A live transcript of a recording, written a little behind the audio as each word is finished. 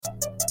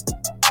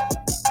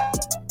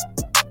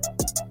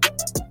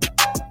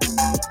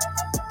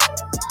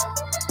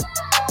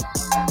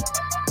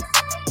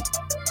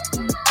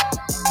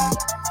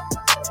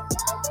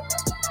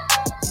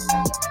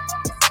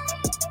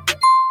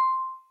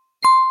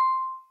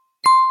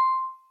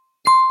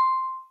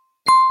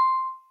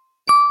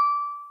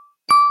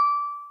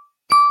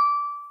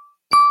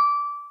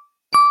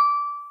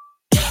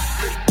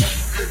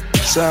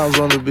Sounds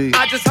on the beat.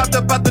 I just hopped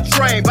up out the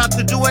train, about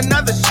to do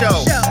another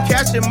show.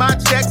 Cashing my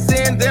checks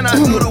in, then I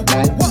do the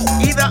whoop.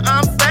 Either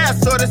I'm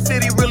fast or the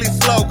city really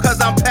slow, cause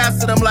I'm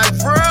passing them like,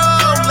 bro,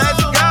 let's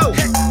go.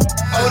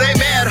 Oh, they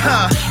mad,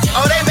 huh?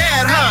 Oh, they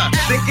mad, huh?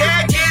 The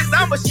gag is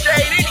I'ma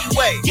shade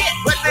anyway.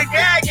 But the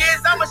gag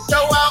is I'ma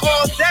show out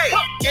all day.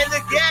 And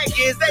the gag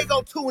is they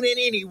gon' tune in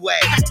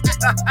anyway.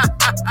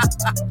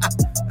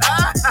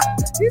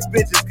 These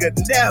bitches could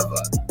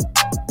never.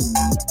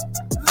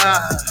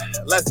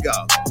 Let's go.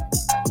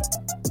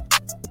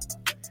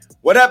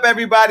 What up,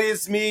 everybody?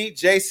 It's me,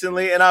 Jason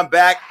Lee, and I'm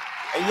back.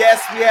 And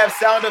yes, we have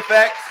sound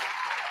effects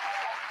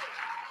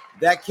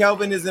that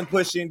Kelvin isn't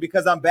pushing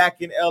because I'm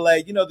back in LA.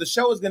 You know, the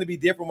show is going to be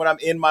different when I'm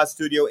in my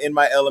studio, in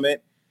my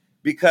element,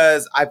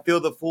 because I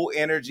feel the full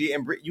energy.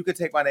 And you could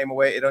take my name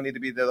away. It don't need to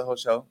be there the whole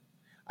show.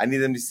 I need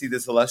them to see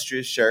this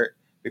illustrious shirt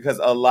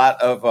because a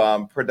lot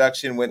of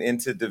production went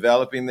into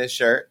developing this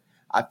shirt.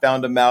 I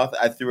found a mouth.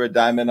 I threw a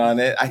diamond on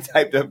it. I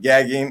typed up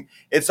gagging.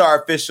 It's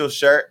our official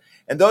shirt.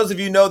 And those of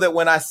you know that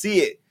when I see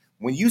it,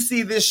 when you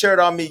see this shirt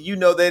on me, you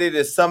know that it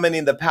is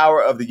summoning the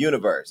power of the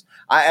universe.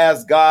 I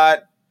ask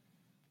God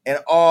and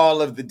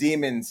all of the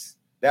demons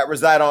that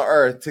reside on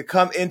earth to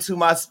come into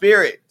my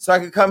spirit so I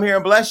can come here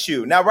and bless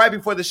you. Now, right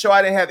before the show,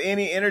 I didn't have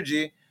any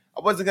energy.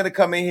 I wasn't going to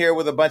come in here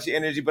with a bunch of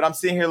energy, but I'm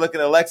sitting here looking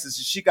at Alexis,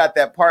 and she got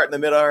that part in the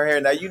middle of her hair.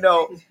 Now, you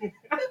know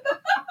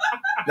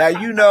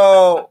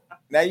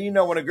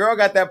when a girl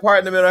got that part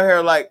in the middle of her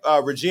hair, like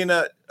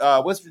Regina,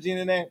 what's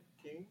Regina's name?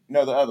 King?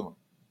 No, the other one.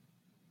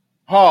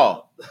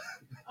 Hall.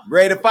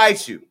 Ready to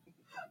fight you.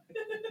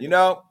 You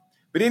know?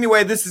 But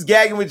anyway, this is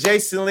Gagging with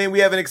Jason Lee. We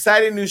have an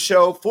exciting new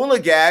show full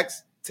of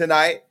gags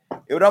tonight.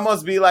 It would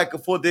almost be like a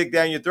full dick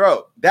down your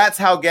throat. That's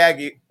how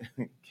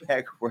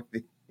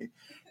gag-worthy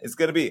it's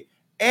going to be.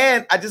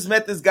 And I just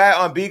met this guy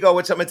on Bigo,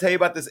 which I'm going to tell you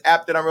about this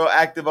app that I'm real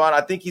active on. I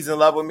think he's in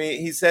love with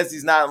me. He says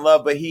he's not in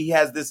love, but he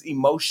has this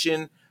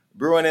emotion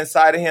brewing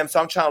inside of him.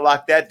 So I'm trying to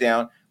lock that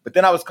down. But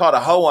then I was called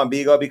a hoe on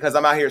Bigo because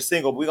I'm out here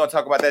single. But we're going to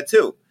talk about that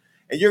too.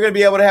 And you're going to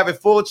be able to have a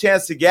full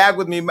chance to gag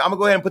with me. I'm going to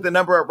go ahead and put the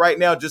number up right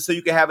now just so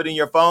you can have it in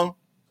your phone.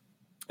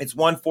 It's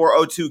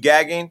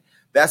 1402-GAGGING.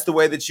 That's the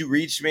way that you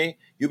reach me.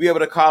 You'll be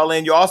able to call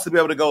in. You'll also be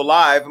able to go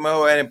live. I'm going to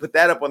go ahead and put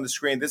that up on the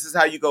screen. This is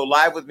how you go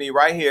live with me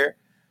right here.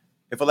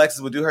 If Alexis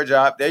would do her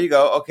job. There you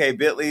go. Okay,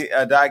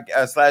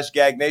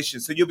 bit.ly/GagNation.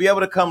 So you'll be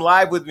able to come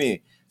live with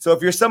me. So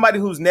if you're somebody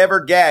who's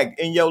never gagged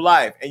in your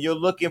life and you're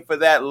looking for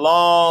that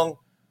long,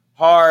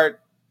 hard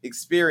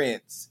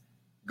experience,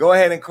 go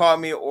ahead and call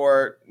me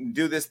or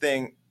do this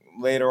thing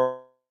later.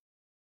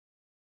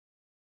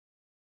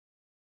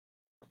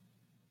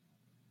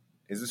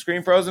 Is the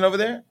screen frozen over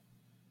there?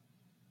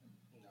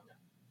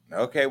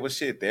 Okay, well,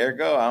 shit, there you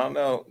go. I don't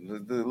know.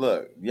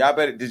 Look, y'all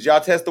better. Did y'all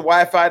test the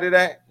Wi-Fi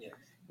today? Yes.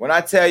 When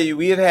I tell you,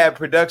 we have had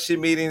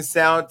production meetings,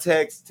 sound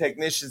techs,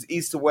 technicians,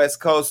 east to west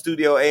coast,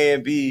 studio A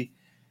and B.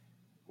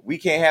 We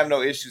can't have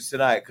no issues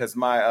tonight because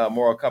my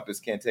moral compass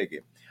can't take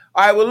it.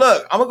 All right, well,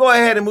 look, I'm going to go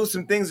ahead and move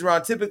some things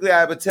around. Typically,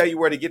 I would tell you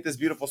where to get this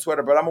beautiful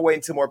sweater, but I'm going to wait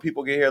until more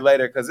people get here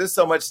later because there's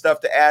so much stuff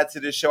to add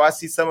to this show. I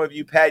see some of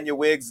you patting your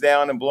wigs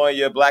down and blowing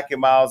your Black and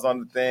Miles on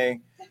the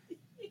thing.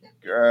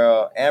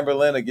 Girl, Amber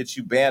Lynn will get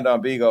you banned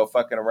on Bigo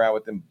fucking around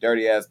with them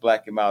dirty-ass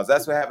Black and Miles.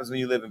 That's what happens when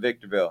you live in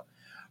Victorville.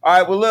 All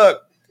right, well,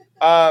 look,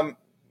 I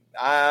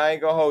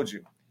ain't going to hold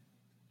you.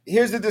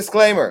 Here's the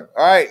disclaimer.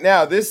 All right,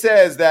 now, this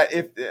says that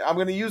if I'm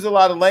going to use a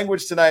lot of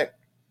language tonight,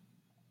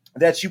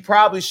 that you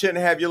probably shouldn't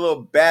have your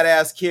little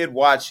badass kid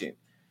watching.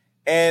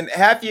 And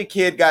half your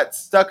kid got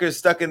stuck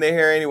in their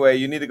hair anyway.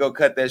 You need to go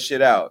cut that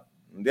shit out.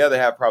 The other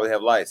half probably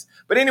have lice.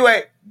 But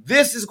anyway,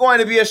 this is going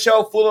to be a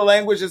show full of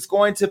language. It's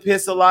going to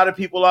piss a lot of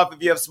people off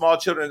if you have small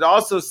children. It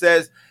also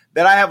says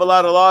that I have a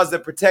lot of laws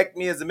that protect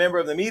me as a member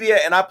of the media,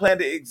 and I plan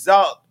to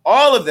exalt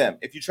all of them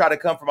if you try to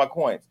come for my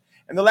coins.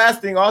 And the last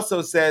thing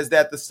also says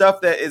that the stuff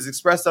that is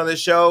expressed on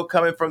this show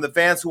coming from the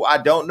fans who I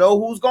don't know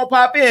who's going to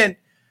pop in,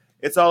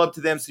 it's all up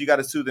to them, so you got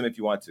to sue them if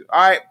you want to.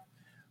 All right.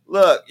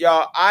 Look,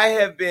 y'all, I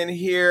have been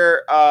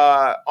here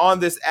on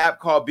this app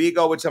called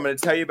Bigo, which I'm going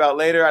to tell you about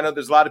later. I know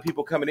there's a lot of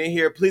people coming in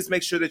here. Please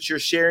make sure that you're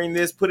sharing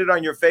this. Put it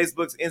on your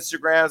Facebooks,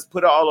 Instagrams.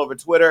 Put it all over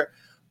Twitter.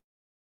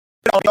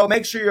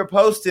 Make sure you're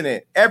posting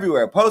it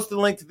everywhere. Post the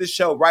link to this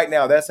show right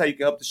now. That's how you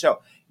can help the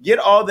show. Get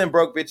all them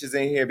broke bitches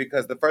in here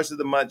because the first of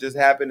the month just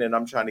happened, and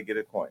I'm trying to get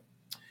a coin.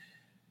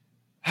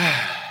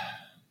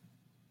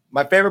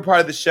 My favorite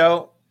part of the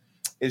show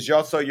is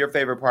also your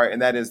favorite part,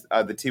 and that is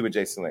the Tea with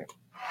Jason Lee.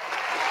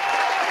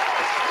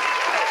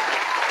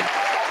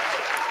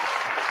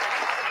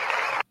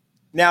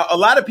 Now, a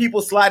lot of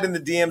people slide in the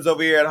DMs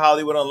over here at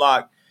Hollywood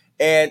Unlocked,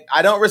 and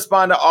I don't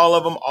respond to all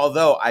of them,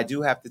 although I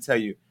do have to tell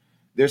you,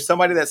 there's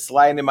somebody that's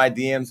sliding in my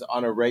DMs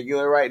on a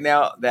regular right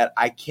now that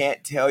I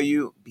can't tell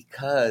you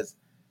because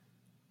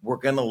we're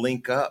going to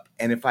link up.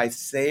 And if I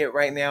say it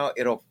right now,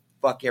 it'll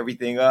fuck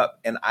everything up.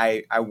 And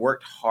I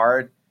worked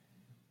hard.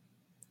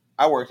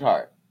 I worked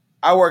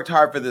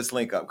hard for this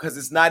link up because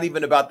it's not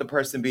even about the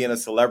person being a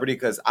celebrity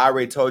because I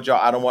already told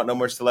y'all I don't want no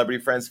more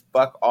celebrity friends.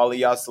 Fuck all of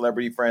y'all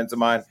celebrity friends of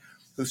mine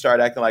who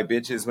started acting like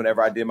bitches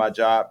whenever I did my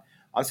job.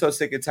 I'm so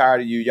sick and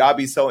tired of you. Y'all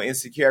be so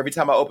insecure. Every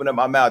time I open up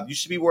my mouth, you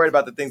should be worried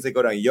about the things that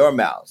go down your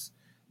mouths.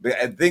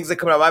 The things that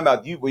come out of my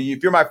mouth,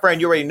 if you're my friend,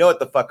 you already know what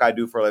the fuck I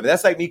do for a living.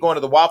 That's like me going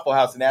to the Waffle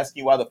House and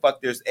asking you why the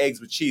fuck there's eggs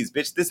with cheese.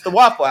 Bitch, this is the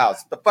Waffle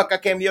House. The fuck I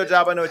came to your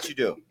job, I know what you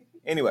do.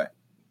 Anyway.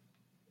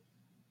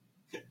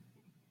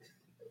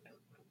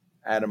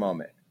 I had a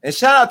moment. And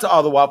shout out to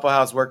all the Waffle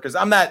House workers.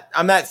 I'm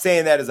not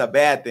saying that as a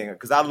bad thing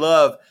because I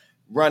love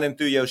running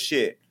through your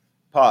shit.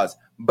 Pause.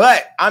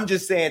 But I'm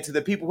just saying to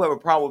the people who have a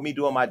problem with me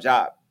doing my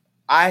job,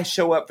 I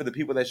show up for the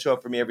people that show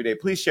up for me every day.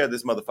 Please share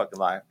this motherfucking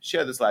live.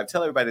 Share this live.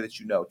 Tell everybody that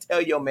you know.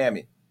 Tell your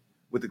mammy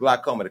with the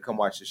glaucoma to come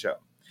watch the show.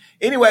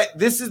 Anyway,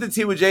 this is the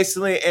Tea with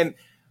Jason Lee, and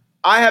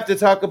I have to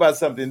talk about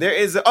something.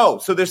 There's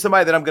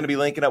somebody that I'm going to be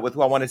linking up with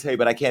who I want to tell you,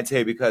 but I can't tell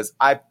you because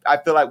I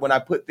feel like when I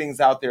put things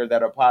out there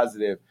that are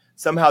positive,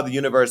 somehow the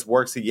universe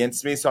works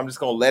against me. So I'm just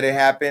going to let it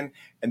happen.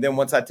 And then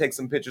once I take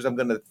some pictures, I'm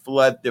going to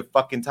flood their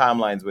fucking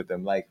timelines with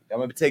them. Like, I'm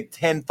going to take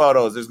 10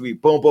 photos. There's going to be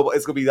boom, boom.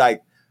 It's going to be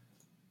like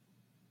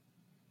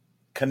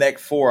Connect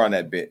 4 on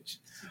that bitch.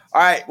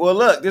 All right. Well,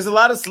 look, there's a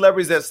lot of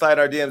celebrities that slide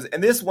our DMs.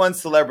 And this one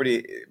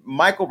celebrity,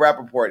 Michael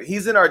Rappaport,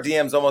 he's in our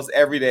DMs almost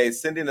every day,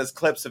 sending us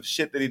clips of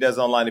shit that he does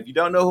online. If you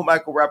don't know who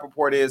Michael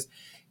Rappaport is,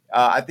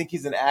 I think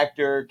he's an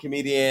actor,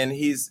 comedian.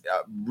 He's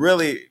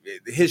really,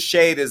 his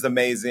shade is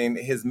amazing.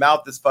 His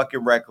mouth is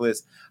fucking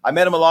reckless. I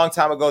met him a long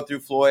time ago through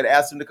Floyd,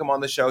 asked him to come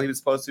on the show. He was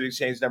supposed to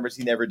exchange numbers.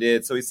 He never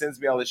did. So he sends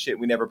me all this shit.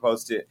 We never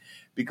post it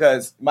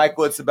because,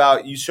 Michael, it's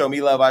about you show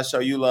me love, I show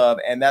you love.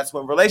 And that's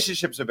when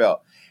relationships are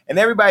built. And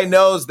everybody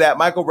knows that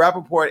Michael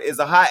Rappaport is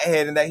a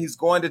hothead and that he's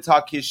going to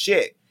talk his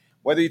shit.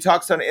 Whether he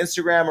talks on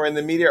Instagram or in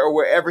the media or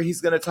wherever,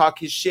 he's going to talk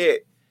his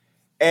shit.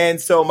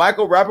 And so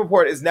Michael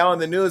Rappaport is now in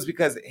the news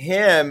because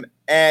him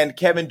and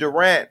Kevin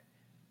Durant,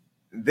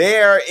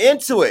 they're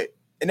into it.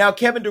 And now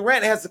Kevin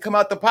Durant has to come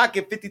out the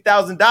pocket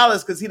 $50,000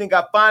 because he done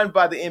got fined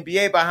by the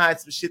NBA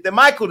behind some shit that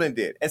Michael done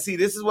did. And see,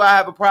 this is where I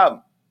have a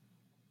problem.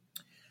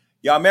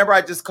 Y'all remember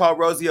I just called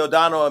Rosie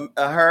O'Donnell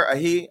a her, a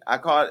he. I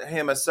called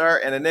him a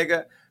sir and a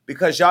nigga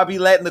because y'all be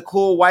letting the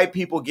cool white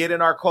people get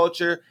in our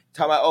culture,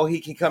 talking about, oh,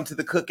 he can come to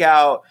the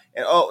cookout.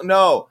 And oh,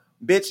 no.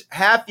 Bitch,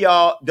 half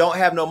y'all don't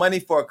have no money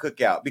for a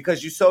cookout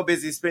because you so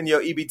busy spending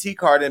your EBT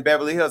card in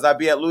Beverly Hills. I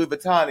be at Louis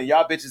Vuitton and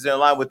y'all bitches are in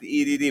line with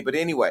the EDD. But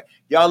anyway,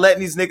 y'all letting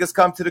these niggas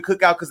come to the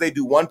cookout because they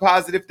do one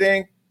positive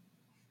thing.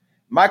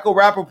 Michael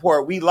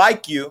Rappaport, we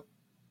like you,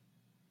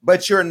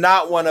 but you're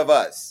not one of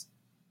us.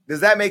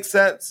 Does that make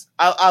sense?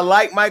 I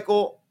like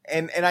Michael,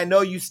 and I know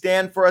you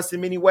stand for us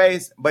in many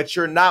ways, but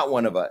you're not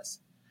one of us.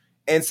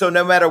 And so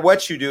no matter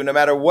what you do, no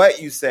matter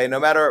what you say, no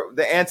matter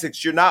the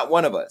antics, you're not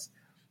one of us.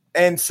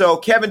 And so,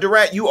 Kevin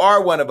Durant, you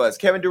are one of us.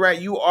 Kevin Durant,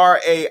 you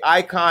are an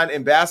icon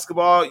in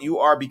basketball. You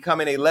are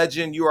becoming a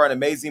legend. You are an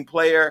amazing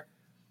player.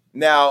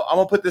 Now, I'm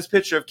going to put this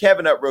picture of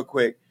Kevin up real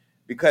quick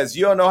because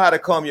you don't know how to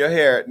comb your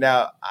hair.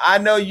 Now, I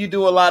know you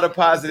do a lot of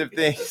positive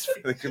things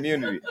for the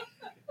community.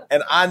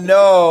 And I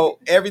know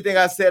everything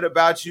I said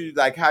about you,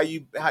 like how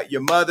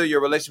your mother,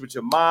 your relationship with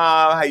your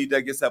mom, how you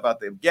dug yourself out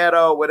the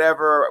ghetto,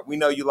 whatever. We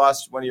know you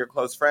lost one of your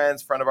close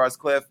friends, friend of ours,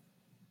 Cliff.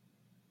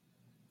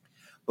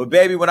 But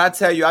baby, when I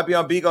tell you, I be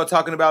on Bigo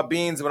talking about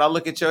beans. When I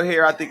look at your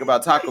hair, I think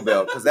about Taco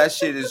Bell because that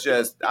shit is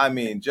just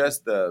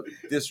the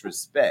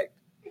disrespect.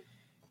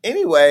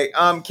 Anyway,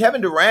 Kevin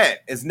Durant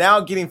is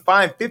now getting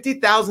fined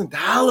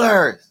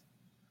 $50,000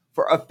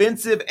 for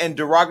offensive and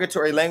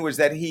derogatory language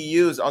that he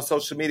used on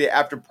social media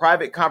after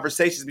private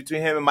conversations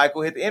between him and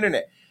Michael hit the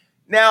internet.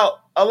 Now,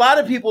 a lot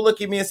of people look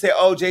at me and say,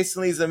 "Oh,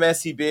 Jason Lee's a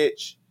messy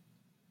bitch.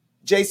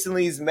 Jason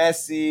Lee's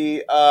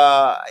messy.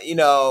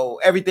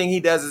 Everything he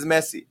does is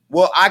messy."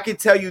 Well, I could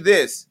tell you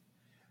this.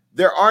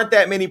 There aren't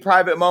that many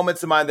private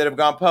moments of mine that have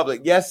gone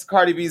public. Yes,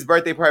 Cardi B's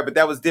birthday party, but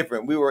that was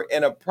different. We were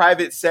in a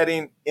private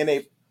setting,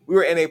 we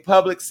were in a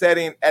public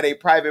setting at a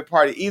private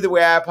party. Either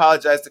way, I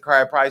apologize to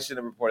Cardi. I probably shouldn't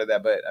have reported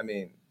that, but I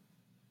mean,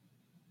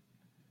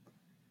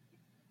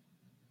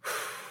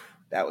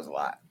 that was a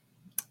lot.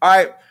 All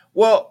right.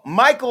 Well,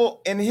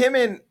 Michael and him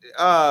and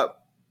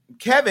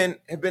Kevin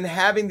have been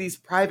having these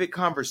private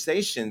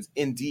conversations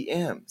in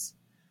DMs.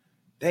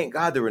 Thank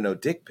God there were no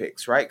dick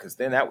pics, right? Because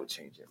then that would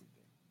change everything.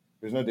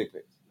 There's no dick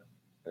pics.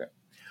 Okay.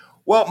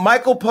 Well,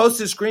 Michael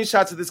posted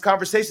screenshots of this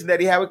conversation that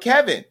he had with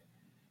Kevin.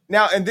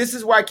 Now, and this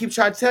is where I keep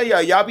trying to tell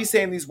y'all be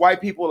saying these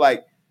white people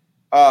like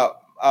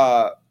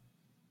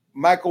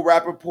Michael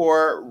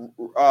Rappaport,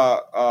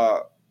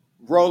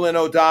 Roland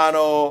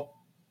O'Donnell,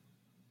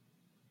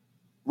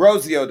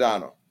 Rosie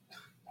O'Donnell.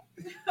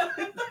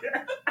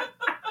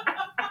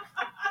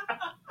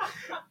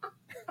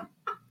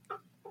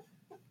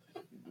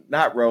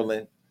 Not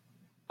Roland.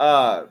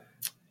 All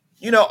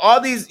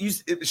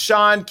these,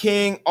 Sean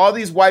King, all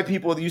these white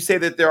people, you say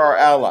that there are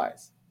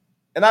allies.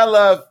 And I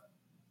love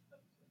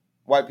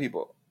white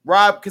people.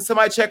 Rob, can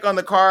somebody check on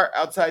the car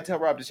outside? Tell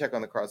Rob to check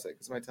on the car.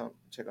 Can somebody tell him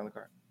to check on the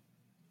car?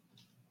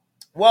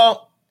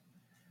 Well,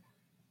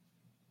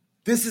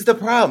 this is the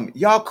problem.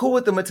 Y'all cool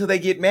with them until they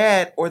get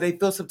mad or they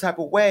feel some type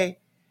of way.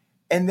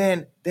 And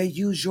then they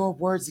use your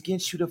words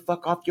against you to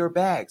fuck off your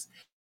bags.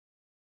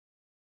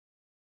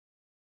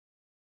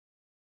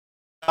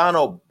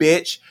 Donald,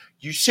 bitch.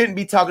 You shouldn't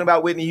be talking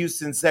about Whitney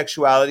Houston's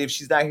sexuality if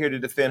she's not here to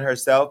defend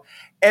herself.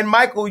 And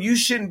Michael, you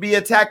shouldn't be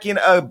attacking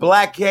a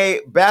black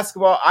gay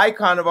basketball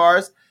icon of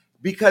ours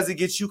because it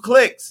gets you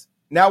clicks.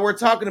 Now we're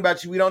talking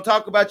about you. We don't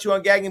talk about you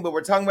on gagging, but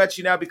we're talking about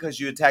you now because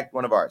you attacked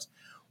one of ours.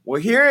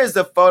 Well, here is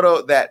the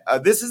photo that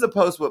this is a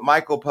post what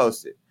Michael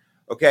posted.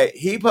 Okay,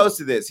 he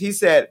posted this. He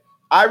said,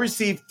 I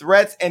receive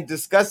threats and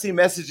disgusting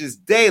messages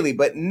daily,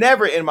 but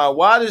never in my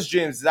wildest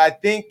dreams did I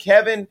think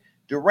Kevin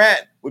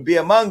Durant would be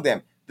among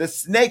them. The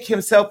snake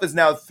himself is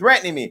now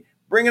threatening me,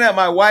 bringing up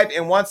my wife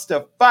and wants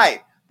to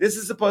fight. This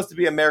is supposed to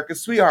be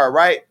America's sweetheart,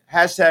 right?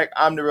 Hashtag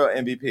I'm the real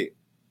MVP.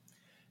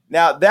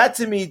 Now that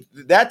to me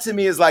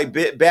is like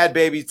Bad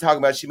Baby talking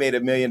about she made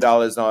 $1 million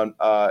on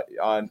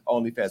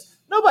OnlyFans.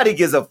 Nobody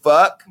gives a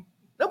fuck.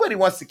 Nobody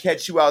wants to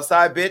catch you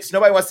outside, bitch.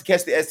 Nobody wants to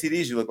catch the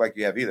STDs you look like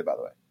you have either, by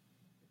the way.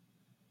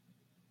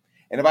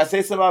 And if I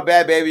say something about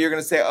Bad Baby, you're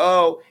going to say,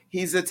 oh,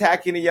 he's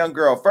attacking a young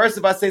girl. First,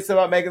 if I say something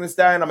about Megan Thee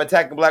Stallion, I'm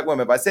attacking black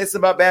women. If I say something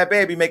about Bad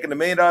Baby making $1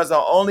 million on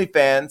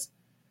OnlyFans,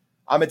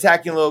 I'm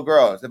attacking little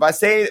girls. If I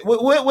say,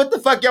 what the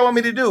fuck y'all want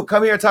me to do?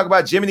 Come here and talk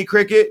about Jiminy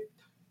Cricket?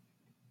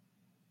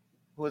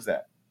 Who is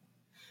that?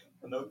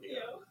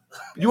 Pinocchio.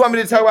 You want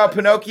me to talk about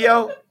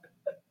Pinocchio?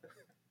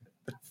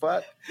 The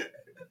fuck?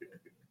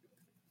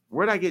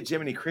 Where'd I get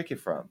Jiminy Cricket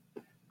from?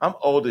 I'm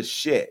old as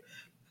shit.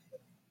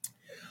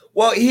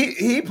 Well,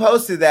 he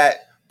posted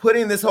that,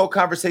 putting this whole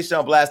conversation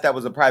on blast. That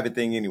was a private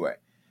thing anyway.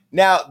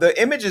 Now, the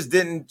images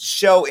didn't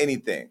show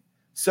anything.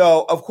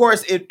 So, of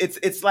course,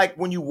 it's like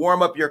when you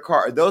warm up your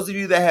car. Those of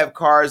you that have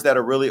cars that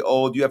are really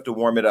old, you have to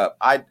warm it up.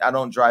 I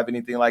don't drive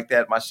anything like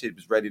that. My shit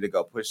is ready to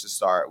go. Push the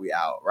start. We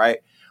out, right?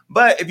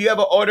 But if you have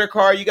an older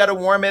car, you got to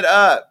warm it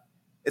up.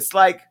 It's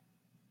like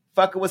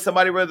fucking with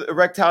somebody with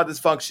erectile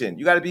dysfunction.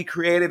 You got to be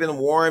creative in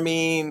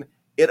warming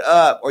it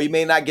up, or you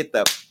may not get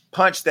the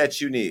punch that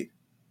you need.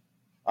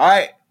 All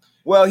right.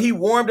 Well, he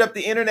warmed up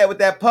the internet with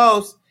that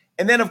post.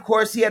 And then, of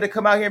course, he had to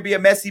come out here and be a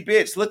messy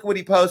bitch. Look at what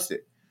he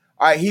posted.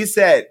 All right. He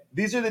said,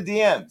 these are the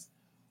DMs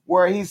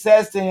where he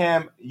says to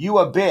him, you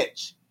a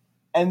bitch.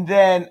 And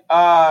then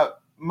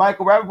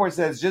Michael Rappaport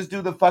says, just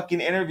do the fucking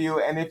interview.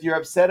 And if you're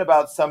upset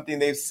about something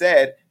they've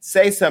said,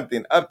 say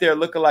something. Up there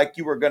looking like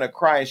you were going to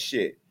cry and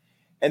shit.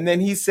 And then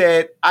he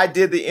said, I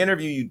did the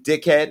interview, you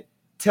dickhead.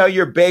 Tell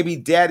your baby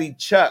daddy,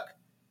 Chuck,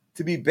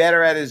 to be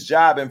better at his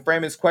job and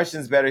frame his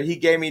questions better. He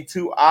gave me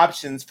 2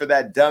 options for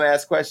that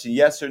dumbass question,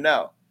 yes or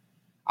no.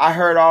 I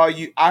heard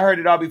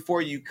it all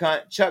before, you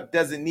cunt. Chuck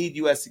doesn't need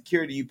you as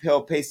security, you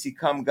pale pasty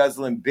cum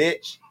guzzling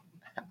bitch.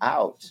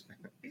 Ouch.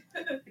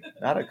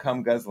 Not a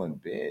cum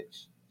guzzling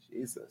bitch.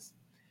 Jesus.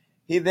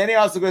 He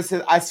also goes to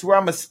say, I swear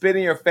I'm going to spit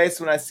in your face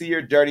when I see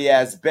your dirty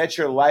ass. Bet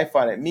your life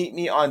on it. Meet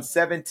me on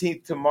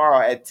 17th tomorrow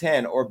at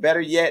 10. Or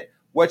better yet,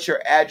 what's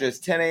your address?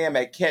 10 a.m.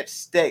 at Catch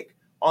Steak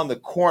on the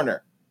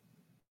corner.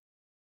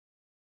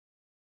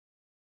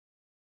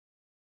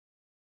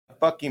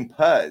 Fucking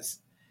puzz.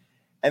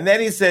 And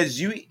then he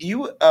says,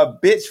 you a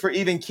bitch for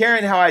even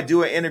caring how I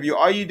do an interview.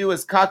 All you do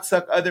is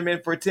cocksuck other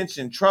men for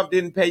attention. Trump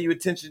didn't pay you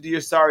attention to your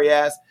sorry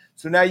ass.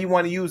 So now you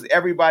want to use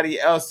everybody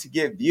else to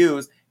get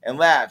views and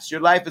laughs.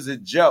 Your life is a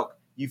joke,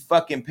 you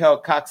fucking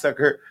pale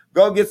cocksucker.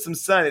 Go get some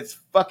sun. It's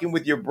fucking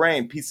with your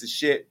brain, piece of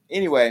shit.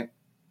 Anyway,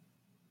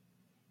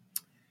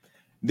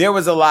 there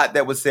was a lot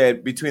that was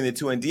said between the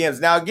two in DMs.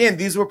 Now, again,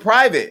 these were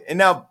private. And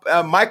now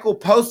Michael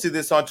posted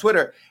this on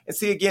Twitter. And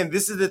see, again,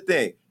 this is the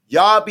thing.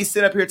 Y'all be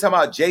sitting up here talking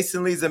about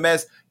Jason Lee's a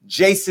mess,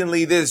 Jason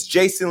Lee this,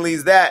 Jason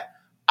Lee's that.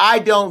 I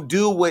don't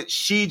do what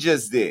she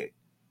just did.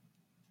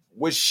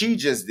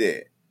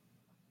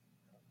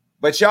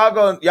 But y'all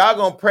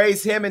gonna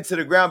praise him into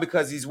the ground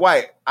because he's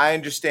white. I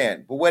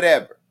understand, but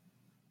whatever.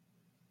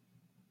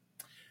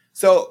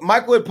 So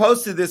Michael had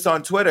posted this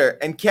on Twitter,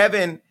 and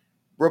Kevin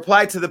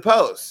replied to the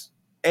post.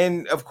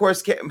 And of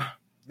course,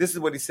 this is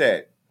what he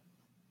said.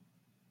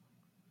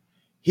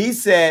 He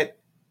said,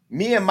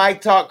 me and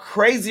Mike talk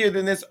crazier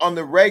than this on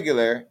the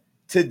regular.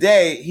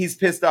 Today, he's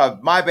pissed off.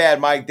 My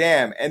bad, Mike,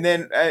 damn. And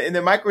then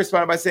Mike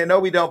responded by saying, no,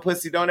 we don't,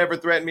 pussy. Don't ever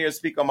threaten me or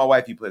speak on my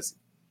wife, you pussy.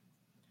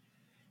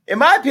 In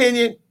my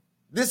opinion,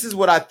 this is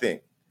what I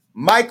think.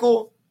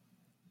 Michael,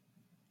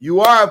 you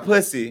are a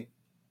pussy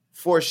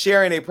for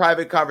sharing a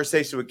private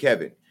conversation with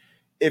Kevin.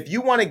 If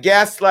you want to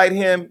gaslight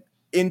him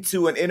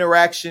into an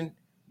interaction,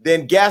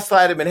 then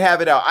gaslight him and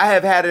have it out. I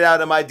have had it out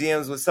in my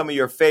DMs with some of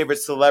your favorite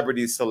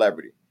celebrity,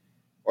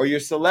 or your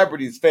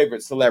celebrity's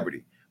favorite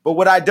celebrity. But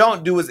what I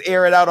don't do is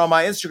air it out on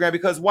my Instagram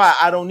because why?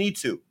 I don't need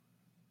to.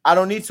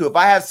 If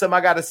I have something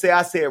I got to say,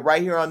 I say it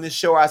right here on this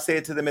show, or I say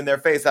it to them in their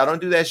face. I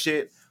don't do that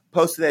shit,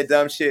 posting that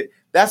dumb shit.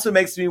 That's what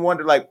makes me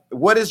wonder, like,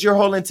 what is your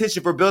whole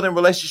intention for building a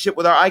relationship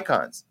with our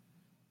icons,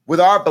 with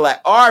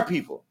our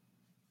people?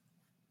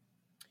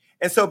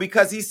 And so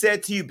because he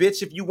said to you,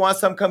 bitch, if you want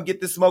something, come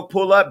get the smoke,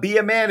 pull up. Be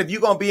a man. If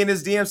you're going to be in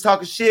his DMs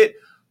talking shit,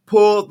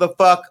 pull the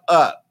fuck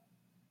up.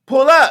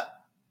 Pull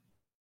up.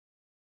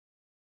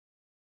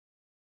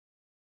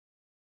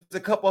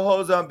 There's a couple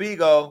hoes on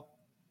Bigo.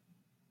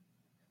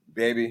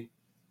 Baby,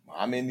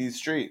 I'm in these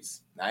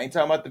streets. I ain't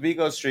talking about the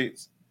Bigo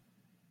streets.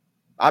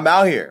 I'm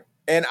out here.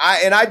 And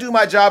I do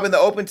my job in the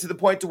open to the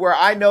point to where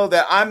I know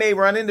that I may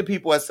run into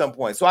people at some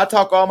point. So I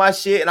talk all my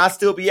shit and I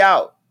still be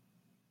out.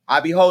 I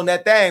be holding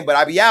that thing, but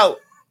I be out.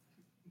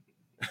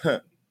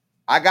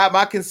 I got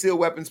my concealed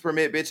weapons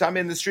permit, bitch. I'm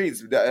in the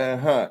streets.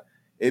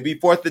 It'd be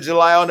 4th of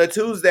July on a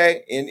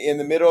Tuesday in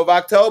the middle of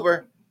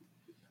October.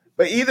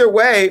 But either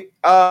way,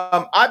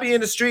 I be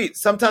in the streets,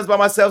 sometimes by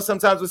myself,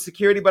 sometimes with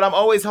security, but I'm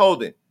always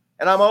holding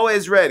and I'm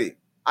always ready.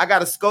 I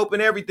got a scope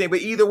and everything. But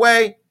either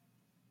way,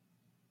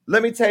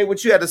 let me tell you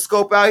what you had to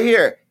scope out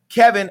here.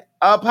 Kevin,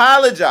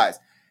 apologize.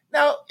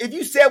 Now, if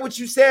you said what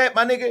you said,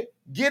 my nigga,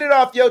 get it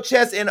off your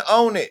chest and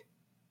own it.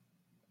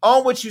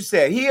 Own what you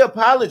said. He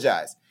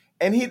apologized.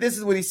 And this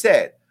is what he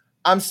said.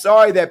 I'm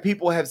sorry that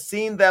people have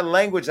seen that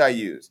language I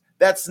use.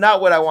 That's not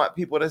what I want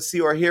people to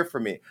see or hear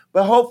from me.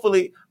 But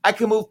hopefully I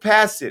can move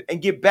past it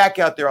and get back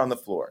out there on the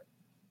floor.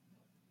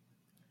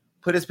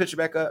 Put his picture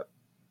back up.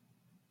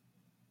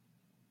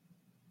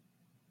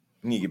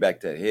 You need to get back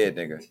to that head,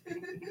 nigga.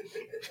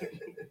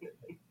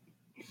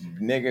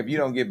 Nigga, if you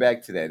don't get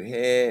back to that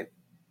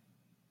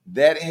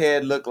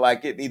head look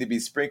like it need to be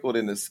sprinkled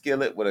in the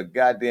skillet with a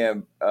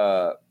goddamn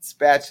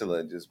spatula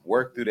and just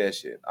work through that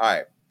shit. All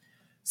right.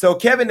 So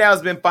Kevin now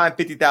has been fined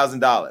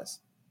 $50,000.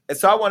 And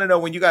so I want to know,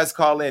 when you guys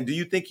call in, do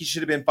you think he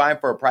should have been fined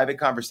for a private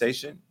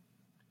conversation?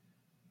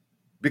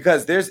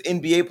 Because there's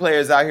NBA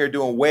players out here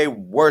doing way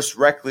worse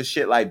reckless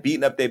shit like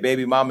beating up their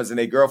baby mamas and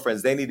their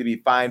girlfriends. They need to be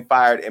fined,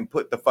 fired, and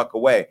put the fuck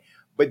away.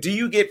 But do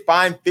you get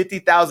fined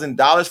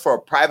 $50,000 for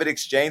a private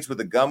exchange with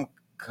a gum?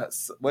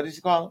 What did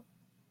you call him?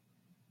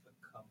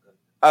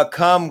 A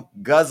cum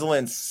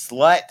guzzling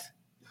slut?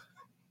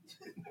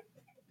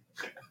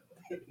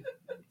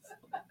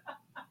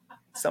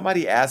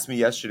 Somebody asked me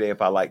yesterday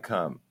if I like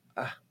cum.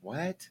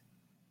 What?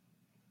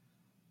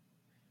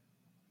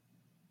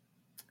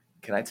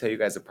 Can I tell you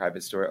guys a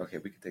private story? Okay,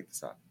 we can take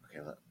this off.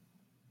 Okay, look.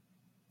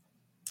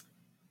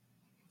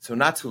 So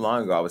not too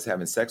long ago, I was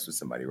having sex with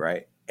somebody,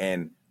 right?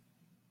 And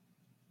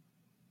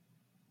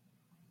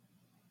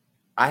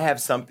I have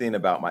something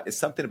about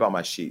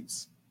my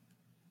sheets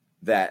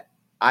that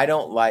I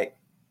don't like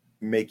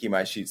making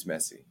my sheets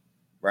messy,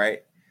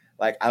 right?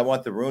 Like, I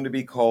want the room to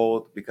be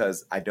cold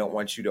because I don't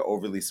want you to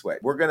overly sweat.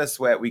 We're going to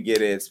sweat. We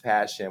get it. It's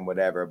passion,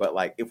 whatever. But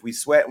like, if we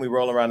sweat and we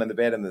roll around in the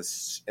bed and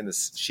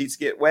the sheets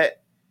get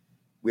wet,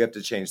 we have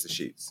to change the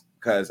sheets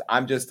because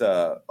I'm just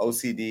a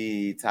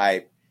OCD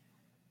type.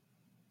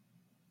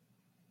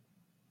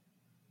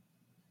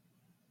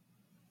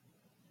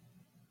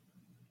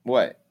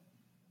 What?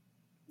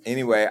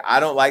 Anyway, I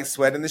don't like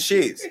sweat in the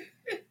sheets.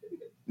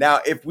 Now,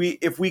 if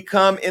we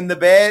come in the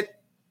bed,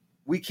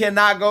 we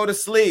cannot go to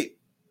sleep.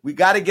 We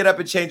got to get up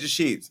and change the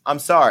sheets. I'm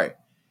sorry.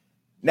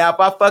 Now, if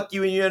I fuck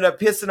you and you end up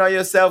pissing on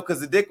yourself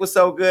because the dick was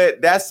so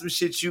good, that's some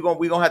shit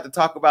we gonna have to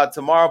talk about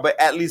tomorrow. But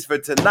at least for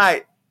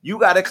tonight, you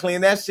got to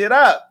clean that shit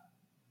up.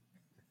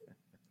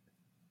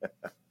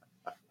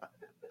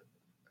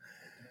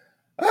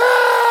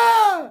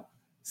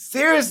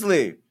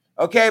 Seriously.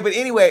 Okay, but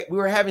anyway, we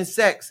were having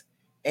sex,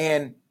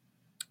 and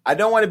I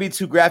don't want to be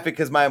too graphic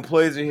because my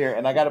employees are here,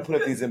 and I got to put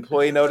up these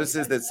employee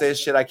notices that says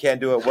shit I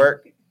can't do at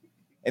work.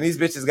 And these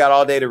bitches got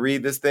all day to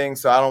read this thing,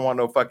 so I don't want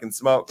no fucking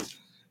smoke.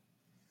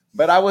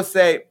 But I would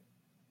say,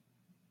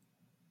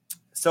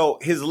 so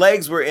his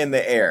legs were in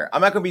the air.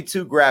 I'm not going to be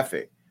too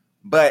graphic,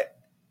 but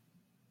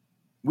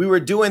we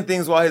were doing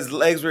things while his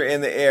legs were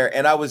in the air,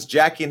 and I was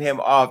jacking him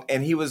off,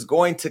 and he was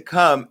going to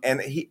come, and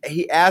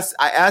he asked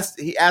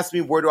me,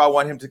 where do I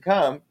want him to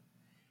come?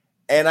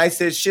 And I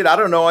said, shit, I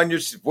don't know, on your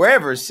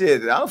wherever,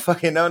 shit. I don't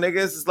fucking know, nigga.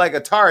 This is like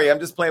Atari. I'm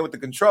just playing with the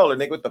controller,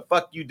 nigga. What the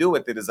fuck you do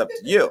with it is up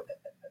to you.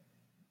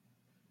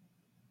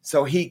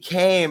 So he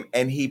came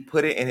and he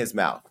put it in his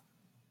mouth.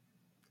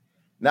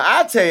 Now,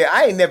 I tell you,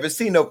 I ain't never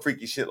seen no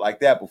freaky shit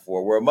like that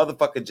before, where a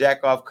motherfucker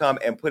jack off cum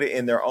and put it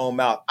in their own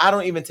mouth. I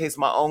don't even taste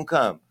my own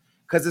cum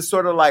because it's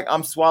sort of like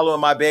I'm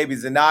swallowing my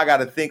babies, and now I got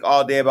to think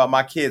all day about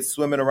my kids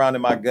swimming around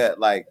in my gut.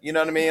 Like, you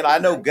know what I mean? I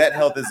know gut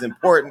health is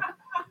important,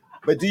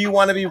 but do you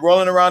want to be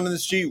rolling around in the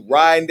street,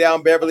 riding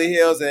down Beverly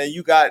Hills, and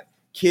you got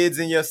kids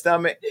in your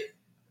stomach?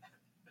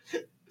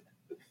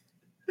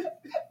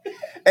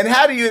 And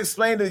how do you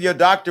explain to your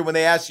doctor when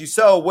they ask you,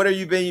 so what have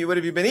you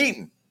been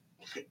eating?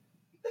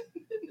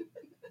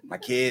 My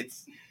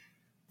kids.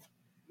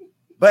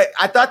 But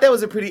I thought that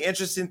was a pretty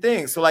interesting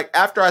thing. So like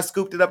after I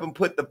scooped it up and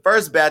put the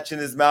first batch in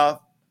his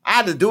mouth, I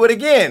had to do it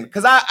again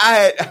because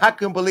I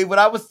couldn't believe what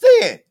I was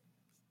seeing.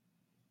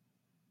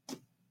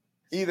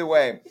 Either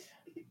way,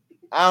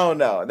 I don't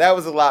know. That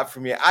was a lot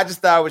for me. I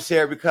just thought I would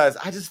share because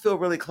I just feel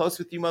really close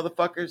with you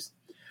motherfuckers.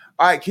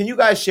 All right, can you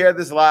guys share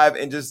this live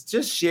and just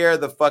share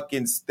the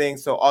fucking thing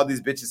so all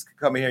these bitches can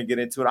come in here and get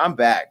into it? I'm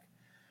back.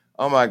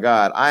 Oh, my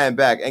God. I am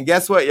back. And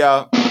guess what,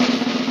 y'all?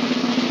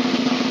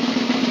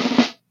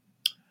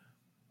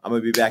 I'm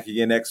going to be back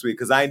again next week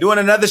because I ain't doing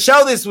another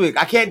show this week.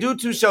 I can't do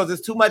 2 shows.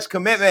 It's too much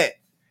commitment.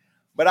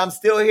 But I'm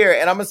still here,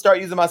 and I'm going to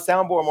start using my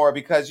soundboard more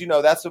because, you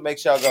know, that's what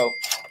makes y'all go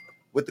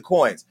with the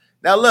coins.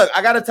 Now, look,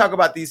 I got to talk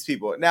about these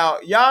people. Now,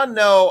 y'all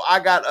know I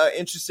got an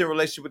interesting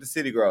relationship with the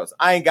City Girls.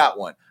 I ain't got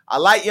one. I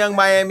like Young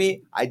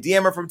Miami. I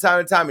DM her from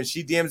time to time, and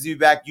she DMs me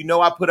back. You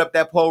know, I put up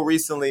that poll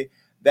recently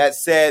that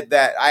said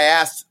that I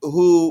asked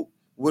who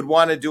would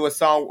want to do a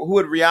song, who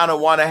would Rihanna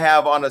want to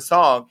have on a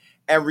song,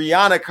 and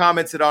Rihanna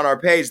commented on our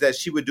page that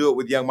she would do it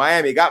with Young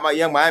Miami. It got my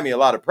Young Miami a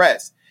lot of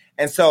press.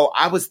 And so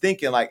I was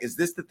thinking, like, is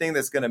this the thing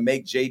that's going to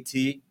make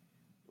JT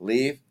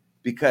leave?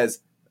 Because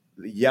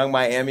Young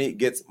Miami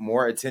gets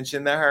more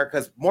attention than her,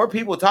 because more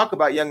people talk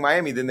about Young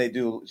Miami than they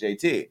do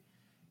JT.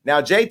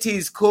 Now,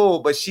 JT's cool,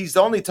 but she's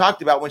only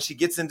talked about when she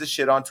gets into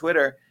shit on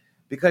Twitter,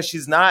 because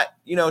she's not,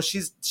 you know,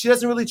 she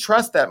doesn't really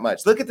trust that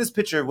much. Look at this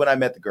picture of when I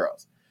met the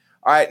girls.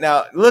 All right,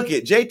 now look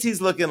at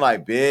JT's looking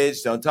like,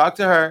 bitch, don't talk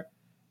to her.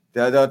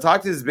 Don't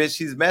talk to this bitch.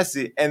 She's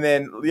messy. And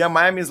then Young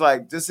Miami's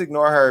like, just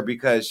ignore her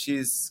because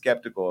she's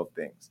skeptical of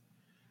things.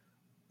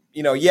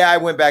 You know, yeah, I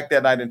went back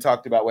that night and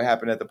talked about what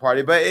happened at the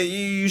party, but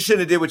you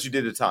shouldn't have did what you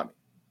did to Tommy.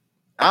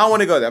 I don't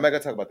want to go there. I'm not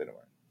going to talk about that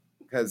anymore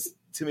because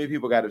too many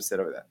people got upset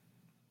over that.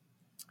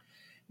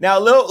 Now,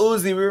 Lil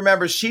Uzi, we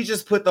remember she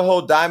just put the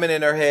whole diamond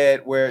in her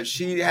head where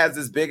she has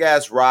this big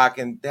ass rock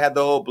and had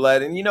the whole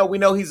blood. And, you know, we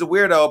know he's a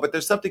weirdo, but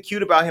there's something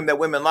cute about him that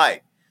women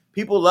like.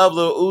 People love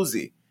Lil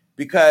Uzi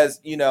because,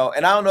 you know,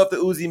 and I don't know if the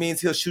Uzi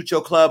means he'll shoot your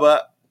club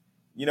up,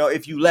 you know,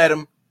 if you let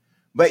him.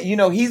 But, you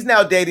know, he's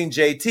now dating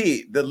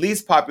JT, the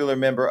least popular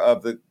member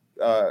of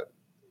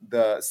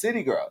the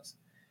City Girls.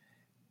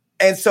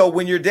 And so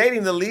when you're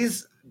dating the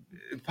least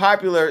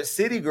popular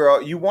city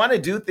girl, you want to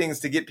do things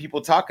to get people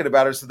talking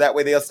about her so that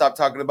way they'll stop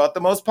talking about the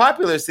most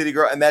popular city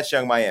girl, and that's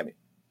Young Miami.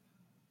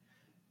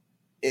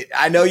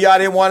 I know y'all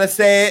didn't want to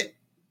say it.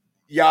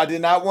 Y'all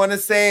did not want to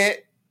say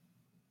it.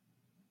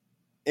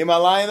 Am I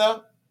lying,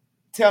 though?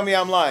 Tell me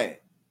I'm lying.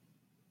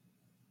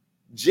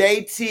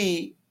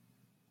 JT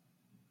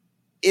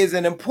is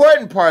an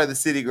important part of the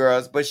City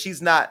Girls, but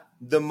she's not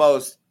the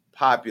most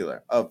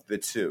popular of the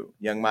two.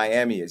 Young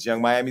Miami is.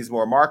 Young Miami's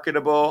more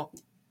marketable.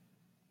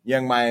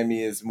 Young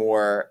Miami is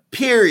more,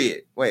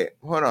 period. Wait,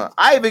 hold on.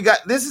 I even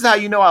got, this is how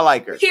you know I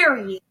like her.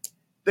 Period.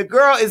 The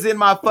girl is in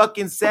my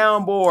fucking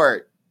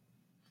soundboard.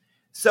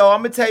 So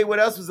I'm going to tell you what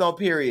else was on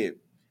period.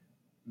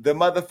 The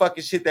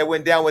motherfucking shit that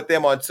went down with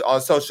them on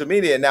social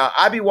media. Now,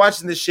 I be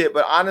watching this shit,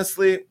 but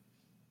honestly,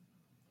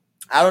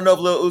 I don't know if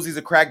Lil Uzi's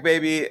a crack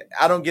baby.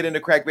 I don't get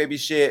into crack baby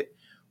shit.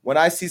 When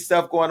I see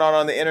stuff going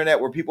on the internet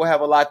where people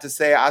have a lot to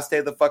say, I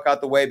stay the fuck out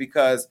the way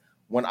because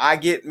when I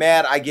get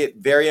mad, I get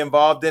very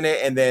involved in it,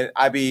 and then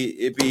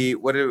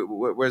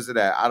where's it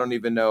at? I don't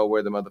even know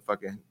where the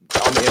motherfucking,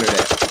 on the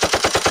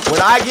internet.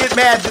 When I get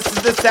mad, this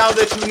is the sound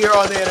that you hear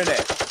on the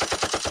internet.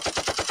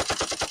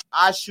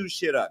 I shoot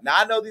shit up. Now,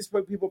 I know these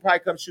people probably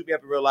come shoot me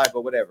up in real life,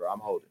 but whatever, I'm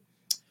holding.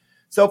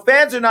 So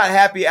fans are not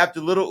happy after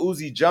Lil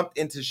Uzi jumped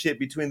into shit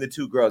between the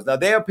two girls. Now,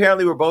 they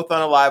apparently were both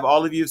on a live.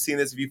 All of you have seen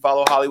this if you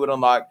follow Hollywood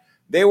Unlocked.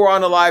 They were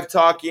on a live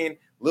talking.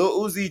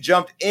 Lil Uzi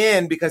jumped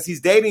in because he's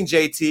dating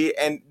JT,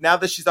 and now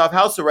that she's off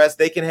house arrest,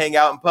 they can hang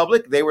out in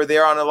public. They were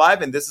there on a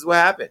live, and this is what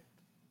happened.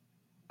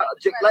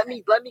 Let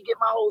me get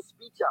my whole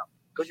speech out,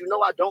 because you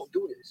know I don't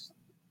do this.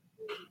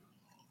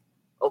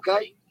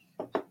 Okay?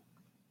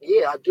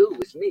 Yeah, I do.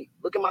 It's me.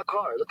 Look at my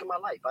car. Look at my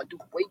life. I do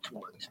way too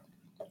much.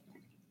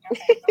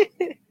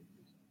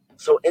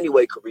 So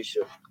anyway,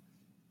 Carisha,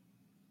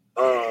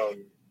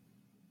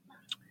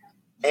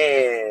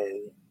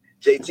 and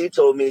JT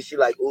told me, she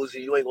like,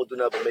 Uzi, you ain't gonna do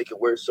nothing but make it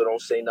worse, so don't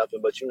say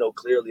nothing. But you know,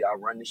 clearly I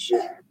run this shit,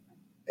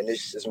 and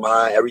this is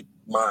mine.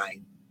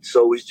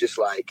 So it's just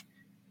like,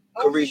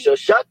 Carisha,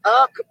 shut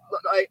up.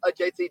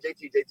 JT.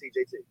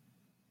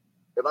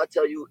 If I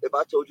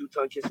told you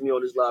tongue kiss me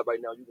on this live right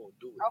now, you gonna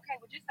do it. Okay,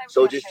 well just say.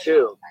 So just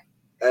chill.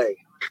 Hey,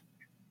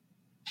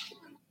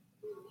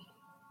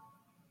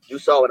 you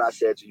saw what I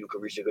said to you,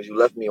 Carisha, because you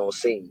left me on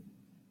scene.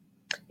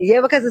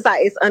 Yeah, because it's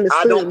like, it's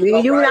understood. Me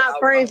and you not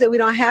friends, and we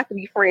don't have to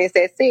be friends.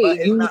 That's it. But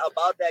it's not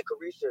about that,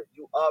 Carisha.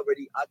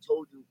 I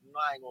told you,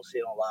 I ain't gonna say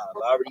it on live.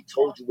 I already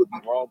told you what be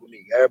wrong with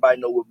me.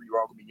 Everybody know what be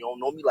wrong with me. You don't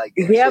know me like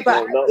that. Yeah,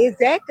 but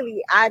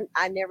exactly. I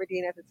never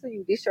did nothing to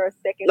you. This your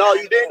second No,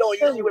 time. you didn't know.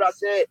 You see what I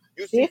said.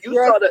 You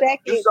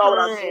saw what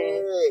I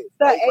said.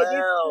 So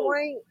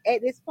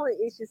at this point,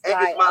 it's just and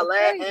like, it's my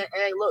last.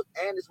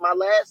 And it's my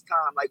last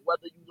time. Like,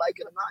 whether you like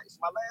it or not, it's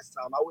my last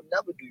time. I would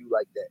never do you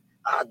like that.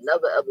 I'd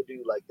never ever do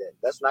you like that.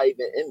 That's not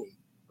even in me.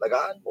 Like,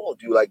 I won't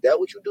do you like that.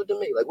 What you do to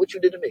me? Like, what you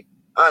did to me?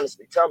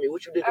 Honestly, tell me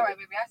what you did to me. All right,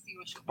 baby, I see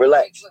what you want.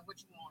 Relax. What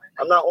you want.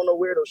 I'm not on no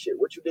weirdo shit.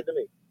 What you did to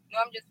me? No,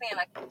 I'm just saying,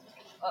 like,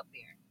 up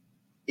there.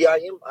 Yeah,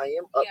 I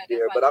am up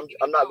there, but I'm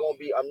not gonna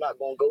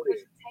go there.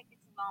 You're taking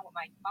too long with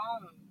my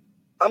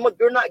phone.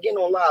 You're not getting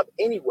on live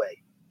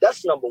anyway.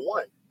 That's number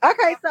one.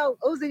 Okay, so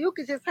Uzi, you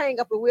could just hang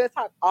up and we'll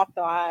talk off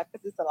the live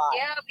because it's a live.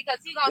 Yeah, because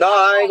he's gonna.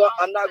 No,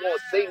 I'm not gonna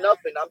say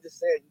nothing. I'm just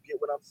saying, you get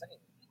what I'm saying.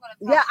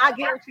 Yeah, I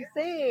get what you're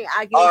saying.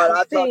 All right,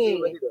 I'll talk to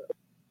you later.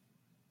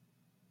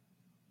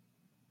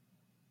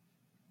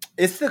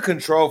 It's the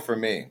control for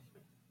me.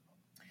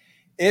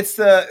 It's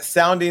the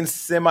sounding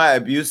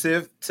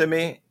semi-abusive to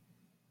me.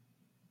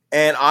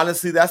 And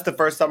honestly, that's the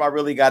first time I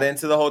really got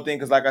into the whole thing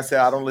because, like I said,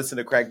 I don't listen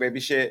to crack baby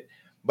shit.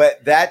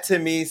 But that to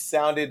me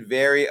sounded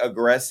very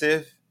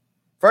aggressive.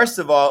 First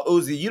of all,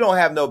 Uzi, you don't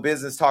have no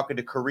business talking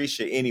to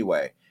Carisha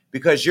anyway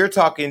because you're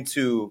talking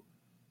to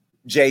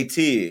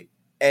JT,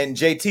 and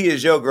JT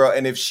is your girl.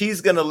 And if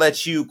she's gonna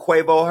let you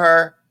Quavo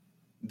her,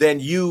 then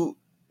you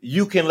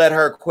can let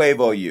her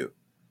Quavo you.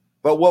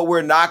 But what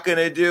we're not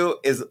gonna do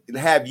is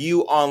have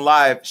you on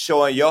live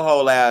showing your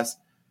whole ass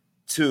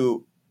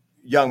to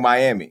Young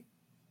Miami.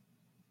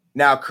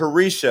 Now,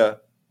 Carisha.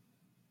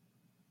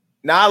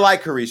 Now I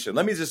like Carisha.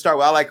 Let me just start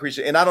with I like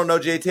Carisha, and I don't know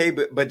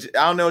JT, but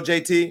I don't know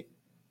JT.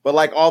 But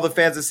like all the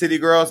fans of City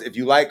Girls, if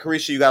you like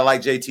Carisha, you gotta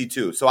like JT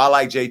too. So I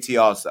like JT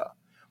also.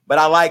 But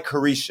I like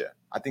Carisha.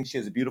 I think she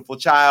has a beautiful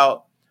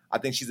child. I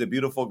think she's a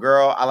beautiful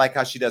girl. I like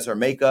how she does her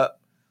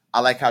makeup. I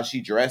like how she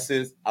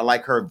dresses. I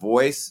like her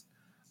voice.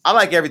 I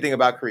like everything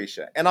about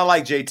Carisha. And I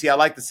like JT. I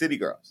like the City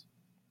Girls.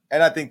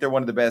 And I think they're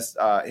one of the best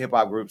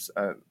hip-hop groups,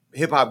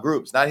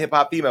 not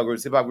hip-hop female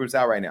groups, hip-hop groups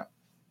out right now.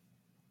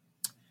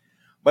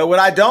 But what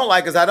I don't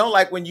like is I don't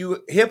like when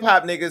you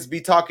hip-hop niggas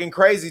be talking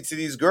crazy to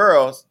these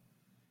girls.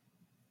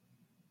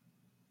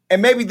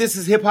 And maybe this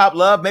is hip-hop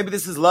love. Maybe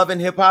this is love and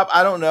hip-hop.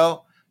 I don't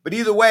know. But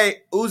either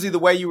way, Uzi, the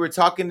way you were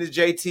talking to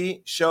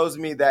JT shows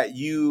me that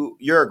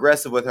you're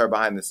aggressive with her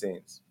behind the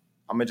scenes.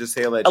 I'm going to just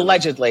say allegedly.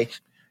 Allegedly.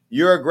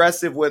 You're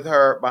aggressive with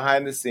her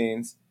behind the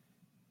scenes.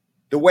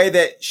 The way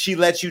that she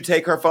lets you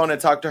take her phone and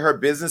talk to her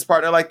business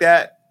partner like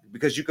that,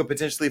 because you could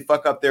potentially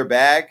fuck up their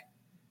bag.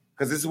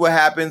 Because this is what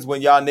happens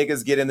when y'all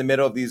niggas get in the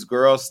middle of these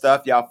girls'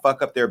 stuff. Y'all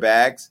fuck up their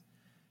bags.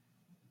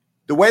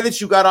 The way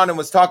that you got on and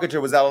was talking to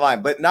her was out of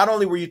line. But not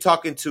only were you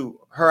talking to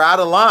her out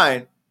of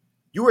line,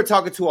 you were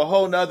talking to a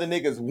whole nother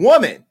nigga's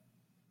woman.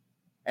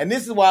 And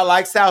this is why I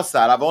like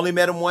Southside. I've only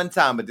met him one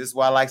time, but this is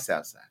why I like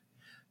Southside.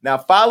 Now,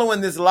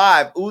 following this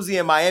live, Uzi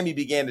and Miami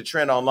began to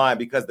trend online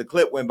because the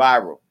clip went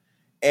viral.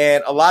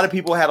 And a lot of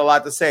people had a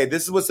lot to say.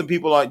 This is what some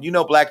people on,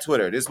 Black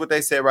Twitter. This is what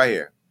they said right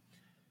here.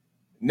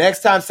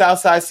 Next time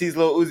Southside sees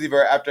Lil Uzi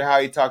Vert after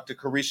how he talked to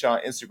Carisha on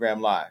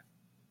Instagram Live.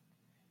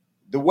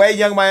 The way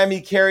Young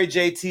Miami carried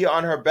JT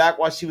on her back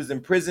while she was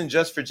in prison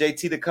just for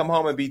JT to come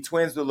home and be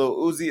twins with Lil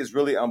Uzi is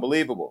really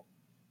unbelievable.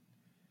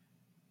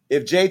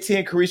 If JT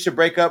and Carisha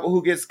break up,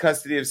 who gets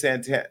custody of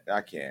Santana?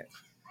 I can't.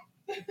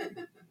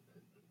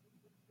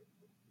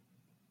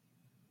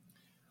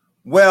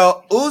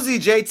 Well, Uzi,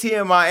 JT,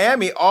 and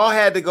Miami all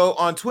had to go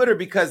on Twitter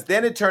because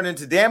then it turned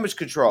into damage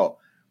control.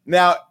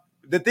 Now,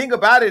 the thing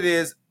about it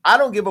is, I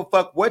don't give a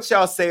fuck what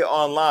y'all say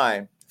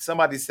online.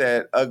 Somebody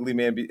said, ugly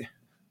man be...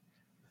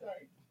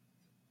 Sorry.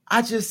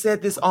 I just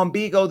said this on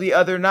Bigo the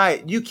other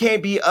night. You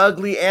can't be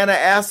ugly and an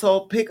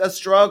asshole. Pick a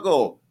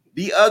struggle.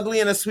 Be ugly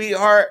and a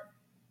sweetheart.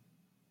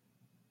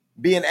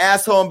 Be an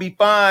asshole and be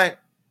fine.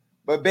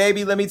 But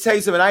baby, let me tell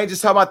you something. I ain't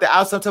just talking about the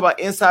outside. I'm talking about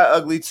inside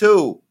ugly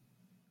too.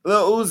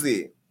 Lil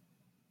Uzi.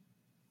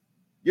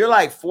 You're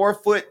like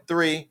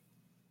 4'3".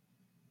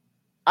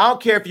 I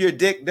don't care if your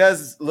dick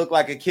does look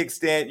like a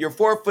kickstand. You're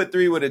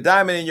 4'3" with a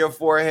diamond in your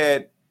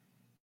forehead.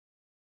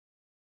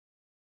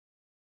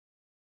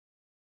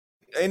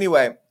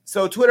 Anyway,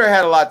 so Twitter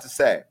had a lot to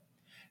say.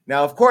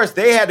 Now, of course,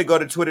 they had to go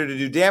to Twitter to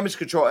do damage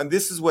control, and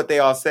this is what they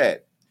all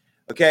said.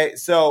 Okay,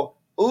 so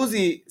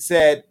Uzi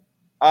said,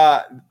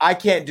 I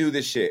can't do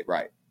this shit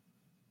right.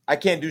 I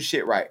can't do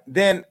shit right.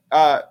 Then,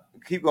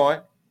 keep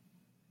going.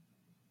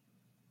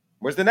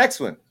 Where's the next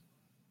one?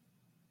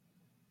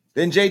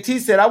 Then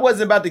JT said, I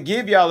wasn't about to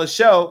give y'all a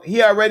show.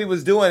 He already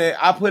was doing it.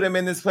 I put him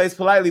in this place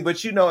politely. But,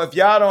 if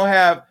y'all don't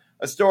have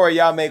a story,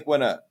 y'all make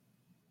one up.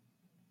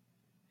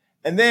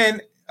 And then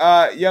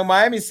Young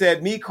Miami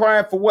said, me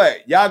crying for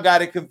what? Y'all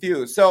got it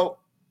confused. So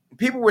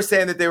people were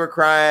saying that they were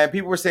crying.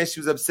 People were saying she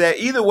was upset.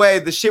 Either way,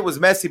 the shit was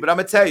messy. But I'm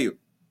going to tell you.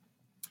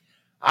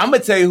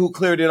 Who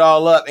cleared it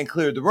all up and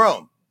cleared the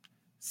room.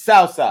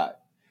 Southside.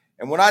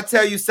 And when I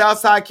tell you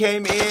Southside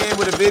came in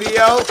with a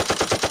video...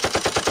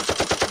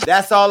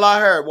 That's all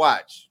I heard.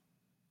 Watch.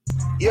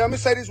 Yeah, I'm gonna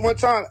say this one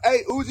time.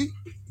 Hey, Uzi,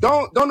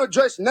 don't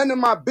address none of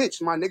my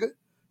bitch, my nigga.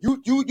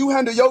 You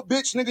handle your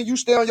bitch, nigga. You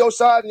stay on your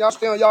side and y'all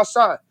stay on y'all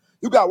side.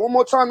 You got one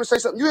more time to say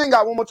something. You ain't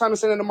got one more time to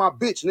say nothing to my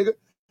bitch, nigga.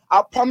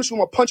 I promise you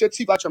I'm gonna punch your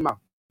teeth out your mouth.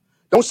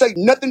 Don't say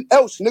nothing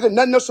else, nigga.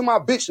 Nothing else to my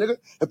bitch, nigga.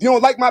 If you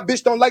don't like my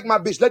bitch, don't like my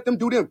bitch. Let them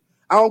do them.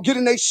 I don't get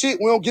in they shit.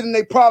 We don't get in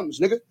they problems,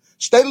 nigga.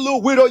 Stay the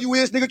little weirdo you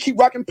is, nigga. Keep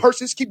rocking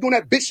purses. Keep doing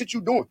that bitch shit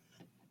you doing.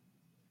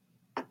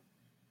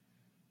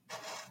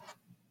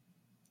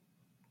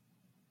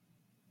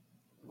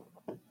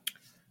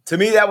 To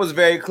me, that was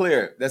very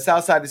clear. The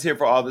Southside is here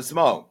for all the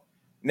smoke.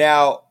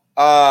 Now,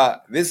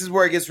 this is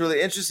where it gets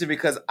really interesting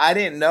because I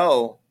didn't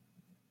know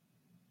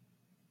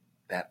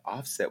that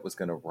Offset was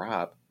going to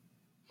rob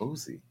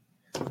Uzi.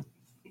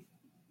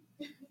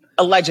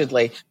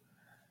 Allegedly.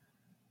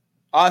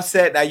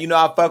 Offset, now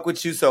I fuck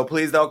with you, so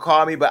please don't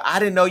call me, but I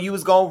didn't know you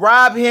was going to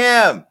rob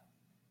him.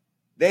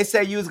 They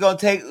said you was going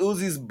to take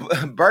Uzi's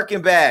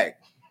Birkin bag.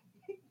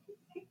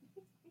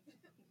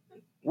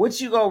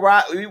 What you going to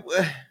rob?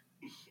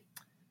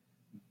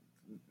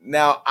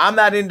 Now, I'm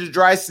not into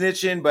dry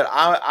snitching, but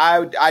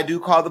I do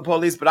call the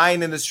police, but I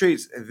ain't in the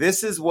streets.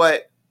 This is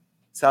what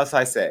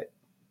Southside said.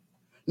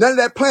 None of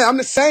that plan. I'm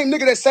the same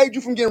nigga that saved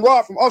you from getting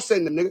robbed from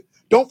Offsetting them, nigga.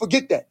 Don't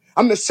forget that.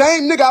 I'm the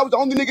same nigga. I was the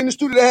only nigga in the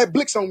studio that had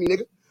blicks on me,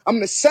 nigga. I'm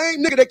the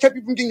same nigga that kept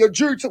you from getting your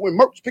jury took when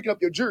Merc was picking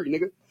up your jury,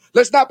 nigga.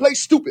 Let's not play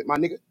stupid, my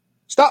nigga.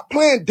 Stop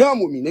playing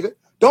dumb with me, nigga.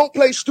 Don't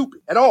play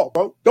stupid at all,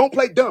 bro. Don't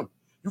play dumb.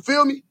 You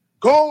feel me?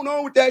 Go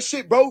on with that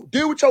shit, bro.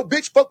 Deal with your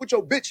bitch, fuck with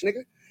your bitch,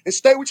 nigga. And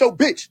stay with your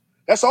bitch.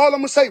 That's all I'm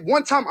gonna say.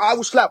 One time I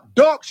will slap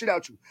dog shit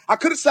out you. I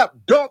could have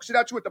slapped dog shit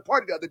out you at the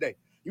party the other day.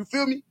 You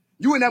feel me?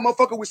 You and that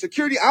motherfucker with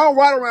security. I don't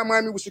ride around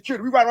Miami with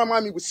security. We ride around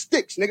Miami with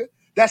sticks, nigga.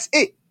 That's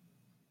it.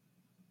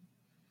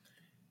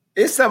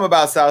 It's something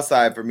about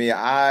Southside for me.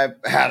 I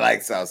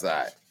like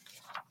Southside.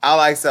 I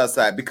like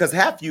Southside because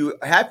half you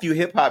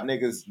hip hop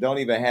niggas don't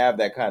even have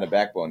that kind of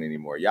backbone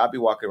anymore. Y'all be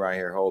walking around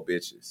here whole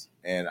bitches,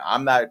 and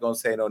I'm not gonna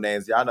say no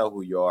names. Y'all know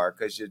who you are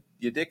because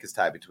your dick is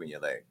tied between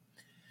your legs.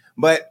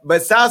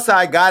 But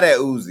Southside got at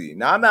Uzi.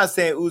 Now I'm not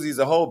saying Uzi's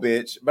a whole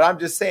bitch, but I'm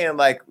just saying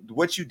like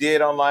what you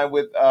did online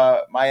with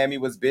Miami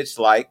was bitch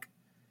like,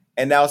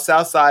 and now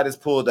Southside is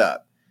pulled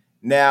up.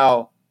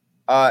 Now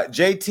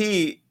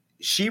JT,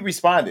 she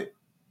responded.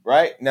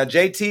 Right? Now,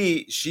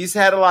 JT, she's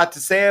had a lot to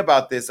say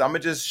about this. I'm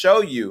going to just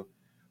show you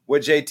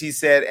what JT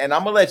said, and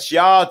I'm going to let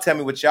y'all tell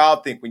me what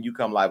y'all think when you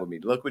come live with me.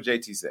 Look what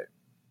JT said.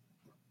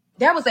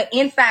 That was an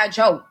inside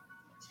joke.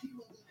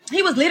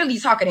 He was literally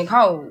talking in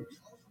code.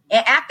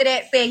 And after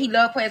that said he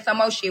loved playing some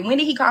more shit. When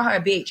did he call her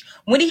a bitch?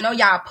 When did he know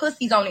y'all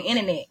pussies on the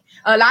internet?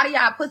 A lot of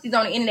y'all pussies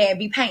on the internet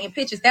be painting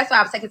pictures. That's why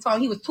I was taking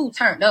time. He was too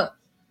turned up.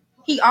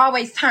 He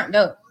always turned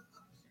up.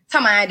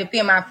 Tell me I had to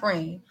defend my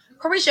friend.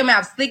 Carisha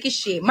mouth slick as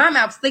shit. My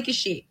mouth slick as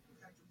shit.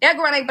 That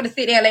girl ain't gonna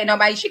sit there and let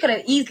nobody. She could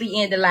have easily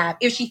ended live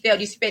if she felt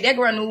disrespect. That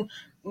girl knew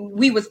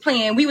we was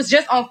playing. We was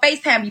just on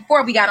FaceTime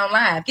before we got on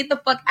live. Get the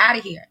fuck out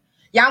of here.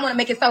 Y'all want to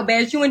make it so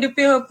bad. You ain't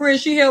defend her friend.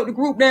 She held the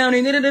group down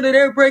and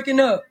they're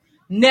breaking up.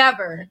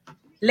 Never.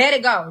 Let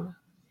it go.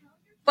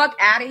 Fuck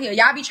out of here.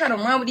 Y'all be trying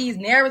to run with these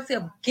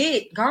narratives.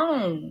 Get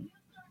gone.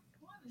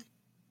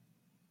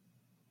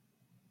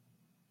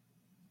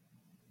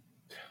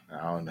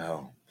 I don't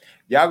know.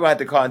 Y'all gonna have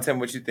to call and tell me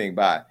what you think.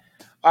 Bye.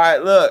 All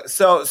right, look.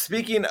 So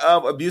speaking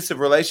of abusive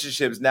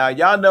relationships, now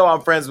y'all know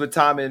I'm friends with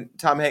Tom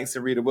Hanks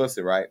and Rita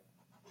Wilson, right?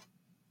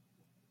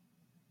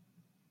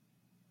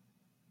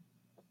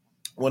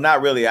 Well,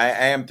 not really.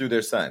 I am through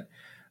their son.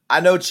 I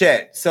know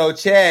Chet. So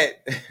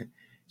Chet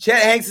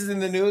Hanks is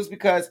in the news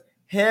because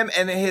him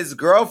and his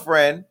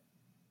girlfriend,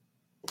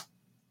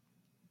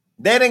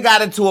 they done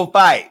got into a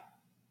fight.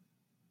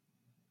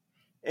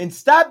 And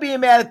stop being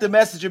mad at the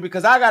messenger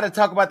because I got to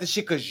talk about this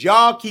shit because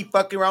y'all keep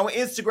fucking around with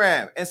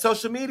Instagram and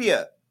social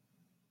media.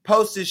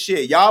 Post this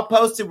shit. Y'all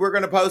post it, we're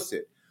going to post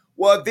it.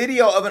 Well, a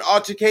video of an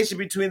altercation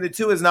between the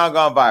two has now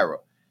gone viral.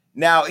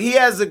 Now, he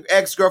has an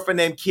ex-girlfriend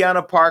named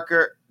Kiana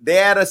Parker. They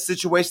had a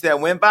situation that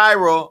went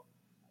viral.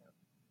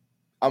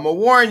 I'm going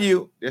to warn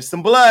you, there's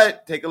some blood.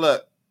 Take a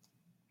look.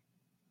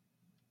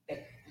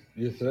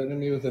 You're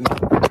threatening me with a...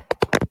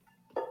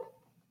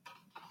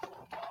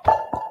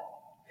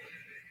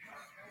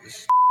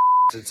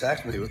 This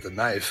attacked me with a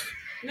knife.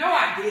 No,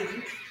 I didn't.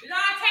 Did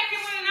I attack you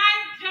with a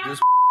knife, John? This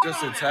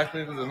just attacked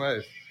me with a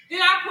knife.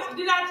 Did I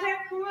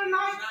attack you with a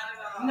knife?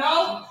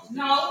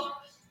 No,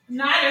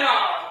 not at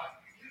all.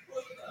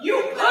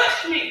 You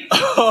pushed me.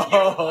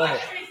 Oh, you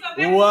pushed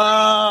me, so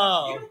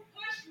wow. You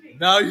pushed me.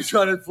 Now you're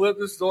trying to flip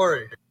the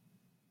story.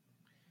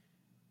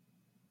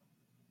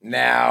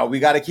 Now,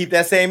 we got to keep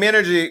that same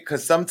energy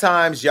because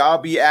sometimes y'all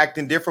be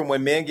acting different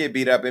when men get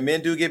beat up, and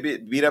men do get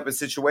beat up in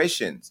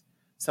situations.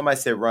 Somebody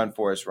said, run,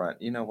 Forrest, run.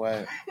 You know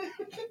what?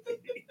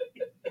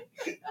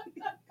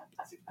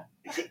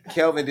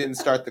 Kelvin didn't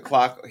start the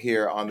clock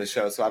here on the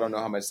show, so I don't know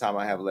how much time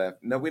I have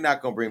left. No, we're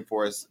not going to bring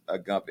Forrest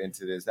Gump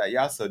into this.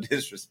 Y'all so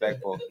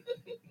disrespectful.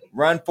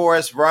 Run,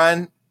 Forrest,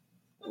 run.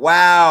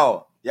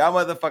 Wow. Y'all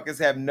motherfuckers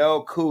have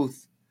no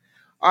couth.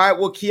 All right,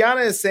 well,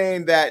 Kiana is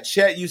saying that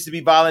Chet used to be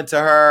violent to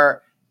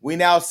her. We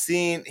now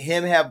seen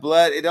him have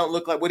blood. It don't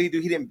look like, what did he do?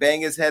 He didn't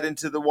bang his head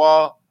into the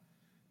wall.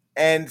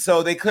 And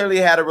so they clearly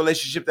had a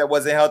relationship that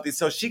wasn't healthy.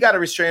 So she got a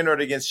restraining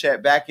order against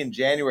Chet back in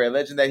January,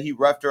 alleging that he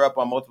roughed her up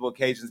on multiple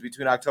occasions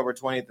between October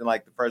 20th and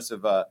like the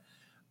 1st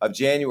of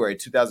January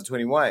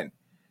 2021.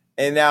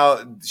 And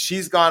now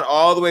she's gone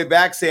all the way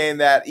back saying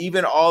that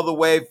even all the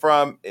way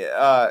from,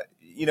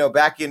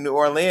 back in New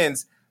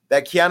Orleans,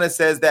 that Kiana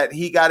says that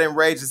he got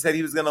enraged and said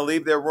he was going to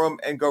leave their room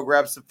and go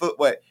grab some food.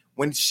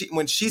 When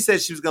she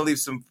said she was going to leave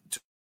some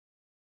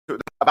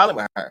violent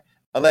with her,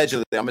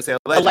 allegedly, I'm going to say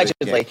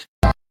allegedly.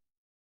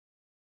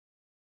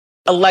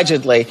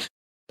 Allegedly.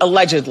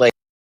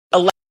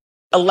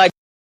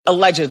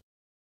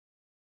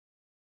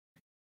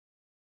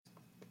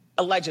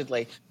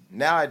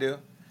 Now I do.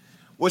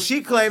 Well,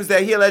 she claims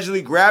that he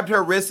allegedly grabbed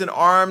her wrists and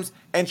arms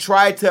and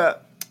tried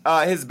to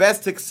his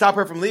best to stop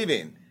her from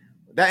leaving.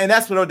 And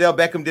that's what Odell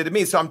Beckham did to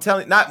me. So I'm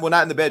telling, not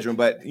in the bedroom,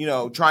 but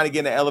trying to get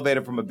in an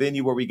elevator from a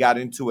venue where we got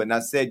into it. And I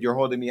said, "You're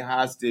holding me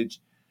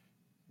hostage."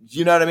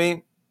 You know what I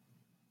mean?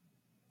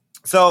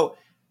 So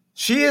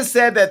She has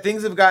said that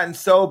things have gotten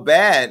so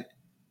bad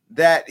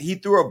that he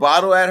threw a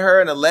bottle at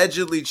her and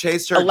allegedly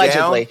chased her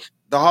down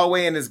the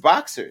hallway in his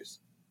boxers.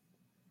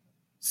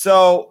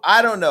 So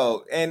I don't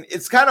know. And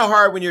it's kind of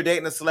hard when you're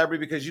dating a celebrity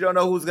because you don't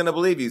know who's going to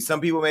believe you.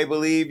 Some people may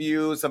believe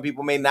you. Some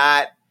people may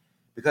not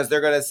because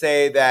they're going to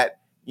say that,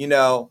 you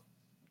know,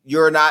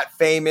 you're not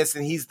famous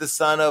and he's the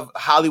son of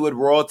Hollywood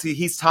royalty.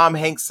 He's Tom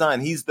Hanks'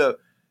 son. He's the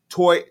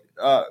toy,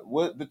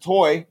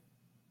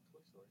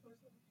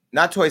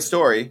 not Toy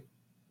Story.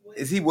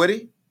 Is he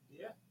Woody?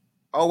 Yeah.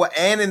 Oh,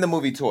 and in the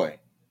movie Toy.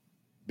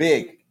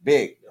 Big.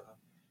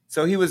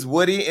 So he was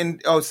Woody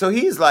and so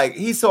he's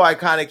so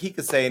iconic he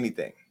could say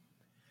anything.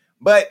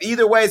 But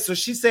either way, so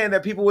she's saying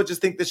that people would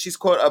just think that she's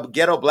quote a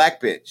ghetto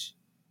black bitch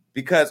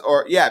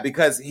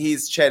because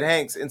he's Chet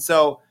Hanks. And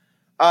so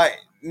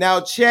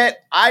now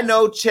Chet, I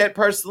know Chet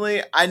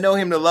personally. I know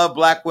him to love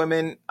black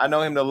women. I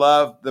know him to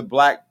love the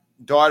black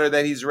daughter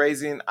that he's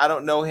raising. I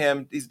don't know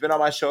him. He's been on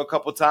my show a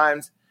couple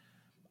times.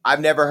 I've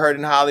never heard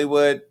in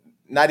Hollywood,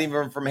 not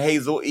even from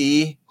Hazel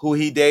E., who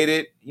he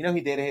dated. You know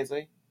he dated Hazel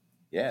E.?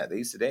 Yeah, they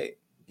used to date.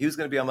 He was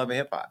going to be on Love and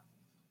Hip Hop.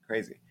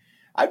 Crazy.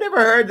 I've never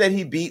heard that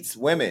he beats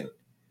women.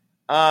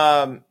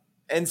 And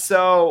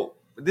so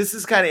this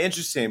is kind of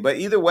interesting. But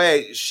either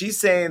way, she's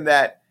saying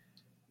that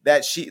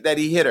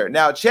he hit her.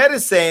 Now, Chet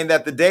is saying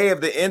that the day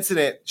of the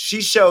incident,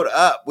 she showed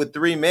up with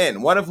 3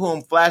 men, one of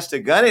whom flashed a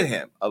gun at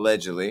him,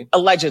 allegedly.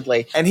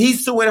 And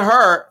he's suing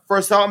her for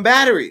assault and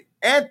battery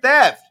and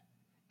theft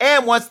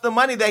and wants the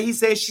money that he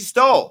says she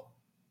stole.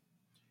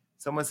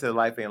 Someone said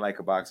life ain't like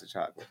a box of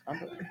chocolate.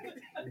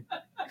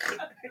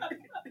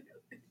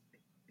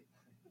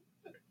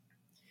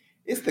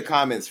 It's the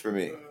comments for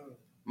me.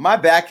 My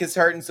back is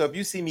hurting, so if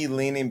you see me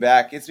leaning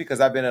back, it's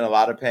because I've been in a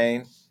lot of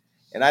pain.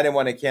 And I didn't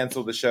want to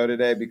cancel the show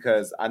today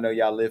because I know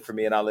y'all live for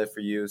me and I live for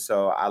you.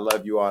 So I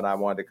love you all and I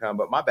wanted to come.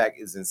 But my back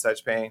is in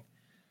such pain.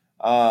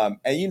 And,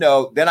 you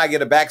know, then I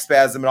get a back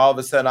spasm and all of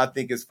a sudden I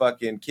think it's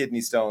fucking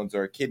kidney stones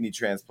or a kidney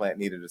transplant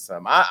needed or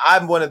something.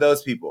 I'm one of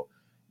those people.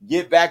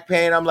 Get back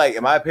pain. I'm like,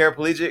 am I a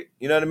paraplegic?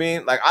 You know what I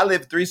mean? Like, I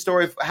live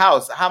 3-story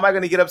house. How am I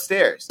going to get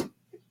upstairs?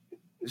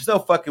 There's no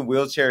fucking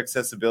wheelchair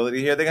accessibility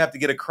here. They're going to have to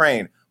get a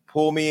crane.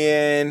 Pull me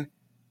in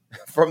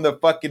from the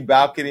fucking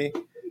balcony.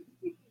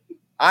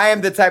 I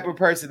am the type of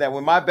person that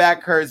when my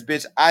back hurts,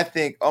 bitch, I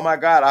think, oh my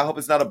God, I hope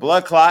it's not a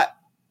blood clot.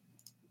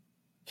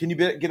 Can you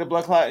get a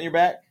blood clot in your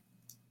back?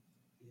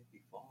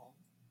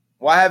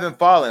 Well, I haven't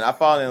fallen. I've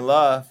fallen in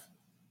love.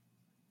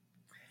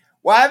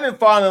 Well, I haven't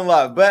fallen in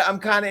love, but I'm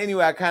kind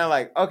of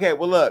like, okay,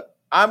 well, look,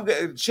 I'm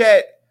good.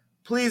 Chet,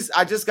 please,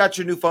 I just got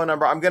your new phone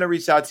number. I'm going to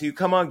reach out to you.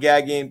 Come on,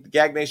 Gagging.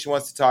 Gag Nation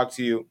wants to talk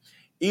to you.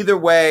 Either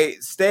way,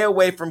 stay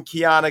away from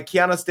Kiana.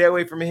 Kiana, stay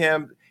away from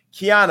him.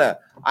 Kiana,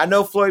 I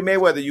know Floyd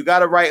Mayweather. You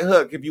got a right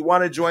hook. If you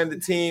want to join the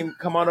team,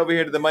 come on over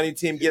here to the money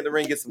team, get in the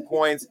ring, get some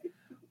coins.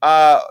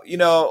 You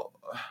know,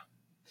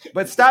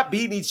 but stop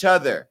beating each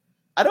other.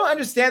 I don't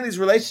understand these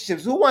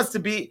relationships. Who wants to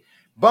beat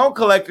Bone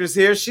Collector's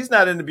here? She's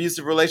not in an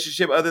abusive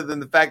relationship other than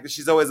the fact that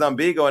she's always on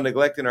Bigo and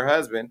neglecting her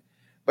husband.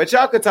 But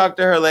y'all could talk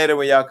to her later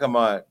when y'all come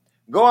on.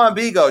 Go on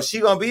Bigo. She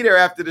going to be there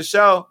after the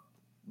show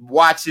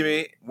watching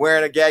me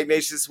wearing a Gag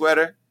Nation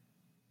sweater.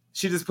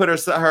 She just put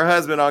her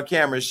husband on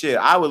camera. Shit,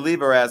 I would leave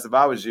her ass if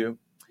I was you.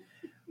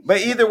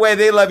 But either way,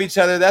 they love each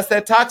other. That's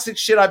that toxic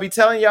shit I be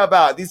telling y'all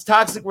about. These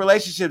toxic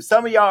relationships.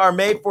 Some of y'all are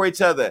made for each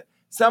other.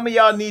 Some of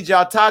y'all need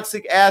y'all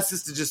toxic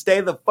asses to just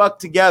stay the fuck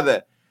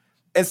together.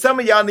 And some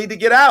of y'all need to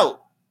get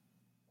out.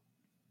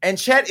 And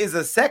Chet is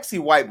a sexy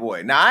white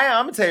boy. Now,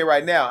 I'm going to tell you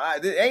right now,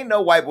 there ain't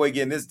no white boy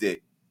getting this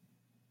dick.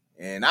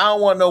 And I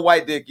don't want no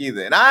white dick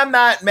either. And I'm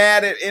not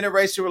mad at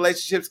interracial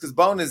relationships because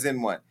Bone is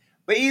in one.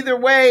 But either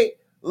way,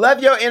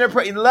 love your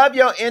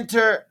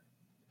inter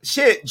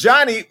shit.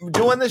 Johnny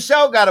doing the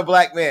show got a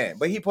black man,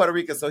 but he Puerto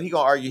Rican, so he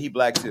gonna argue he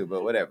black too.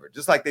 But whatever.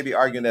 Just like they be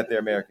arguing that they're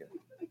American.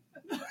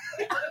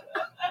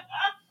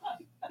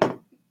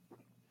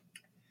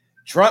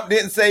 Trump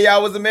didn't say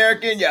y'all was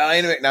American. Y'all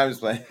ain't American. No, I'm just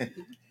playing.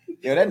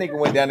 Yo, that nigga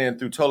went down there and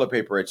threw toilet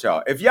paper at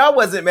y'all. If y'all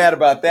wasn't mad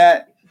about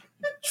that,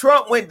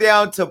 Trump went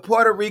down to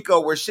Puerto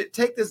Rico where shit.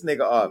 Take this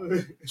nigga off.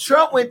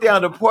 Trump went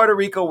down to Puerto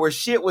Rico where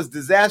shit was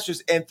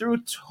disastrous and threw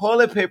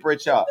toilet paper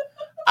at y'all.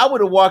 I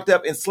would have walked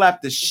up and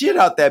slapped the shit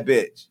out that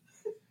bitch.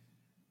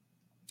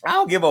 I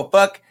don't give a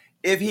fuck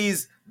if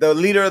he's the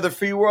leader of the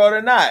free world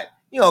or not.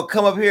 You know,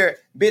 come up here,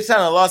 bitch, I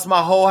done lost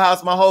my whole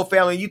house, my whole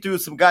family. You threw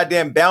some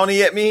goddamn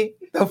bounty at me.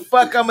 The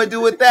fuck I'm gonna do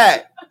with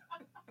that?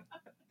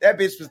 That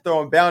bitch was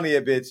throwing bounty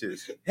at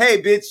bitches.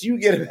 Hey, bitch, you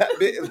get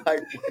it. Like,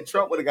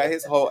 Trump would have got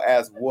his whole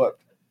ass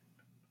whooped.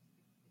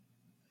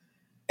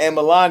 And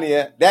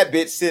Melania, that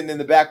bitch sitting in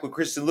the back with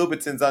Christian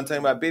Louboutins on talking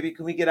about, baby,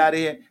 can we get out of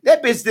here?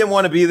 That bitch didn't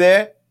want to be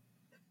there.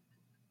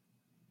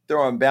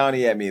 Throwing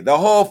bounty at me. The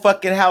whole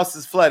fucking house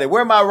is flooded.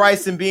 Where are my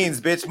rice and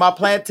beans, bitch? My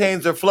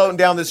plantains are floating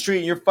down the street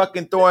and you're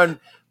fucking throwing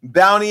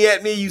bounty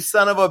at me, you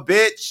son of a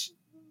bitch.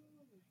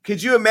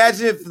 Could you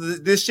imagine if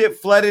this shit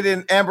flooded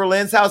in Amber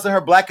Lynn's house and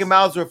her black and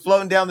mouths were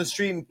floating down the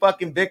street in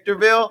fucking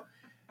Victorville?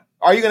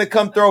 Are you going to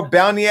come throw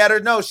bounty at her?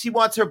 No, she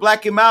wants her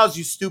black and mouths,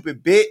 you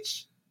stupid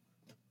bitch.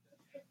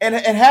 And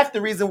half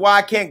the reason why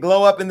I can't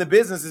glow up in the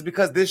business is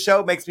because this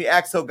show makes me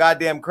act so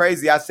goddamn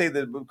crazy. I say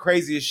the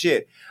craziest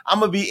shit. I'm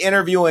going to be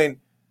interviewing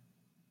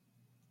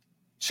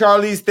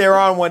Charlize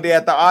Theron one day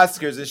at the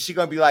Oscars, and she's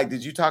going to be like,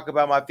 did you talk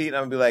about my feet? And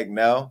I'm going to be like,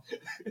 no.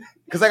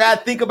 Because I got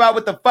to think about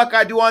what the fuck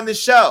I do on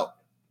this show.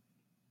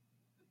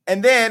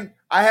 And then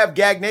I have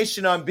Gag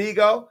Nation on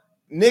Bigo.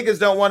 Niggas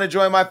don't want to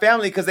join my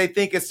family because they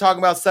think it's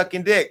talking about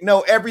sucking dick.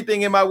 No,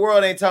 everything in my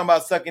world ain't talking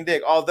about sucking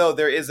dick. Although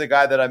there is a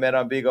guy that I met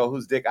on Bigo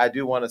whose dick I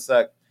do want to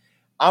suck.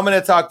 I'm going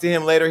to talk to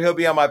him later. He'll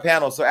be on my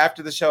panel. So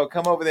after the show,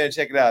 come over there and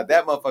check it out.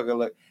 That motherfucker,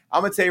 look.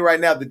 I'm going to tell you right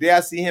now, the day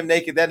I see him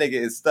naked, that nigga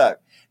is stuck.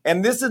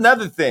 And this is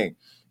another thing.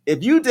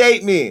 If you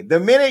date me, the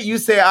minute you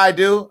say I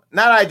do,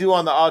 not I do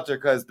on the altar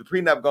because the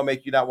prenup going to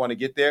make you not want to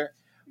get there.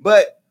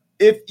 But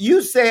if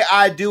you say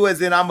I do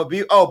as in I'm going to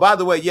be, oh, by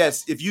the way,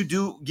 yes, if you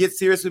do get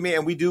serious with me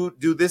and we do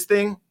this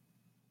thing,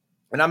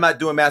 and I'm not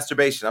doing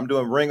masturbation, I'm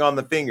doing ring on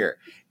the finger.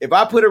 If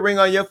I put a ring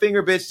on your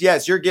finger, bitch,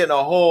 yes, you're getting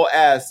a whole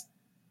ass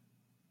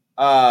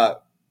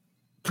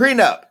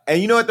prenup.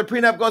 And you know what the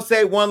prenup gonna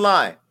say? One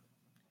line.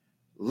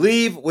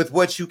 Leave with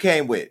what you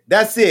came with.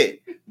 That's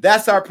it.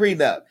 That's our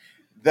prenup.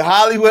 The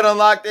Hollywood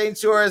Unlocked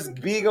ain't yours.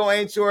 Bigo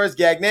ain't yours.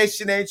 Gag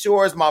Nation ain't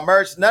yours. My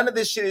merch. None of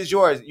this shit is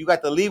yours. You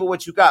got to leave with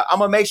what you got. I'm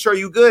gonna make sure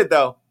you good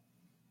though.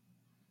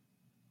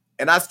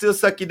 And I still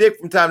suck your dick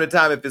from time to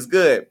time if it's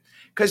good.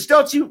 Cause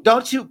don't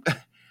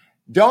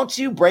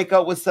you break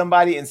up with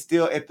somebody and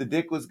still, if the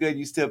dick was good,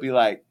 you still be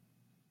like,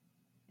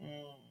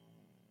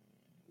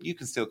 you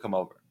can still come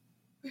over.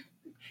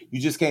 You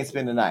just can't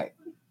spend the night.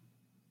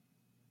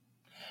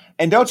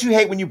 And don't you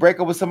hate when you break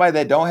up with somebody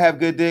that don't have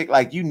good dick?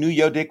 Like you knew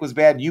your dick was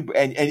bad.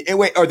 And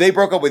wait, or they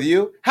broke up with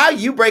you? How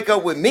you break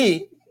up with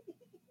me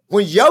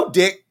when your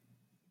dick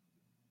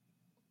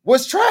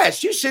was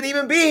trash? You shouldn't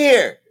even be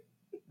here.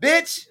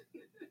 Bitch,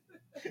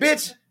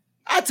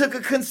 I took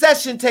a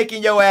concession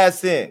taking your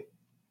ass in.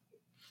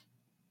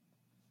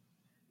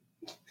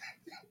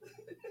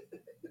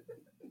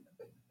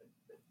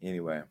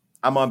 Anyway,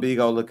 I'm on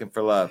Bigo looking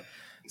for love.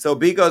 So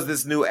Bigo's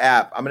this new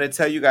app. I'm going to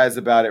tell you guys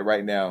about it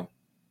right now.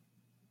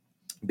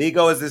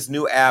 Bigo is this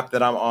new app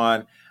that I'm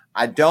on.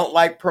 I don't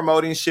like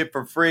promoting shit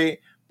for free,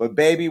 but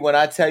baby, when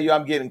I tell you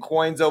I'm getting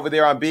coins over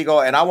there on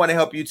Bigo, and I want to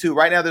help you too.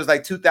 Right now, there's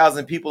like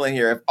 2,000 people in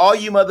here. If all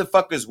you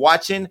motherfuckers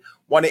watching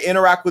want to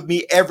interact with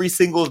me every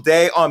single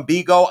day on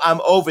Bigo,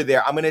 I'm over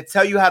there. I'm going to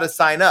tell you how to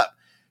sign up.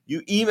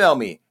 You email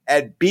me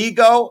at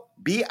Bigo,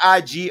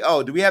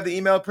 B-I-G-O. Do we have the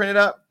email printed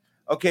up?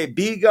 Okay,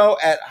 Bigo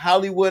at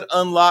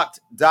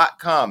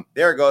HollywoodUnlocked.com.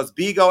 There it goes,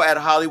 Bigo at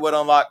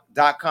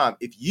HollywoodUnlocked.com.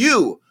 If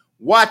you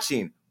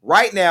watching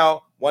right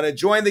now want to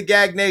join the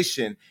Gag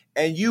Nation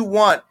and you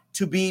want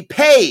to be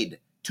paid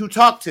to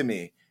talk to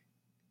me,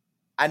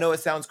 I know it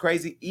sounds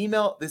crazy.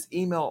 Email this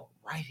email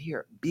right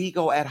here,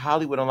 Bigo at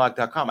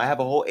HollywoodUnlocked.com. I have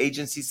a whole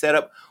agency set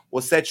up.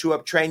 We'll set you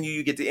up, train you.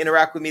 You get to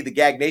interact with me. The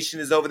Gag Nation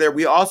is over there.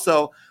 We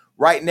also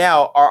right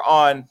now are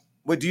on,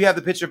 do you have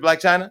the picture of Black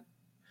China?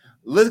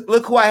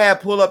 Look who I had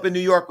pull up in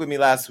New York with me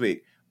last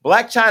week.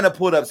 Black China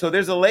pulled up. So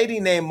there's a lady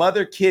named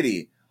Mother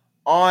Kitty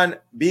on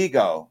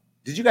Bigo.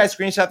 Did you guys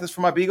screenshot this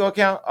from my Bigo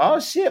account?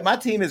 Oh, shit. My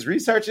team is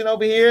researching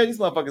over here. These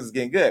motherfuckers is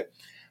getting good.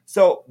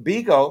 So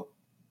Bigo,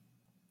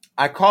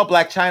 I called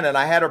Black China and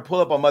I had her pull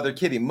up on Mother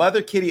Kitty.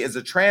 Mother Kitty is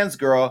a trans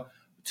girl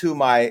to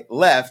my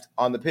left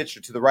on the picture,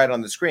 to the right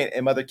on the screen.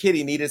 And Mother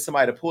Kitty needed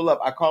somebody to pull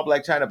up. I called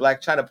Black China. Black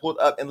China pulled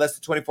up in less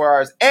than 24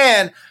 hours.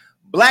 And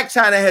Black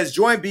China has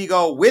joined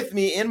Bigo with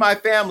me in my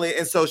family,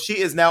 and so she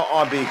is now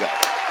on Bigo.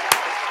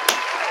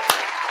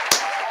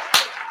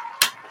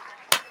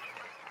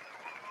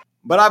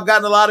 But I've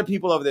gotten a lot of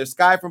people over there.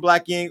 Sky from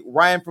Black Ink,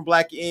 Ryan from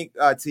Black Ink,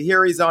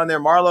 Tahiri's on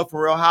there, Marlo from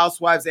Real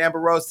Housewives, Amber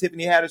Rose,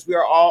 Tiffany Haddish. We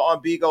are all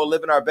on Bigo,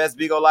 living our best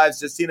Bigo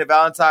lives. Justina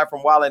Valentine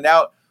from Wild 'N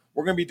Out.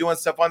 We're going to be doing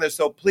stuff on there,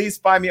 so please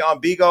find me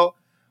on Bigo.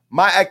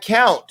 My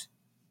account,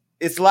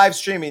 it's live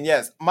streaming,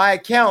 yes. My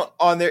account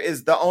on there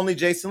is The Only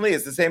Jason Lee.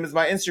 It's the same as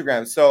my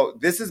Instagram. So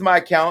this is my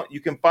account.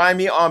 You can find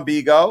me on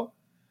Bigo.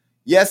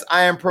 Yes,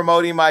 I am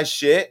promoting my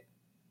shit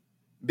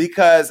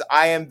because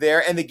I am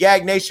there. And the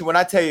Gag Nation, when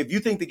I tell you, if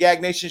you think the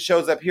Gag Nation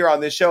shows up here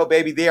on this show,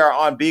 baby, they are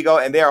on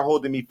Bigo and they are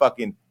holding me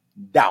fucking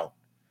down.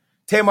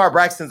 Tamar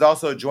Braxton's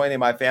also joining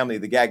my family,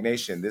 the Gag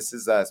Nation. This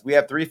is us. We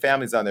have 3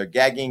 families on there,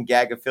 Gagging,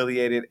 Gag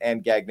Affiliated,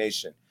 and Gag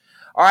Nation.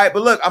 All right,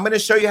 but look, I'm going to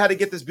show you how to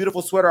get this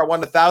beautiful sweater. I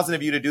want 1,000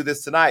 of you to do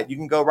this tonight. You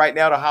can go right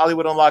now to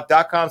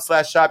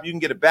HollywoodUnlocked.com/shop. You can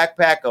get a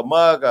backpack, a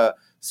mug, a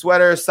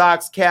sweater,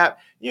 socks, cap.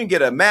 You can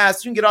get a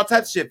mask. You can get all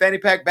types of shit. Fanny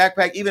pack,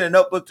 backpack, even a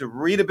notebook to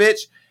read a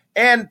bitch,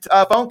 and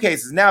phone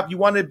cases. Now, if you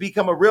want to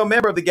become a real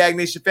member of the Gag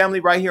Nation family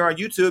right here on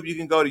YouTube, you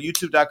can go to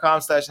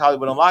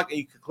youtube.com/HollywoodUnlocked, and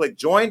you can click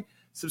join.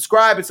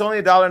 Subscribe. It's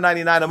only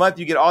 $1.99 a month.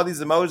 You get all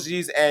these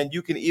emojis, and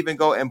you can even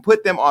go and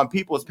put them on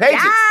people's pages.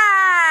 Yes.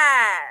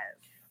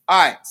 All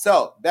right,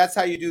 so that's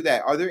how you do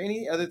that. Are there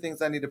any other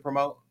things I need to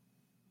promote?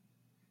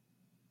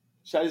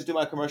 Should I just do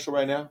my commercial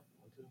right now?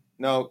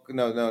 No.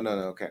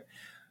 Okay.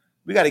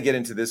 We got to get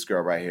into this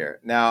girl right here.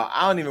 Now,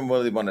 I don't even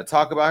really want to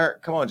talk about her.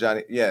 Come on,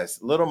 Johnny.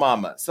 Yes, Little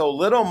Mama. So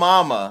Little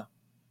Mama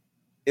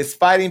is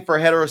fighting for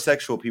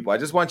heterosexual people. I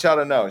just want y'all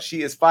to know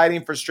she is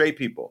fighting for straight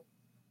people.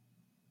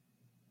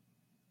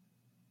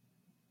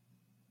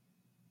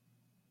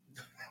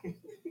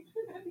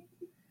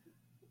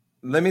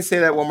 Let me say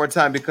that one more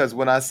time because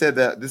when I said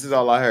that, this is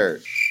all I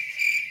heard.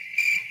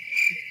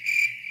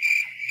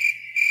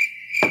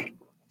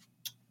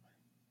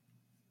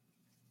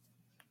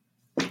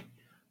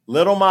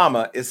 Little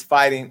Mama is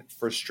fighting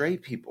for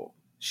straight people.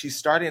 She's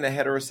starting a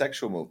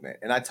heterosexual movement.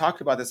 And I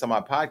talked about this on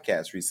my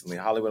podcast recently,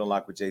 Hollywood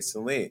Unlocked with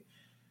Jason Lee.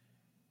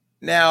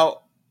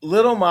 Now,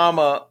 Little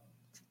Mama,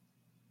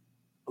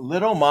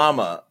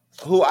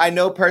 who I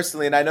know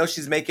personally, and I know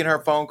she's making her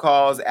phone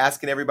calls,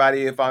 asking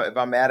everybody if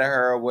I'm mad at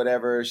her or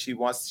whatever. She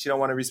don't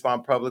want to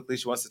respond publicly.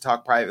 She wants to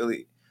talk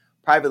privately.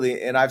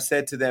 And I've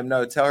said to them,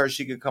 no, tell her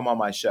she could come on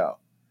my show.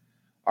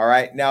 All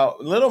right. Now,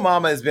 Little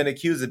Mama has been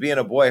accused of being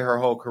a boy her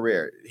whole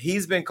career.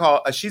 She's been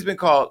called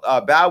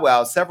Bow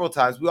Wow several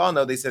times. We all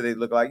know they said they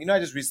look alike. I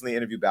just recently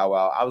interviewed Bow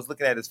Wow. I was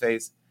looking at his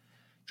face,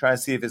 trying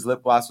to see if his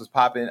lip gloss was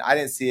popping. I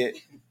didn't see it.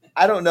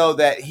 I don't know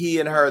that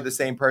he and her are the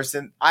same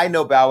person. I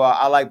know Bow Wow.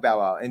 I like Bow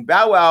Wow. And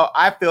Bow Wow,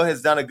 I feel,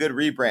 has done a good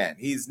rebrand.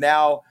 He's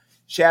now,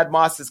 Shad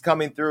Moss is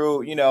coming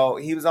through.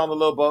 He was on the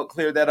little boat,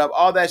 cleared that up,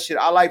 all that shit.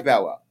 I like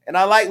Bow Wow. And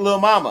I like Lil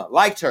Mama,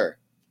 liked her.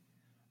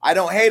 I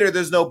don't hate her.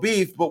 There's no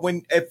beef. But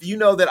if you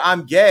know that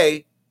I'm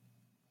gay,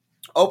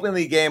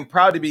 openly gay, and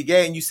proud to be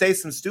gay, and you say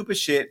some stupid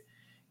shit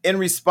in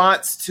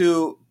response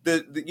to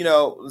the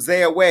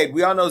Zaya Wade.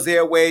 We all know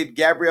Zaya Wade,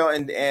 Gabrielle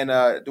and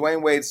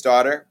Dwayne Wade's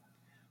daughter,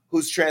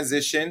 who's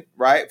transitioned,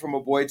 right, from a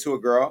boy to a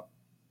girl,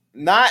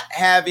 not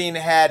having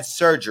had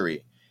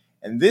surgery.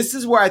 And this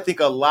is where I think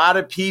a lot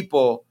of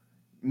people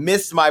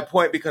missed my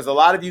point, because a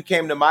lot of you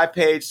came to my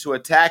page to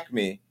attack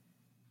me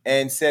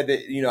and said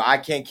that, I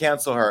can't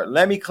cancel her.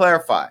 Let me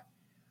clarify.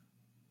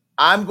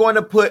 I'm going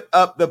to put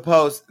up the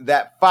post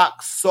that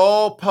Fox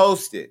Soul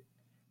posted,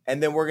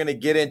 and then we're going to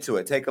get into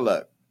it. Take a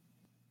look.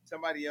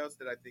 Somebody else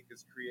that I think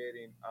is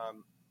creating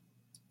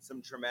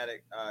some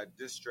traumatic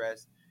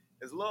distress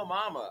is Lil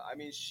Mama. I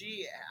mean,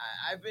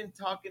 I've been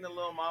talking to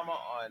Lil Mama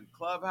on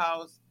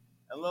Clubhouse,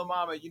 and Lil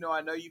Mama,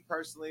 I know you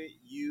personally.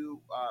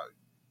 You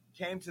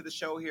came to the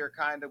show here,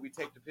 kind of. We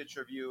take the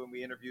picture of you, and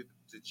we interviewed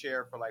the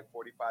chair for like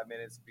 45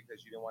 minutes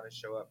because you didn't want to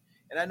show up.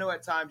 And I know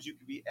at times you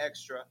can be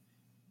extra,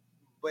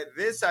 but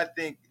this, I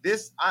think,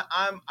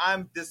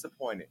 I'm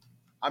disappointed.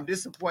 I'm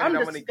disappointed.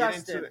 I'm going to get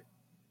into it.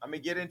 I'm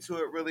going to get into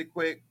it really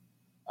quick.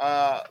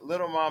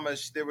 Little Mama,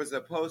 there was a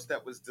post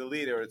that was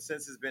deleted, or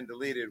since has been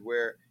deleted,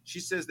 where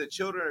she says that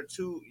children are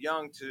too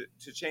young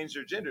to change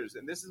their genders.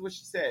 And this is what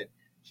she said.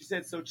 She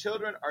said, so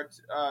children are,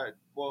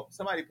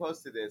 somebody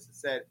posted this. It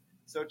said,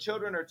 so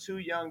children are too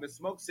young to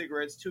smoke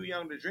cigarettes, too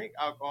young to drink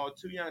alcohol,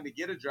 too young to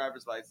get a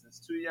driver's license,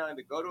 too young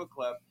to go to a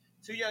club,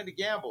 too young to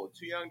gamble,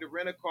 too young to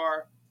rent a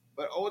car,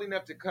 but old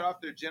enough to cut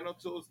off their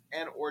genitals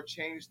and or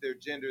change their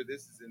gender.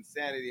 This is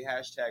insanity,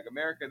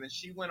 #America. And then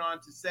she went on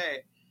to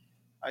say,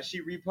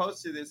 she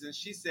reposted this, and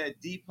she said,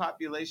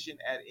 depopulation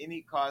at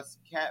any cost,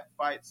 cat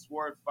fights,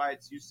 sword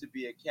fights, used to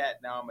be a cat,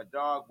 now I'm a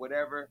dog,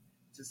 whatever,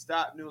 to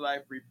stop new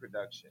life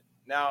reproduction.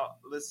 Now,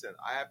 listen,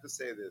 I have to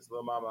say this,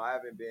 Lil Mama, I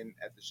haven't been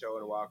at the show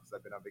in a while because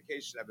I've been on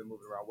vacation. I've been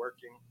moving around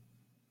working.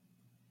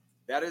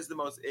 That is the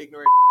most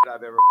ignorant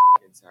I've ever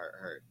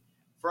heard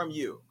from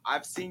you.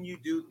 I've seen you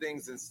do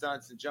things and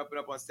stunts and jumping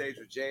up on stage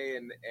with Jay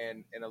and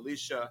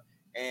Alicia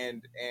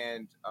and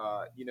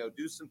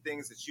do some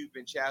things that you've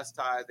been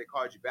chastised. They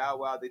called you Bow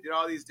Wow. They did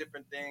all these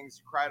different things.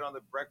 You cried on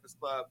the Breakfast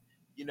Club.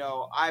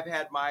 I've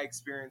had my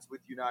experience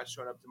with you not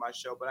showing up to my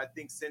show, but I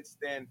think since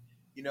then,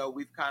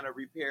 we've kind of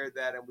repaired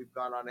that and we've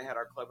gone on and had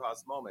our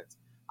Clubhouse moments.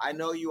 I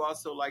know you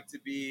also like to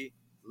be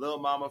Lil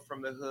Mama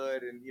from the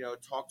hood and,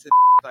 talk to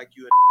like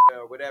you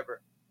or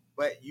whatever,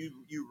 but you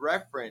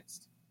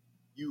referenced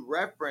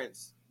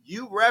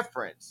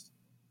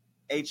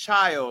a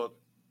child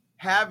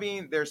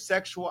having their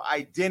sexual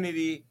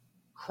identity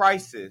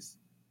crisis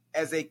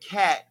as a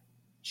cat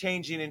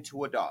changing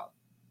into a dog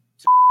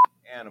to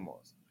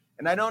animals.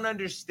 And I don't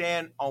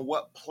understand on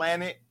what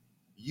planet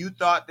you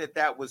thought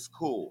that was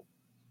cool.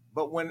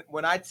 But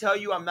when I tell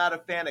you I'm not a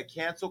fan of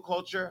cancel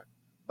culture,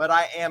 but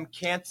I am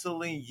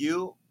canceling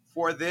you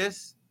for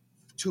this,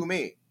 to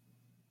me,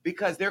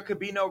 because there could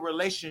be no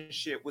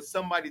relationship with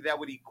somebody that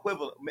would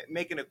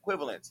make an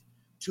equivalence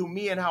to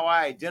me and how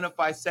I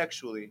identify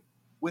sexually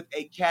with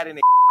a cat and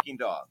a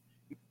dog.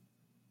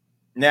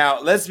 Now,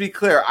 let's be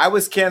clear. I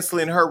was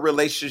canceling her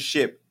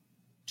relationship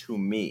to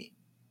me,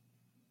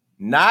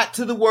 not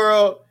to the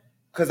world,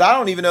 because I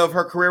don't even know if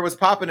her career was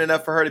popping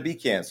enough for her to be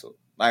canceled.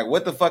 Like,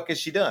 what the fuck has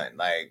she done?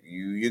 Like,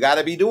 you got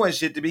to be doing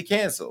shit to be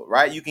canceled,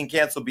 right? You can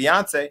cancel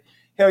Beyonce.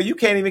 Hell, you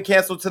can't even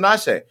cancel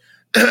Tinashe.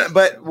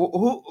 But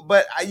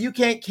you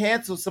can't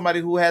cancel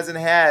somebody who hasn't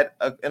had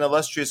an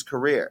illustrious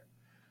career.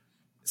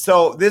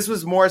 So this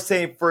was more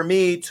saying, for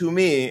me, to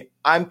me,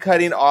 I'm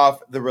cutting off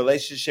the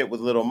relationship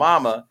with Little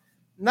Mama,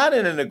 not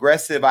in an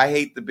aggressive, I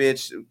hate the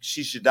bitch,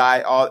 she should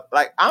die.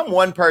 I'm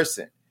one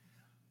person.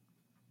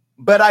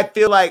 But I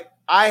feel like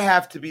I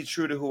have to be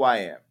true to who I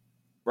am,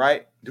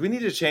 right? Do we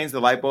need to change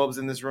the light bulbs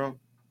in this room?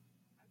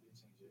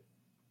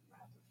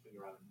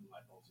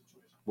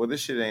 Well,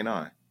 this shit ain't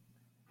on.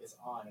 It's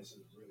on. It's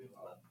just really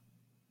low.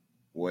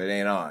 Well, it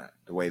ain't on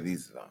the way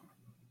these is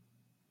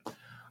on.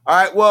 All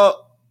right.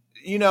 Well,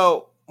 you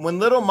know, when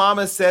Little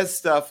Mama says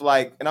stuff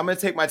like, and I'm going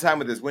to take my time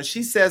with this, when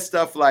she says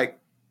stuff like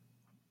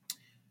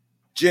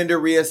gender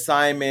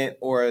reassignment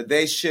or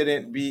they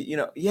shouldn't be, you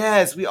know,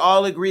 yes, we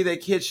all agree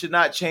that kids should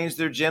not change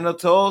their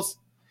genitals.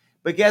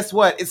 But guess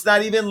what? It's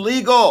not even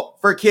legal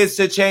for kids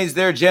to change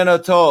their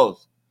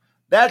genitals.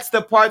 That's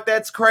the part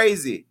that's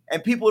crazy.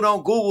 And people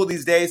don't Google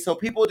these days. So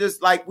people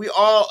just like, we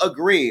all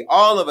agree,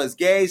 all of us,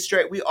 gay,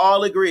 straight, we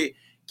all agree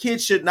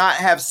kids should not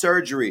have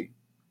surgery.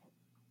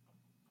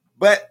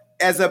 But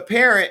as a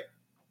parent,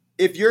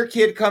 if your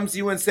kid comes to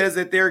you and says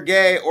that they're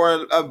gay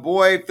or a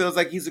boy feels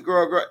like he's a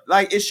girl,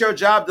 like it's your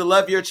job to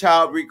love your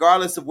child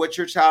regardless of what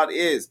your child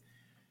is.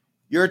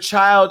 Your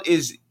child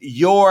is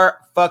your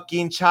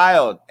fucking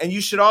child. And you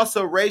should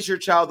also raise your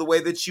child the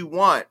way that you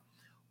want.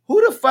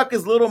 Who the fuck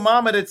is Little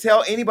Mama to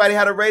tell anybody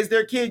how to raise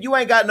their kid? You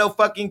ain't got no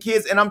fucking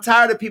kids. And I'm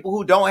tired of people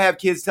who don't have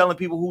kids telling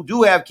people who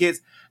do have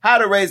kids how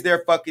to raise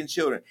their fucking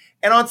children.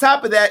 And on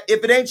top of that,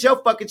 if it ain't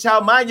your fucking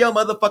child, mind your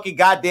motherfucking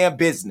goddamn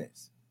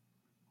business.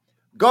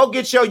 Go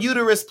get your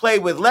uterus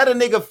played with. Let a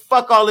nigga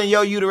fuck all in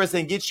your uterus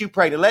and get you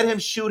pregnant. Let him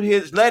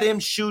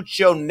shoot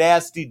your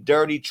nasty,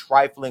 dirty,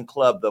 trifling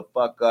club the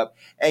fuck up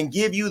and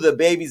give you the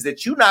babies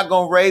that you're not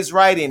gonna raise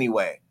right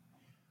anyway.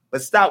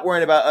 But stop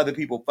worrying about other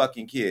people's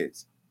fucking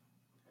kids.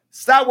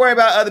 Stop worrying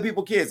about other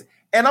people's kids.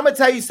 And I'm going to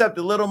tell you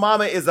something. Little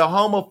Mama is a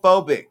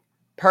homophobic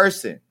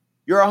person.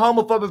 You're a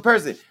homophobic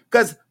person.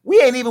 Because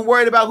we ain't even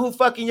worried about who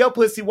fucking your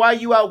pussy. Why are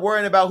you out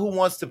worrying about who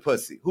wants the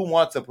pussy? Who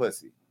wants a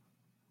pussy?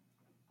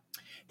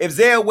 If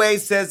Zaya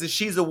Wade says that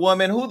she's a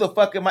woman, who the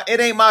fuck am I? It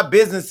ain't my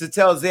business to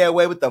tell Zaya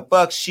Wade what the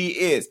fuck she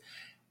is.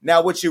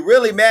 Now, what you're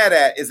really mad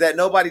at is that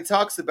nobody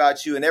talks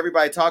about you and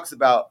everybody talks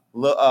about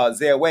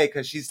Zaya Wade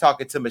because she's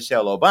talking to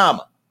Michelle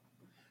Obama.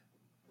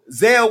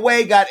 Zaya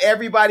Wade got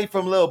everybody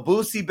from Lil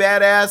Boosie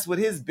Badass with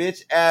his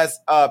bitch ass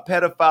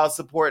pedophile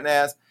supporting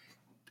ass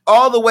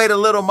all the way to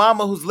Little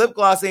Mama whose lip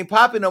gloss ain't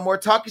popping no more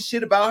talking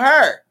shit about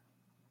her.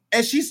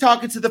 And she's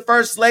talking to the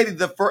first lady,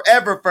 the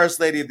forever first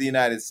lady of the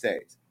United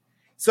States.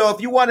 So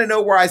if you want to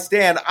know where I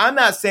stand, I'm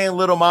not saying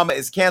Little Mama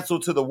is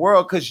canceled to the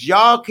world because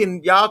y'all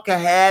can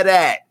have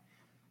that.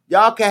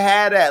 Y'all can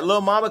have that.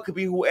 Little Mama could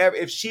be whoever.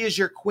 If she is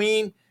your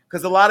queen,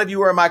 because a lot of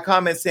you are in my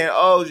comments saying,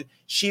 oh,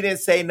 she didn't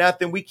say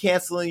nothing. We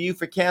canceling you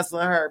for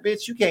canceling her.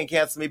 Bitch, you can't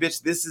cancel me,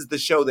 bitch. This is the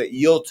show that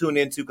you'll tune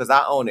into because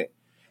I own it.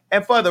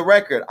 And for the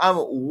record, I'm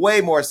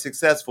way more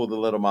successful than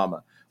Little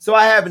Mama. So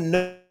I have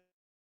no...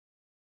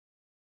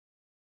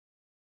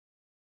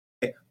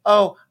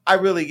 Oh, I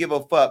really give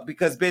a fuck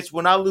because, bitch,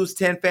 when I lose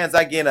 10 fans,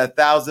 I gain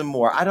 1,000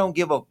 more. I don't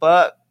give a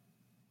fuck.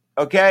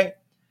 Okay?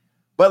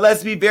 But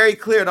let's be very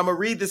clear, and I'm going to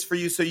read this for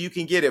you so you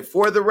can get it.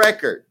 For the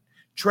record,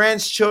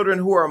 trans children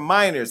who are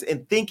minors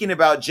and thinking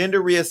about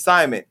gender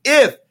reassignment,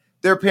 if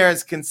their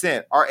parents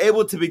consent, are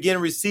able to begin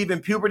receiving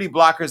puberty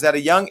blockers at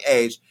a young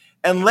age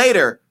and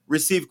later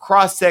receive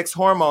cross-sex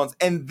hormones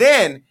and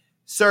then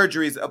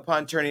surgeries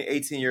upon turning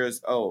 18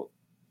 years old.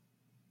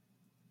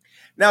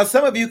 Now,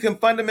 some of you can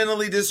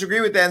fundamentally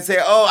disagree with that and say,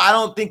 oh, I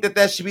don't think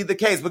that should be the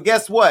case. But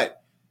guess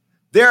what?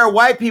 There are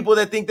white people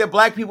that think that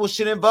black people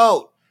shouldn't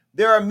vote.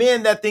 There are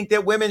men that think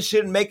that women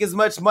shouldn't make as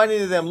much money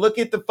to them. Look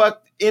at the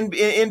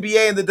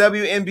NBA and the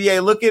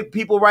WNBA. Look at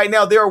people right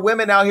now. There are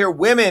women out here.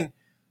 Women,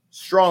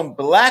 strong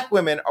black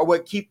women, are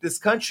what keep this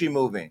country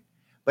moving.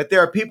 But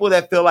there are people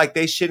that feel like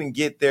they shouldn't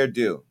get their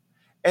due.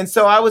 And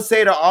so I would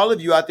say to all of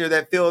you out there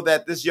that feel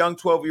that this young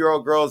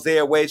 12-year-old girl,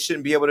 Zaya Wade,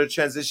 shouldn't be able to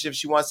transition if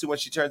she wants to when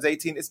she turns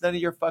 18, it's none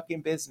of your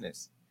fucking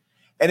business.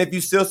 And if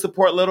you still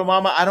support Little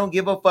Mama, I don't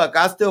give a fuck.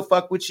 I still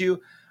fuck with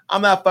you.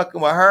 I'm not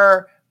fucking with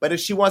her. But if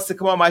she wants to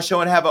come on my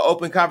show and have an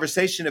open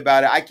conversation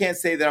about it, I can't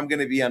say that I'm going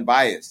to be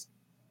unbiased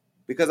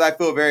because I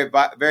feel very,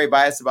 very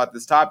biased about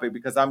this topic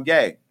because I'm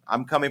gay.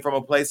 I'm coming from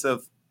a place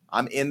of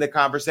I'm in the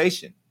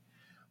conversation.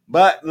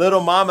 But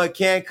Little Mama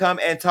can come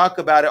and talk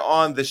about it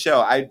on the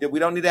show. We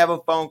don't need to have a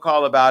phone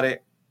call about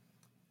it.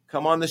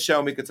 Come on the show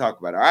and we can talk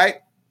about it, all right?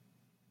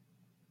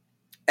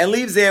 And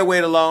leave Zaya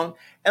Wade alone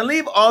and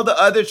leave all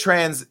the other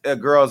trans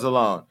girls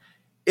alone.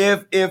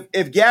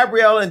 If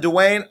Gabrielle and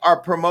Dwayne are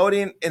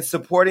promoting and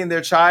supporting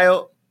their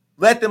child,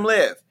 let them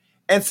live.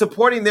 And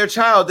supporting their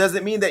child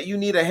doesn't mean that you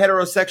need a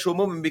heterosexual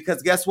movement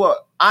because guess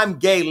what? I'm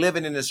gay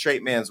living in a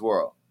straight man's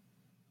world.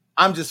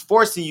 I'm just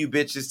forcing you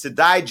bitches to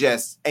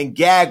digest and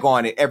gag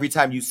on it every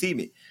time you see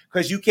me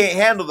because you can't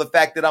handle the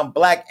fact that I'm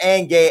black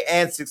and gay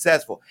and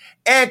successful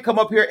and come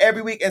up here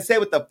every week and say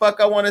what the fuck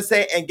I want to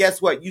say. And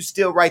guess what? You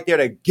still right there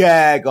to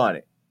gag on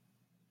it.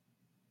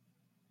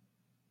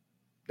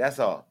 That's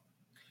all.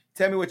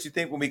 Tell me what you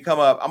think when we come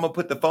up. I'm going to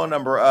put the phone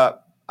number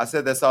up. I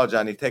said that's all,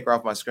 Johnny. Take her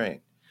off my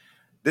screen.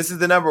 This is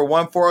the number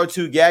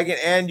 1402-GAGGIN,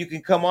 and you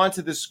can come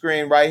onto the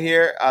screen right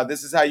here.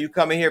 This is how you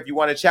come in here if you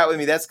want to chat with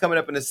me. That's coming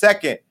up in a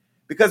second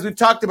because we've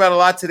talked about a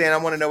lot today, and I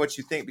want to know what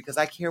you think because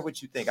I care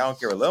what you think. I don't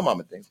care what Lil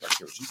Mama thinks, but I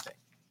care what you think.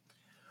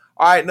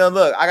 All right, now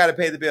look, I got to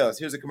pay the bills.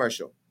 Here's a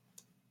commercial.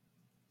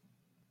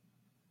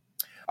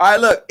 All right,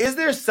 look, is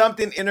there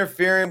something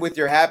interfering with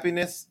your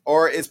happiness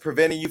or is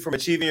preventing you from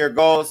achieving your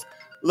goals?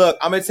 Look,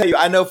 I'm going to tell you,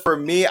 I know for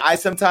me, I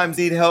sometimes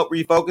need help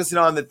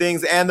refocusing on the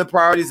things and the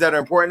priorities that are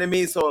important to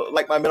me. So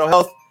like my mental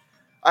health,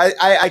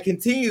 I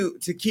continue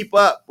to keep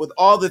up with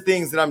all the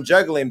things that I'm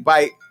juggling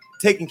by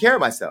taking care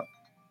of myself.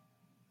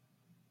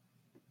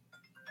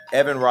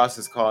 Evan Ross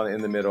is calling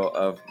in the middle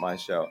of my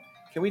show.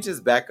 Can we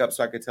just back up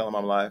so I can tell him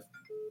I'm live?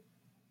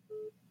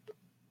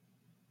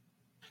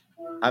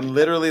 I'm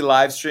literally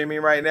live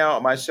streaming right now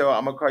on my show.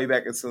 I'm going to call you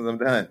back as soon as I'm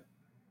done.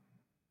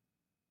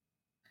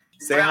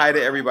 Say hi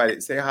to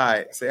everybody. Say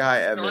hi. Say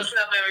hi, Evan. What's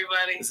up,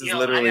 everybody? This is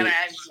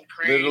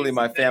literally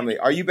my family.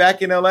 Are you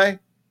back in LA?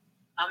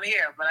 I'm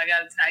here, but I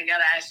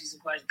gotta ask you some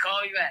questions.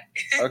 Call you back.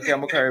 Okay, I'm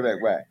going to call you back.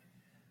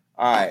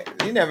 All right.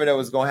 You never know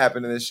what's going to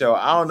happen in this show.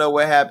 I don't know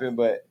what happened,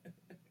 but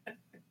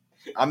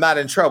I'm not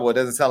in trouble. It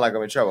doesn't sound like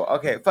I'm in trouble.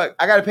 Okay, fuck.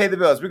 I got to pay the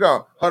bills. We're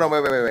going. Hold on.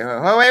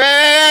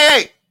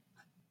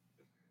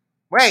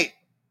 Wait.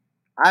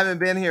 I haven't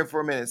been here for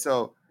a minute.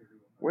 So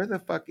where the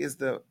fuck is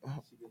the...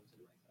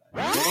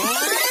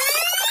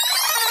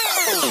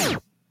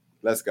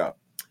 Let's go.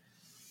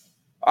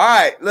 All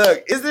right,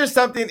 look. Is there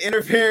something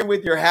interfering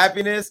with your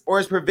happiness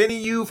or is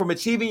preventing you from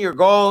achieving your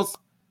goals?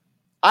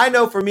 I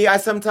know for me, I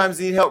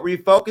sometimes need help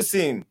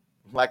refocusing,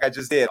 like I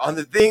just did, on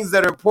the things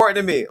that are important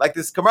to me, like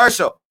this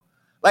commercial,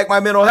 like my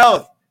mental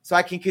health, so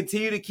I can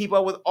continue to keep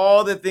up with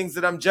all the things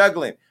that I'm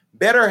juggling.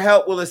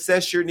 BetterHelp will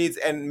assess your needs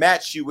and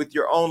match you with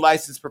your own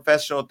licensed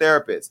professional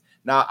therapist.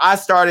 Now, I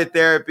started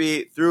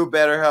therapy through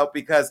BetterHelp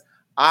because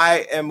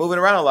I am moving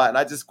around a lot and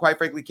I just quite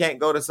frankly can't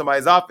go to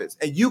somebody's office.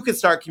 And you can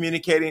start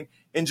communicating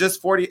in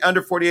just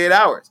under 48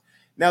 hours.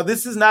 Now,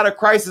 this is not a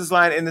crisis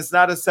line and it's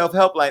not a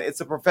self-help line.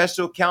 It's a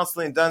professional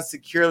counseling done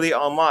securely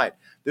online.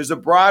 There's a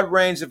broad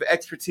range of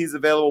expertise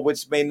available,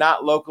 which may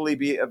not locally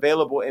be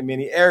available in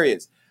many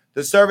areas.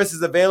 The service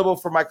is available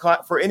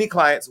for any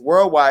clients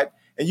worldwide,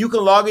 and you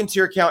can log into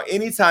your account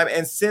anytime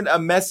and send a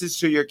message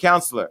to your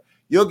counselor.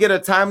 You'll get a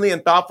timely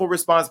and thoughtful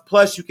response.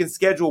 Plus, you can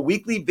schedule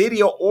weekly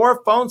video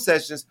or phone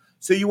sessions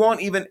so you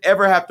won't even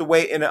ever have to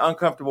wait in an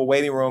uncomfortable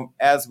waiting room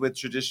as with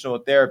traditional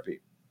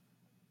therapy.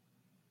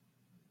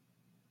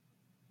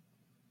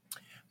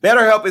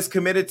 BetterHelp is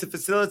committed to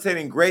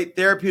facilitating great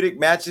therapeutic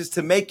matches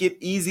to make it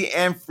easy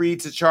and free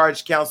to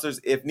change counselors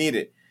if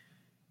needed.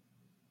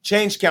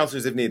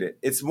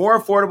 It's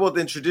more affordable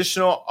than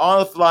traditional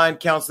offline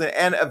counseling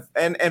and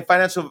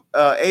financial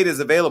aid is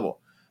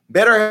available.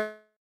 BetterHelp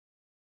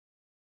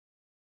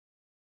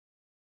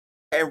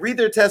and read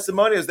their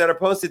testimonials that are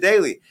posted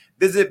daily.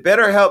 Visit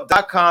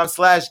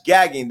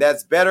betterhelp.com/gagging.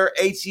 That's better,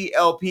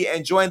 HELP,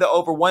 and join the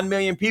over 1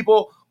 million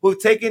people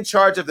who've taken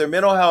charge of their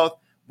mental health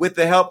with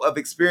the help of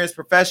experienced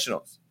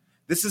professionals.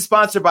 This is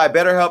sponsored by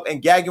BetterHelp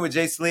and Gagging with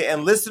Jason Lee,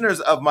 and listeners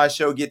of my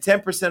show get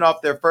 10%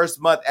 off their first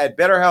month at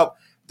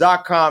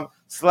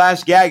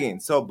betterhelp.com/gagging.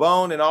 So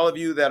Bone and all of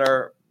you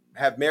that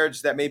have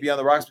marriage that may be on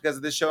the rocks because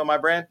of this show and my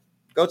brand,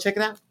 go check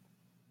it out.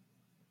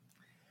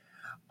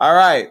 All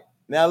right.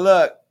 Now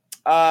look,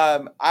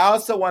 I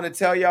also want to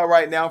tell y'all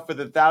right now, for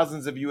the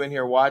thousands of you in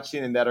here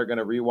watching and that are going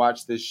to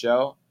rewatch this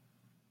show,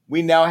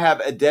 we now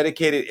have a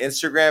dedicated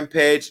Instagram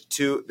page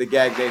to the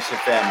Gag Nation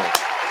family.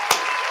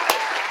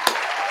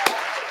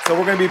 So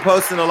we're going to be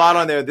posting a lot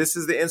on there. This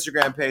is the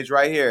Instagram page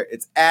right here.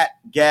 It's at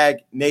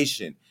Gag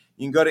Nation.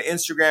 You can go to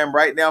Instagram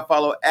right now,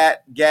 follow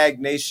at Gag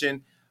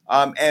Nation.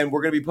 And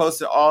we're going to be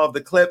posting all of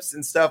the clips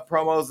and stuff,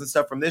 promos and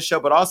stuff from this show,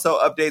 but also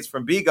updates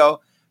from Bigo,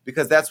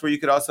 because that's where you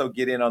could also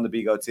get in on the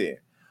Bigo team.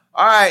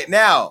 All right,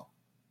 now,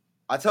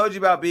 I told you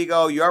about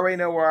Bigo. You already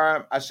know where I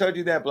am. I showed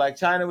you that Black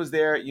China was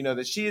there. You know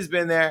that she has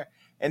been there.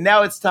 And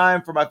now it's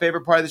time for my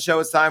favorite part of the show.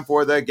 It's time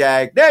for the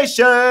Gag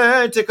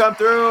Nation to come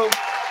through.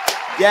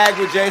 Gag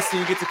with Jason.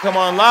 You get to come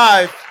on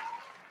live.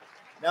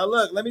 Now,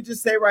 look, let me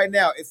just say right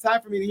now, it's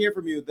time for me to hear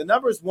from you. The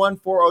number is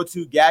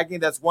 1402-GAGGING.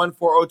 That's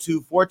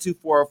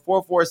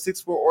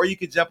 1402-424-4464, or you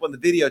can jump on the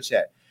video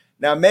chat.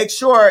 Now, make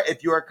sure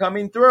if you are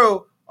coming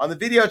through on the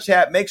video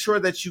chat, make sure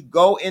that you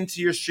go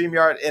into your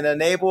StreamYard and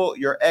enable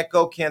your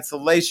echo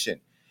cancellation.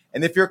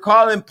 And if you're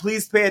calling,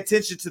 please pay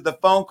attention to the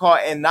phone call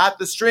and not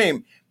the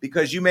stream,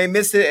 because you may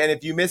miss it. And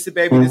if you miss it,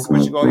 baby, this is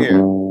what you're going to hear.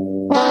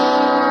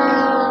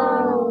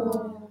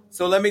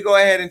 So let me go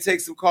ahead and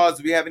take some calls.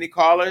 Do we have any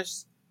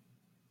callers?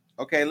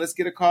 Okay, let's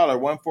get a caller.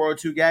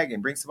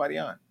 1402-GAGGING. Bring somebody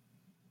on.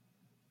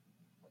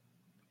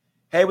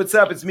 Hey, what's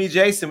up? It's me,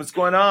 Jason. What's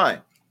going on?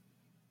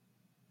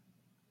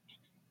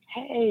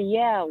 Hey,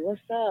 yeah,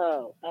 what's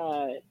up?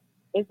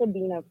 It's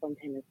Adina from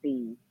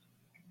Tennessee.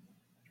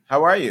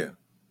 How are you?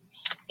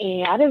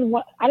 And I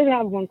just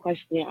have one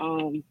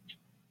question.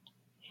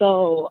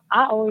 So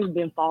I always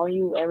been following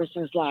you ever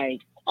since like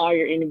all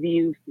your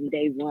interviews from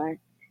day one.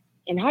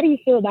 And how do you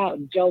feel about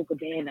Joe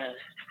Cabana,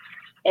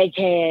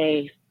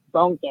 aka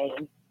Bone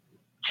Gang?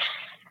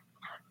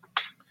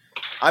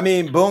 I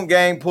mean, Boom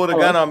Gang pulled a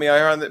gun on me. I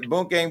heard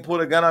Boom Gang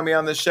pulled a gun on me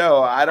on the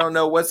show. I don't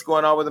know what's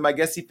going on with him. I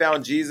guess he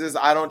found Jesus.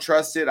 I don't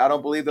trust it. I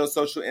don't believe those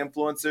social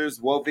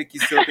influencers. Whoa, Vicky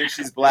still thinks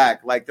she's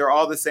black. Like, they're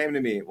all the same to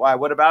me. Why?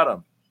 What about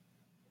him?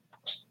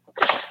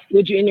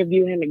 Would you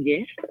interview him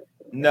again?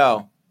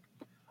 No.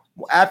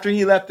 After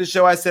he left the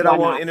show, I said Why I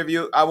won't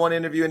not?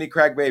 interview any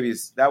crack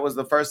babies. That was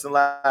the first and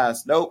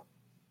last. Nope.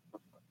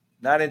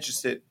 Not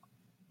interested.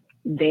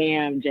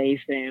 Damn,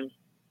 Jason.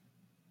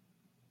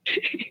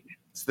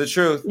 It's the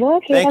truth. Well,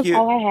 okay, Thank that's you.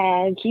 all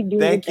I had. Keep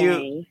doing Thank your you.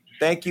 thing.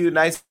 Thank you.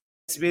 Nice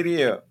meeting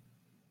you.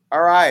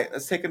 All right,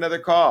 let's take another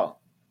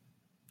call.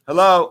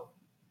 Hello.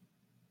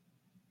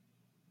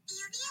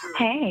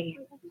 Hey.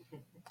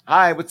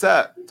 Hi, what's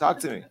up? Talk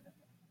to me.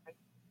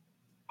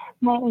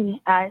 Hey,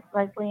 it's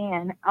Leslie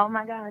Ann. Oh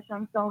my gosh,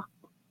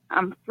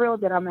 I'm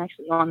thrilled that I'm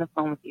actually on the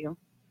phone with you.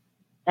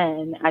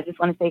 And I just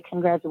want to say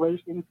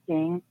congratulations,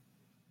 King.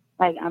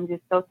 Like, I'm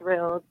just so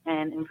thrilled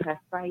and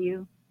impressed by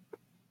you.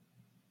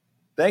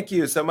 Thank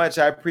you so much.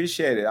 I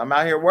appreciate it. I'm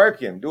out here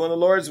working, doing the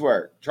Lord's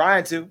work,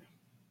 trying to.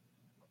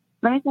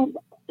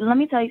 Let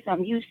me tell you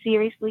something. You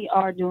seriously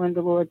are doing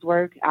the Lord's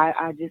work.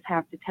 I just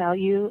have to tell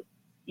you,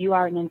 you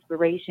are an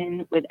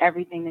inspiration with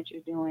everything that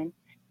you're doing.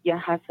 Your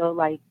hustle,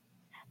 like,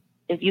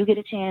 if you get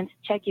a chance,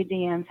 check your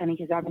DMs, honey,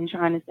 because I've been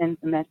trying to send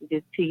some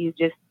messages to you,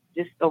 just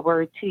a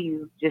word to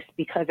you, just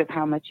because of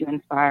how much you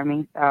inspire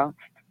me. So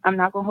I'm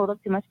not going to hold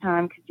up too much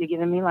time because you're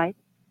giving me life.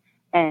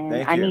 And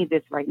I need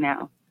this right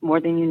now, more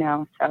than you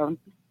know. So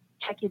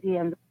check your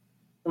DMs.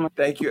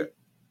 Thank you.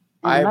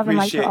 And love and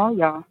light to all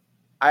y'all.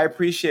 I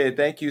appreciate it.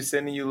 Thank you.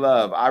 Sending you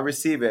love. I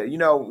receive it. You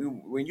know,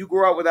 when you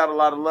grow up without a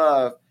lot of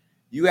love,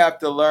 you have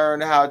to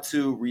learn how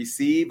to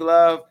receive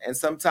love. And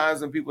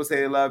sometimes when people say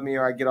they love me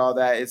or I get all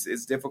that,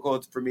 it's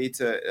difficult for me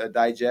to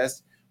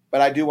digest. But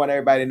I do want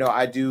everybody to know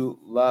I do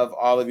love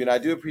all of you. And I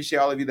do appreciate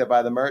all of you that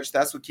buy the merch.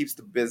 That's what keeps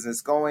the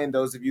business going.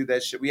 Those of you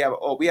that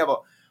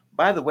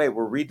by the way,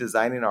 we're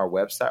redesigning our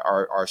website,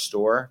 our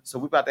store. So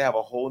we're about to have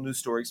a whole new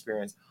store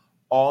experience,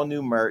 all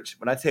new merch.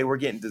 When I tell you we're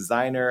getting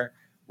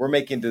we're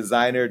making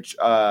designer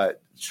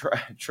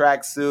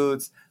track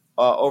suits,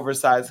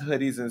 oversized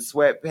hoodies and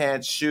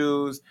sweatpants,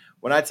 shoes.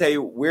 When I tell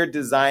you we're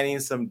designing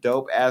some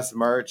dope ass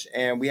merch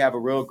and we have a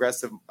real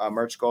aggressive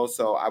merch goal.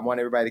 So I want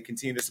everybody to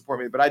continue to support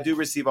me, but I do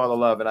receive all the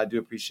love and I do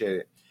appreciate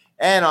it.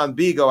 And on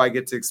Bigo, I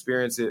get to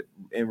experience it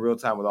in real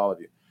time with all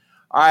of you.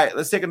 All right,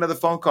 let's take another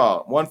phone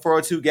call.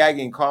 1402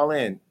 gagging, call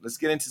in. Let's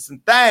get into some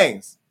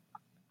things.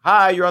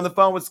 Hi, you're on the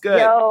phone. What's good?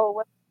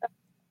 Yo,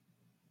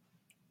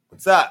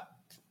 what's up?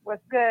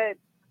 What's good?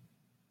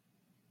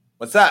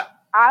 What's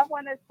up? I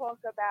want to talk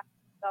about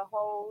the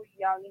whole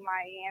Young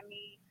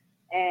Miami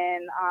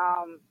and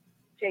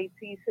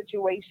JT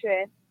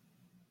situation.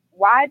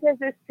 Why does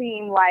it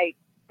seem like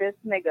this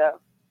nigga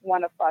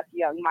want to fuck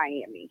Young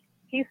Miami?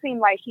 He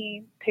seemed like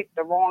he picked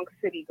the wrong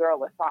city girl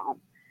or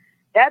something.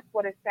 That's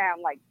what it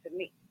sounds like to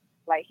me.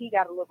 Like he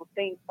got a little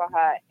thing for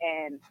her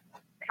and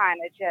kind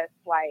of just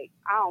like,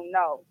 I don't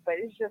know, but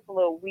it's just a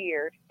little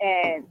weird.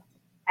 And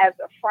as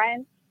a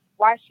friend,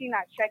 why is she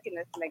not checking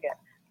this nigga?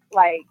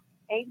 Like,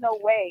 ain't no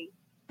way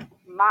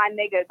my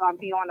nigga gonna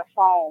be on the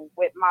phone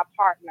with my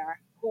partner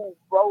who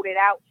wrote it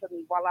out for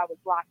me while I was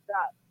locked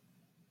up,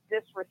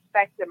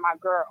 disrespecting my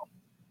girl.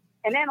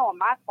 And then on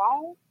my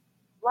phone,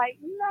 like,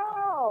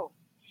 no.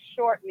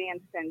 Short man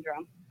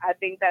syndrome. I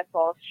think that's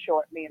all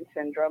short man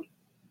syndrome.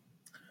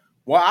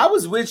 Well, I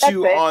was with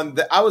you on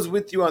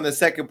the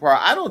second part.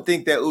 I don't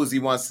think that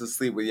Uzi wants to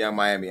sleep with Young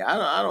Miami.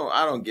 I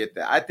don't get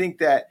that. I think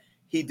that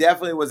he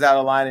definitely was out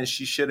of line and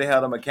she should have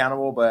held him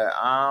accountable, but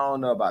I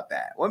don't know about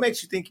that. What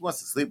makes you think he wants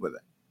to sleep with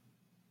her?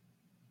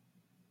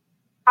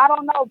 I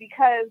don't know,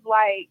 because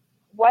like,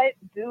 what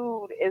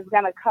dude is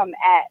gonna come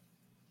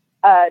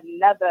at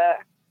another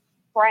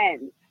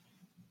friend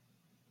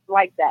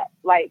like that?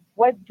 Like,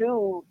 what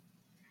dude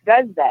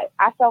does that?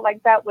 I felt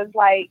like that was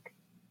like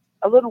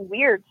a little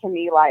weird to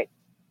me. Like,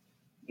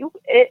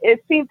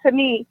 it seemed to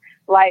me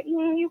like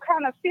you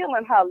kind of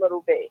feeling her a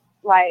little bit.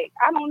 Like,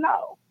 I don't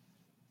know.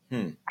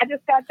 I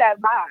just got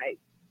that vibe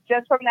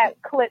just from that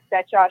clip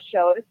that y'all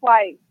showed. It's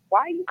like,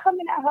 why are you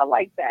coming at her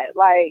like that?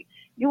 Like,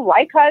 you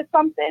like her or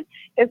something?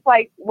 It's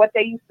like what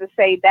they used to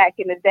say back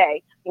in the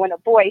day. When a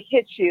boy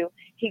hits you,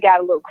 he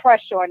got a little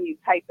crush on you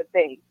type of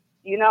thing.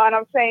 You know what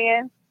I'm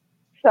saying?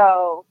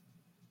 So,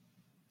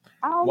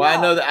 I don't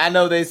know. I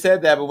know they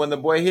said that, but when the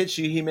boy hits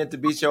you, he meant to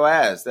beat your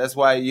ass. That's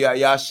why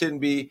y'all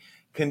shouldn't be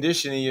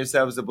conditioning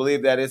yourselves to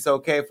believe that it's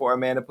okay for a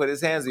man to put his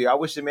hands on you. I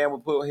wish a man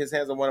would put his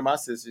hands on one of my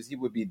sisters. He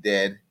would be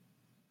dead.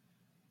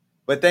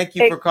 But thank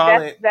you for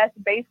calling. That's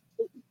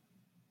basically.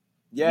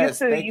 Yes.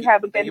 You too. You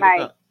have a good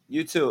night.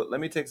 You too. Let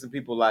me take some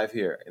people live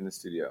here in the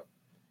studio.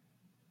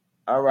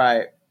 All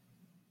right.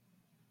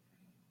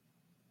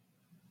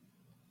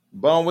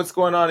 Bone, what's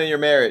going on in your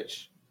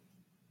marriage?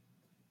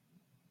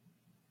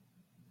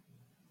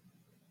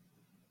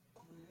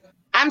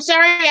 I'm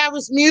sorry, I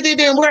was muted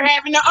and we're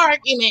having an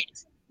argument.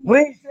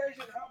 Don't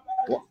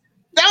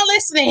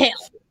listen to him.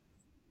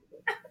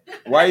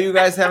 Why are you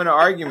guys having an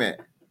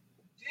argument?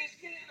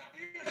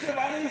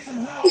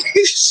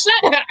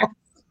 Shut up.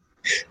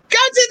 Go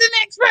to the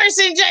next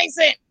person,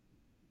 Jason.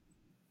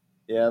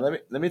 Yeah,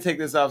 let me take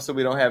this off so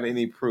we don't have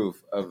any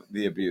proof of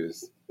the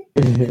abuse.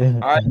 All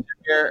right,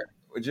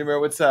 Jameer,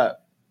 what's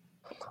up?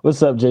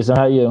 What's up, Jason?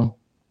 How are you?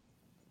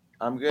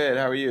 I'm good.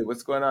 How are you?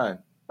 What's going on?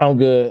 I'm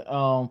good.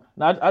 Now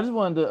I just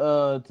wanted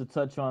to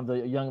touch on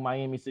the Young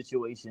Miami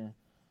situation.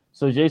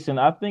 So Jason,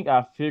 I think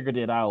I figured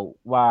it out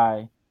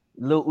why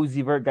Lil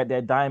Uzi Vert got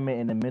that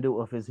diamond in the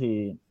middle of his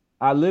head.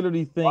 I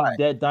literally think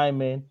that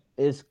diamond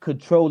is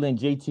controlling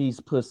JT's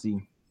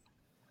pussy.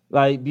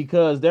 Like,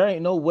 because there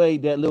ain't no way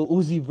that Lil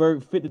Uzi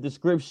Vert fit the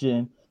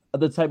description of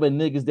the type of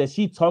niggas that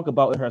she talk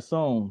about in her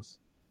songs.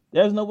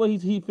 There's no way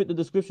he fit the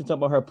description talking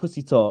about her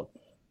pussy talk.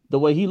 The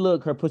way he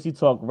look, her pussy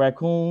talk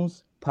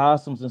raccoons,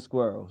 possums, and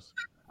squirrels.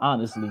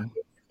 Honestly.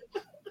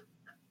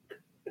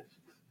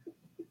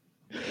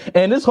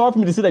 And it's hard for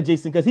me to say that,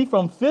 Jason, because he's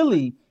from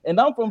Philly and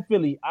I'm from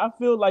Philly. I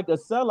feel like a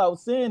sellout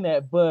saying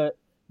that, but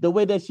the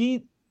way that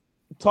she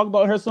talk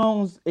about her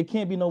songs, it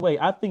can't be no way.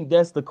 I think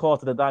that's the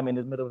cause of the diamond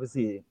in the middle of his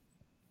head.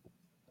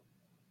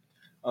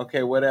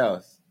 Okay, what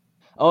else?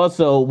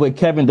 Also, with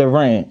Kevin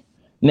Durant.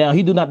 Now,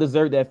 he do not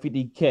deserve that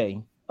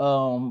 50K.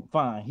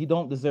 Fine. He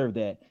don't deserve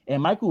that.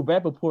 And Michael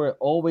Rappaport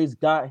always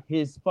got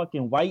his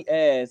fucking white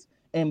ass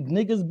and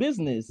niggas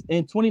business.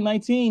 In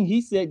 2019,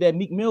 he said that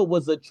Meek Mill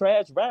was a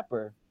trash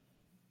rapper.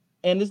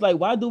 And it's like,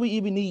 why do we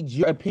even need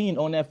your opinion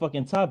on that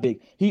fucking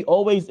topic? He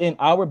always in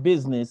our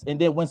business. And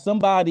then when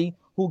somebody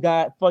who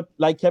got fucked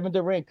like Kevin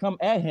Durant come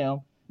at him,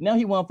 now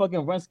he want to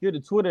fucking run scared to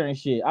Twitter and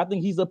shit. I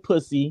think he's a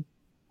pussy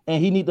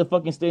and he need to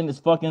fucking stay in his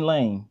fucking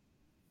lane.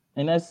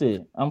 And that's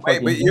it.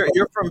 Wait, but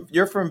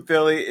you're from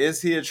Philly.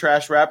 Is he a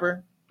trash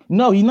rapper?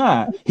 No, he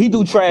not. He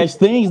do trash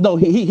things. No,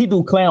 he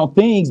do clown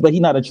things, but he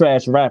not a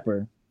trash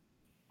rapper.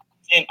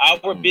 In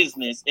our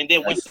business, and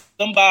then when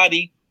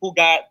somebody who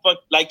got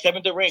fucked like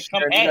Kevin Durant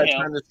come at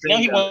him, now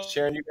he wants.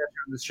 Sharon, you got to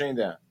turn the stream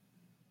down.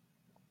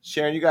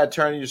 Sharon, you got to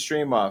turn your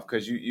stream off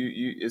because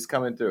you it's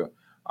coming through.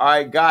 All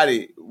right,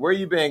 Gotti, where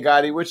you been,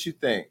 Gotti? What you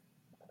think?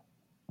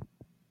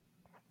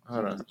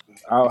 Hold on.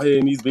 Out here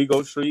in these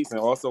Bigo streets and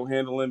also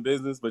handling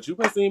business. But you've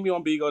been seeing me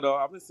on Bigo, though.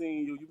 I've been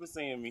seeing you. You've been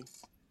seeing me.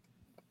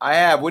 I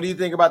have. What do you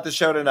think about the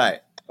show tonight?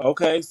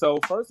 Okay, so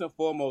first and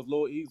foremost,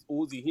 Lil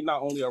Uzi, he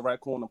not only a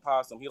raccoon and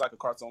possum, he like a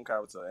cartoon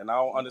character. And I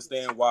don't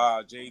understand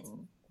why JT,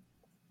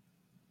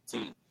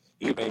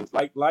 even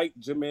like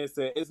Jameer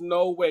said, it's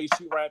no way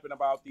she rapping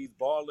about these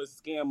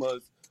ballers,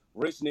 scammers,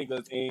 rich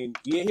niggas. And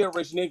yeah, he a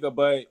rich nigga,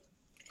 but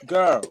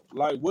girl,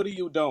 like, what are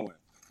you doing?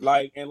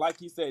 Like, and like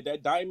he said,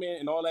 that diamond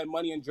and all that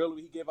money and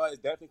jewelry he give her is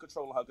definitely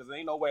controlling her, because there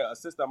ain't no way a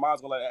sister of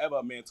mine's gonna let ever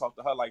a man talk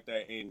to her like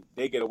that and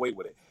they get away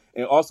with it.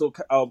 And also,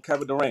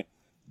 Kevin Durant,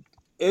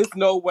 it's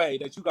no way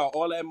that you got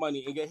all that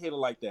money and get hit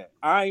like that.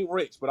 I ain't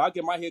rich, but I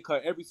get my hair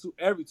cut every 2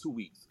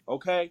 weeks,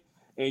 okay?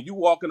 And you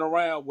walking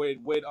around with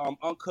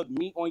uncooked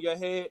meat on your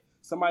head,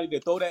 somebody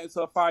that throw that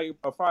into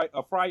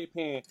a fry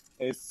pan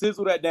and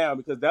sizzle that down,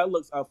 because that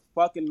looks a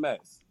fucking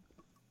mess.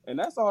 And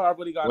that's all I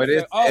really got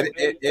to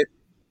say.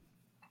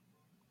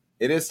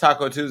 It is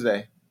Taco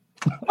Tuesday.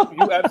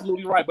 You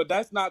absolutely right, but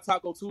that's not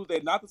Taco Tuesday.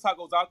 Not the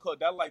tacos I cook.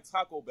 That's like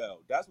Taco Bell.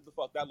 That's what the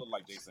fuck that look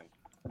like, Jason.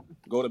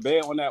 Go to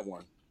bed on that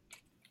one.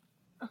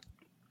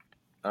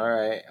 All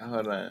right,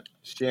 hold on.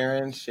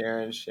 Sharon.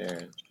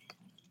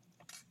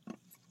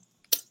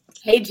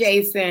 Hey,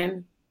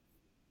 Jason.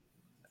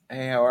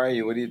 Hey, how are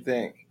you? What do you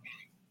think?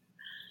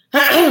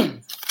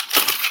 Get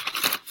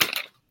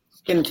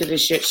into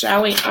this shit,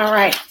 shall we? All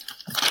right.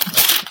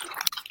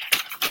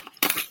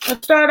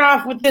 Let's start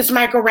off with this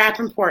Michael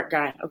Rappaport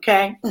guy,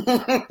 okay?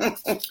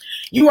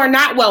 You are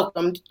not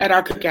welcomed at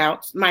our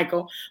cookouts,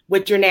 Michael,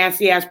 with your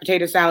nasty-ass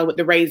potato salad with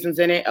the raisins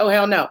in it. Oh,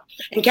 hell no.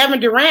 And Kevin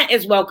Durant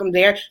is welcome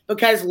there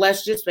because,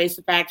 let's just face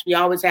the facts, we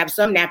always have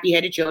some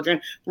nappy-headed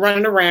children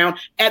running around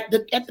at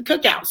the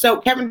cookout.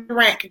 So Kevin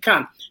Durant could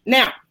come.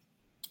 Now,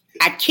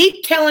 I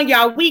keep telling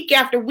y'all week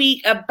after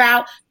week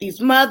about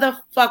these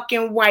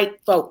motherfucking white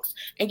folks.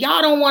 And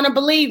y'all don't want to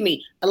believe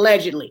me,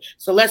 allegedly.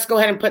 So let's go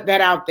ahead and put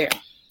that out there.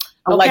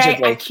 Okay,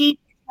 I keep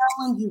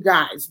telling you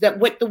guys that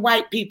with the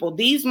white people,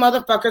 these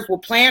motherfuckers will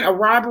plan a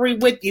robbery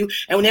with you,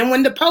 and then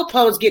when the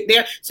popos get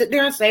there, sit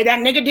there and say that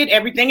nigga did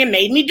everything and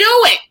made me do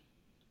it.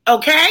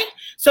 Okay?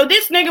 So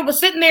this nigga was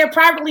sitting there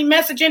privately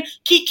messaging,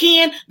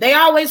 kikiing, they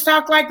always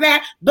talk like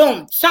that.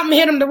 Boom, something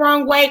hit him the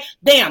wrong way.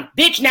 Damn,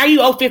 bitch, now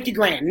you owe 50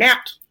 grand. Now,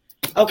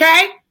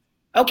 okay?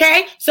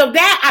 Okay, so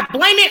that I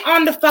blame it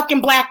on the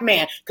fucking black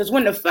man, because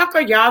when the fuck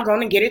are y'all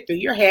gonna get it through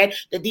your head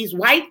that these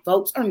white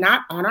folks are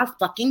not on our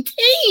fucking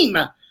team?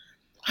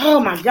 Oh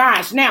my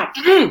gosh! Now,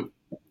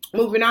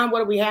 moving on. What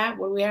do we have?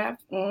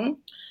 Mm-hmm.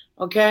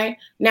 Okay.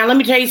 Now let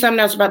me tell you something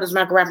else about this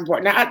Michael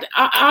Rappaport. Now,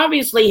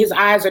 obviously his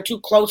eyes are too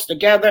close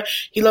together.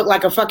 He looked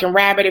like a fucking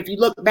rabbit. If you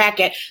look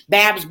back at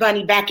Babs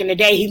Bunny back in the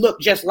day, he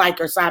looked just like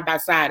her side by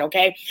side.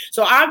 Okay.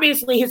 So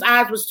obviously his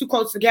eyes was too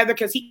close together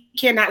because he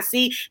cannot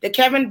see that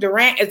Kevin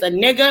Durant is a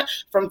nigga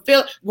from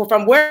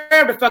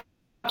wherever the fuck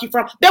you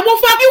from that will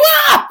fuck you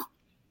up.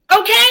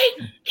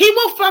 Okay. He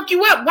will fuck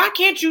you up. Why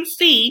can't you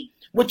see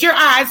with your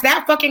eyes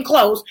that fucking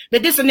close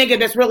that this a nigga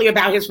that's really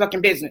about his fucking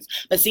business?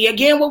 But see,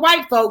 again, with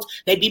white folks,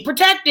 they be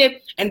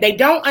protected and they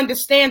don't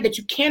understand that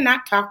you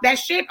cannot talk that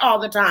shit all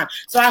the time.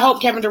 So I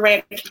hope Kevin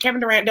Durant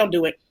don't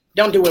do it.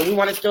 Don't do it. We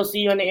want to still see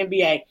you in the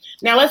NBA.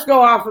 Now let's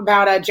go off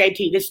about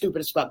JT, this stupid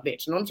as fuck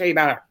bitch. And let me tell you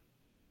about her.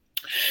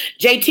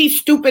 JT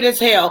stupid as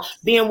hell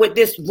being with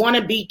this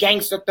wannabe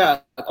gangster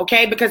thug,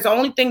 okay? Because the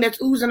only thing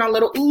that's oozing on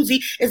little Uzi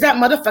is that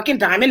motherfucking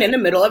diamond in the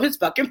middle of his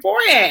fucking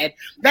forehead.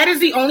 That is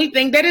the only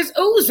thing that is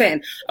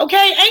oozing,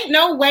 okay? Ain't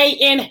no way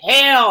in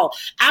hell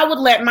I would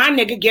let my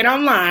nigga get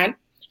online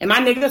and my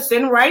nigga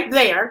sitting right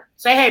there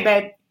say, hey,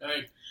 babe.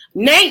 Hey.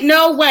 Ain't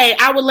no way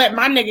I would let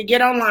my nigga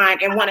get online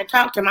and want to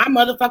talk to my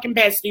motherfucking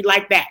bestie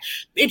like that.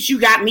 Bitch, you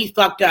got me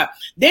fucked up.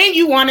 Then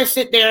you want to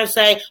sit there and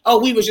say, oh,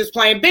 we was just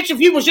playing. Bitch, if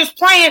you was just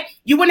playing,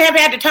 you wouldn't have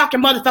had to talk to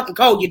motherfucking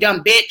Cole, you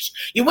dumb bitch.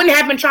 You wouldn't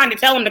have been trying to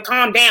tell him to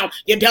calm down,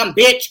 you dumb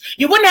bitch.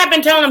 You wouldn't have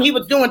been telling him he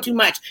was doing too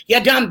much,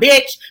 you dumb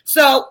bitch.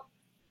 So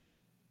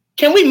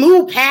can we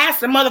move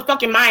past the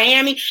motherfucking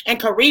Miami and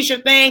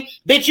Carisha thing?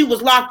 Bitch, you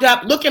was locked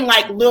up looking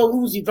like Lil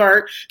Uzi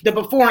Vert, the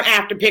before and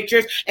after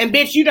pictures. And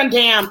bitch, you done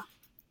damn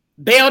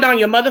bailed on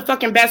your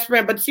motherfucking best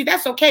friend. But see,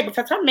 that's okay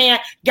because her man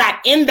got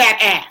in that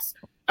ass.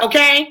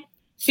 Okay?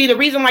 See, the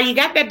reason why you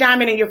got that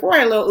diamond in your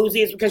forehead, Lil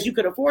Uzi, is because you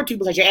could afford to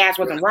because your ass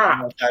wasn't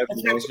wrong.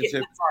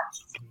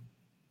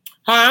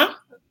 Huh?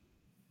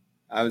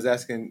 I was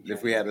asking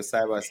if we had a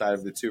side-by-side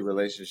of the two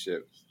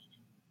relationships.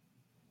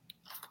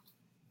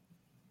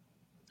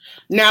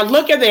 Now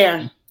look at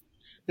there.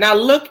 Now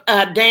look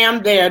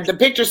damn there. The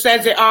picture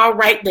says it all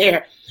right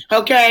there.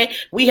 Okay,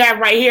 we have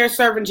right here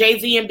serving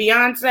Jay-Z and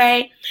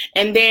Beyonce,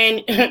 and then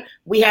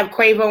we have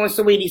Quavo and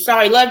Saweetie.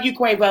 Sorry, love you,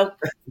 Quavo.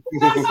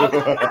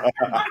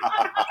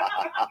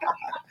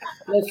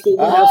 Let's see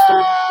what else.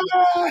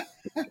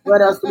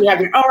 What else do we have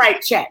here? All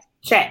right, Chet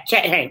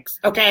Hanks.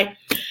 Okay,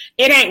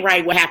 it ain't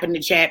right what happened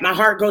to Chet. My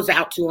heart goes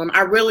out to him.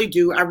 I really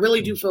do. I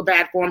really do feel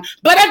bad for him.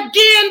 But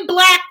again,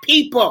 black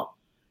people,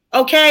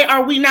 okay,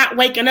 are we not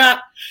waking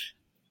up?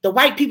 The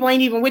white people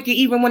ain't even with you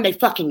even when they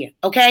fucking you,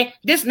 okay?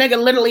 This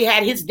nigga literally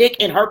had his dick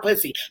in her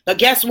pussy. But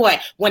guess what?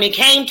 When it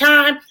came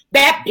time,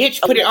 that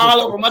bitch put it all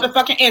over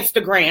motherfucking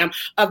Instagram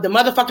of the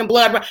motherfucking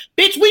blood.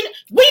 Bitch,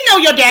 we know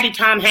your daddy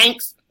Tom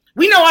Hanks.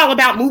 We know all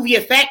about movie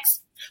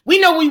effects. We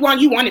know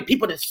you wanted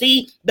people to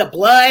see the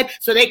blood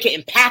so they can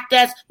impact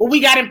us. Well, we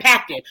got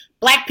impacted.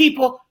 Black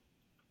people,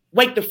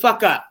 wake the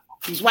fuck up.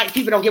 These white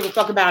people don't give a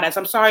fuck about us.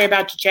 I'm sorry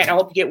about your chat. I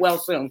hope you get well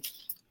soon.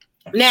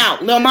 Now,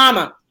 Lil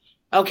Mama,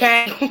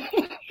 okay?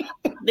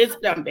 This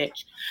dumb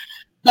bitch.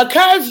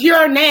 Because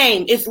your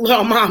name is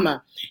Lil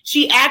Mama,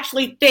 she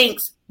actually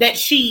thinks that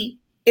she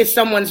is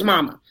someone's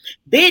mama.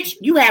 Bitch,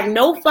 you have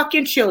no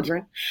fucking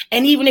children.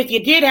 And even if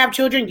you did have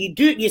children,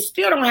 you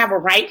still don't have a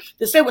right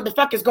to say what the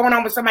fuck is going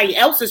on with somebody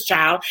else's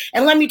child.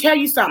 And let me tell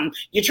you something.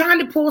 You're trying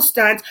to pull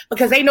stunts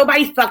because ain't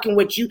nobody fucking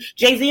with you.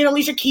 Jay-Z and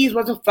Alicia Keys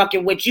wasn't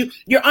fucking with you.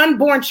 Your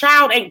unborn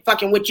child ain't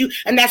fucking with you.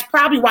 And that's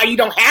probably why you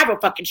don't have a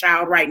fucking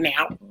child right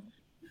now.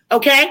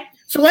 Okay?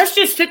 So let's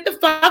just sit the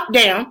fuck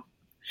down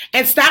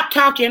and stop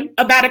talking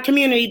about a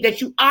community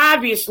that you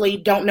obviously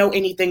don't know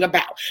anything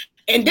about.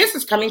 And this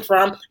is coming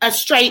from a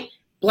straight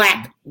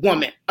black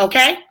woman,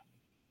 okay?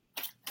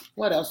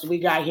 What else do we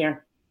got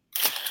here?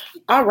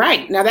 All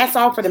right. Now, that's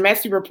all for the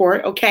Messy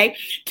Report, okay?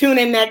 Tune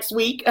in next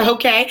week,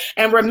 okay?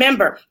 And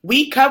remember,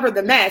 we cover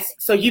the mess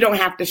so you don't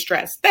have to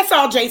stress. That's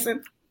all,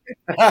 Jason.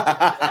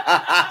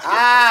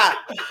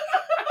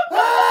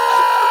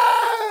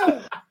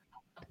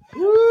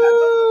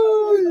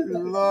 Woo,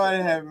 Lord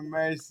have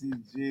mercy,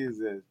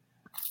 Jesus.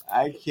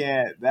 I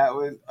can't. That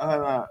was,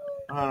 hold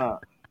on.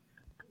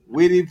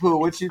 Weedy Pooh,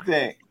 what you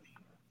think?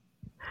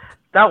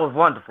 That was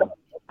wonderful.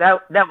 That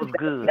was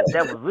good.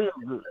 That was real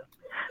good.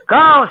 Go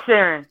on,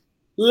 Sharon.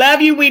 Love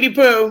you, Weedy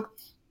Pooh.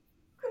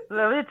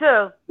 Love you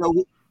too.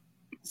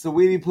 So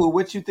Weedy Pooh,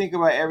 what you think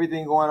about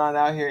everything going on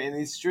out here in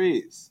these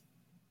streets?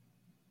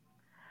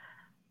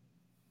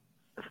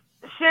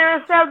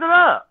 Sharon set it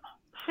up.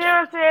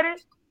 Sharon said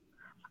it.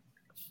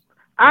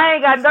 I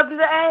ain't got nothing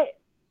to add.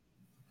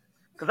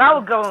 Because I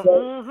was going,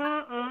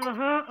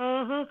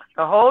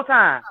 the whole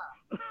time.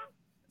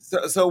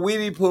 So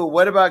Weedy Pooh,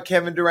 what about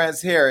Kevin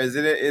Durant's hair?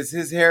 Is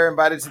his hair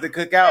invited to the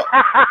cookout?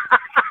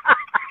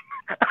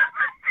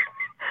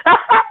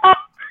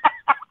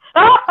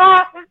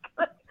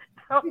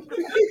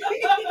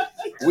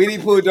 Weedy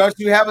Pooh, don't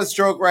you have a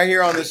stroke right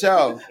here on the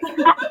show?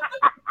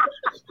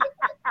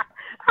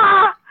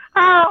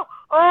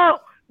 Oh,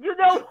 you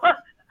know what?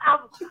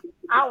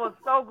 I was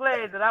so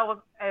glad that I was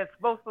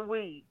supposed to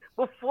weed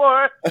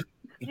before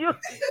you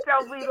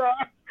tell me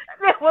that.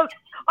 It was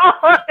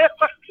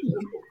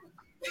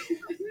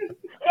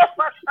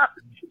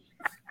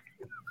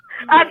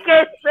I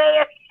can't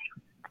say it.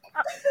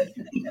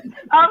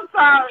 I'm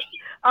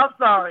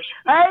sorry.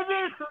 I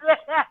didn't.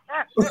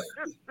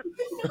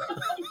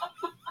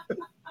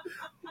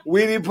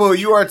 Weedy Pooh,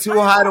 you are too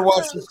high to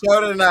watch the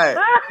show tonight.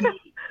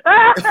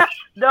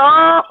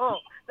 No,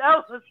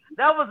 that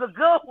was a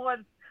good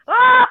one.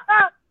 Oh,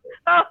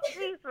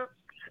 Jesus.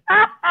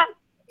 I'm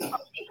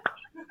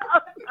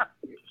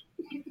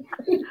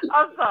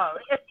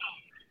sorry.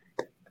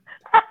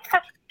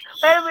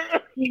 Wait a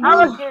minute. I'm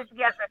going to get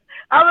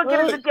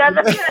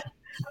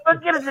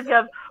it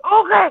together.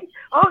 Okay.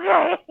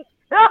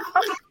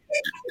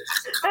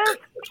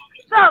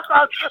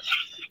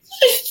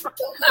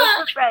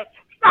 Tuesday.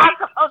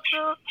 Taco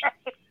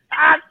Tuesday.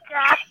 Taco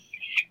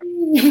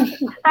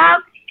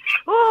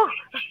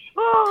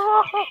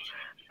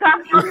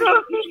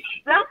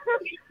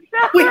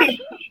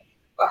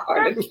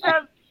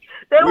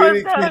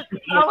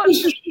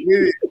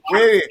Tuesday.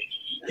 Wait.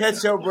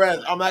 Catch your breath.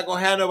 I'm not gonna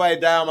have nobody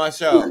die on my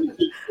show. Catch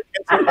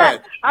your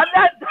breath. I'm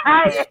not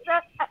dying.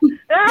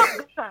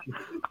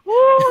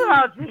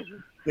 Oh,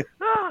 Jesus.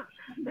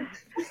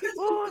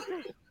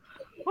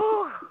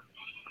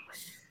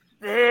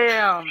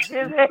 Damn. His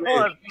head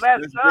was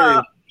messed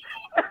up.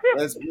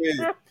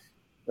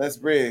 Let's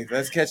breathe.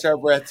 Let's catch our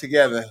breath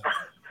together. His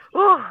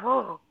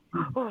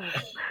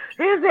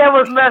head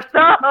was messed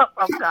up. Oh,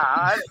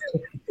 God.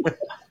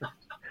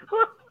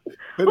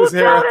 Put his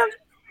hair up.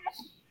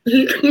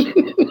 Who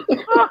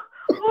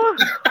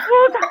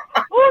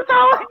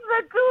told him to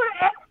do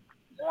that?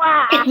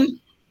 Why?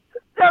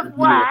 Just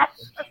why?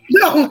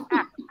 No.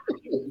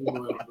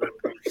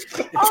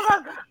 Oh, my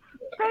God.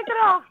 Take it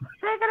off.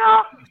 Take it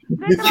off.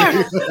 Take it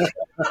off.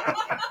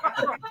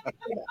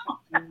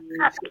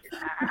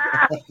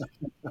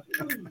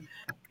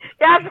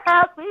 Y'all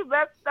got me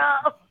messed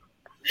up.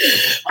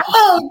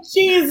 Oh,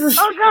 Jesus.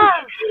 Oh,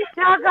 God.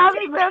 Y'all got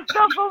me messed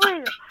up for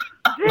real.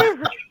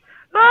 Jesus.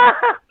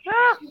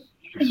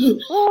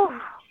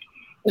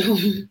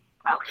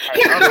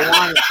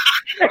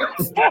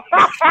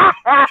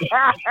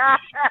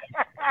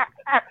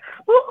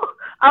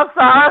 I'm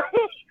sorry.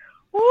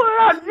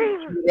 Oh,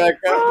 Jesus.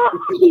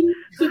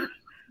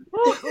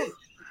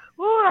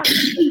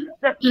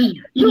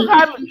 You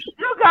got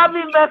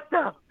me messed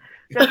up.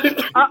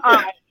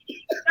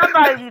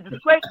 Somebody needs to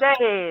scrape that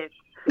head.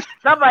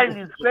 Somebody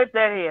needs to scrape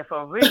that head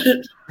for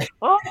real.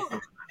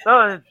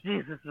 Oh,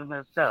 Jesus is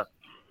messed up.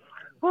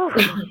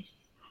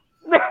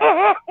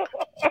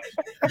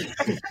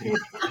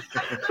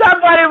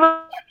 Somebody.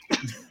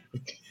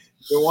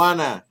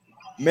 Joanna,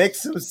 make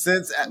some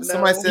sense. No.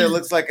 Somebody said it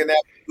looks like an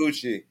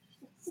Gucci.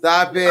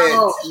 Stop it.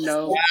 Oh,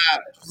 no.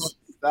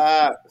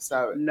 Stop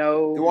it.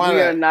 No,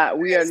 Joanna,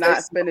 we are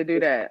not finna do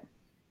that.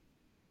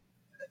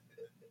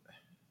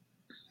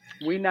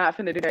 We not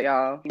finna do that,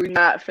 y'all. We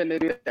not finna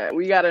do that.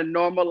 We gotta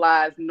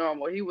normalize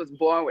normal. He was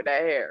born with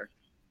that hair.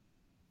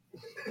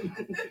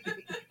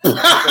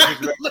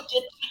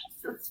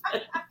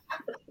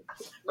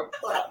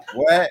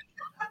 What?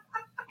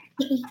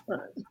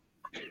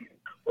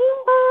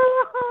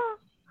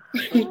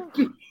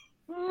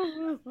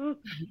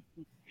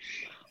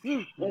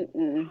 Winnie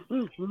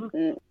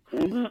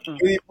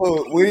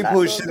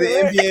Pooh, should the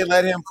NBA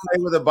let him play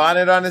with a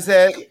bonnet on his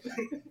head?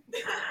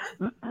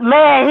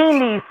 Man, he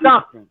needs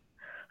something.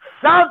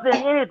 Something,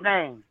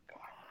 anything.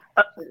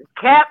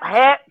 Cap,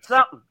 hat,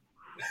 something.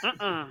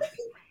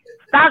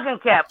 Stocking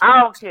cap, I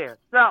don't care.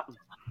 Something.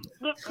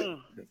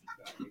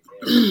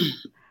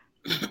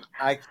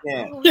 I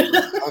can't. Okay.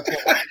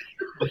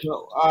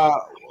 So,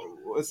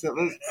 what's up?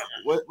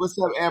 What's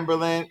up,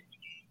 Amberlyn?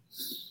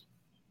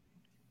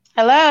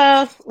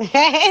 Hello.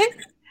 Hey,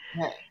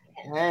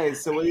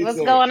 so what do you What's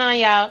think? going on,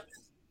 y'all?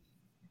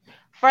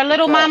 For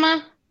Little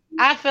Mama,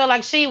 I feel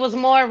like she was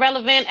more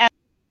relevant as.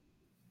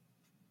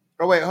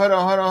 Oh wait, hold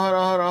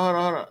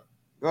on.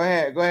 Go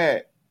ahead.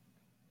 What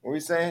were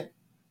you saying?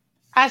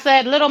 I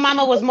said Little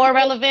Mama was more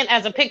relevant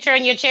as a picture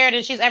in your chair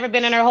than she's ever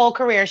been in her whole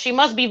career. She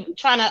must be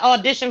trying to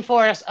audition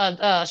for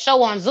a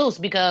show on Zeus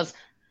because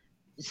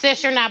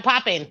sis, you're not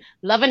popping.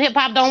 Love and Hip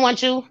Hop don't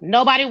want you.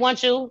 Nobody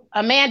wants you.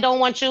 A man don't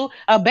want you.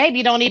 A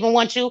baby don't even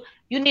want you.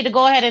 You need to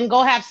go ahead and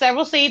go have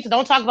several seats.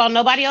 Don't talk about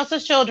nobody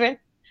else's children.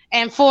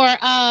 And for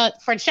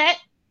Chet,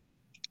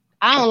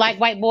 I don't like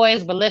white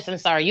boys, but listen,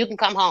 sir, you can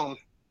come home.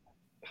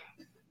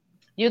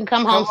 You can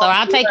come home, sir.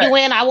 I'll take you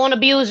in. I won't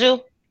abuse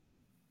you.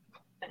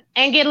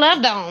 And get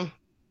loved on.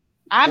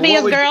 I'll be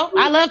his girl.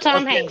 I love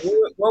Tom Hanks.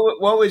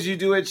 What would you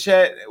do with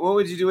Chet? What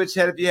would you do with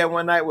Chet if you had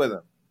one night with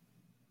him?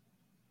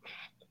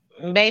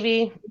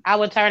 Baby, I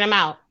would turn him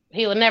out.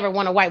 He would never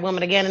want a white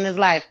woman again in his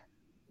life.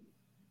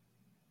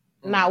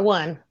 Not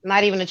one.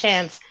 Not even a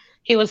chance.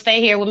 He would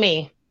stay here with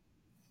me.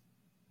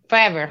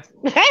 Forever.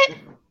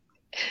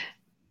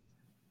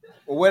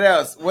 What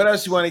else? What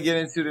else you want to get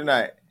into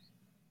tonight?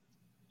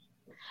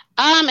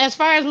 As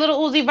far as Little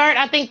Uzi Vert,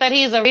 I think that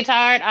he's a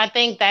retard. I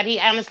think that he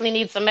honestly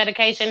needs some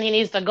medication. He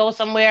needs to go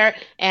somewhere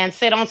and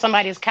sit on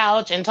somebody's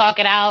couch and talk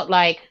it out.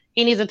 Like,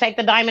 he needs to take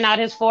the diamond out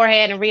his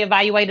forehead and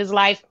reevaluate his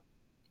life.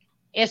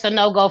 It's a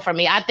no-go for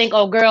me. I think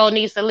old girl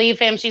needs to leave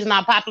him. She's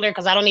not popular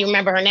because I don't even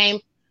remember her name.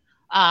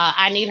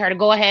 I need her to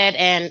go ahead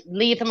and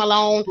leave him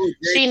alone.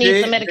 She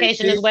needs some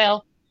medication as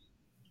well.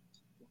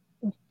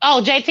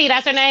 Oh, JT,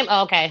 that's her name?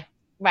 Oh, okay.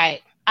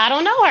 Right. I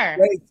don't know her.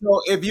 Wait,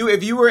 so if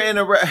you were in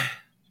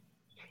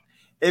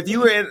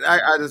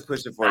I just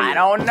pushed it for you. I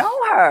don't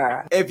know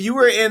her. If you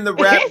were in the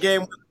rap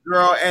game with a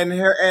girl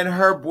and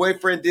her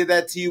boyfriend did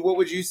that to you, what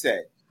would you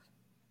say?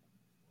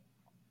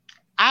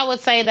 I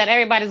would say that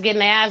everybody's getting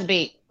their ass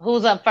beat.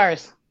 Who's up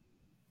first?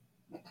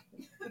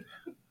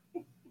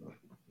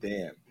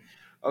 Damn.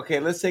 Okay,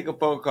 let's take a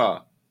phone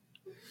call.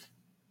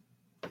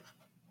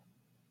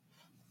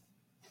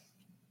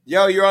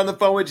 Yo, you're on the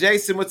phone with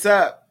Jason. What's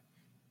up?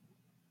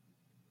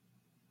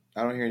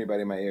 I don't hear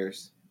anybody in my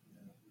ears.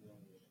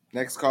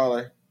 Next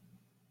caller.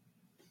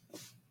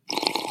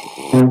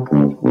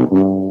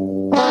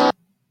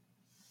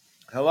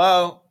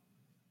 Hello?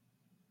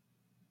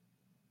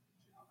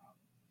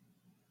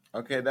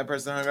 Okay, that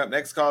person hung up.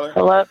 Next caller.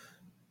 Hello?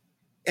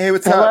 Hey,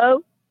 what's Hello?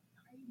 up?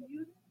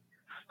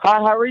 Hi,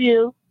 how are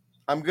you?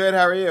 I'm good.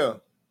 How are you?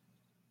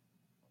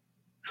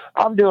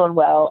 I'm doing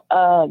well.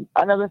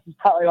 I know this is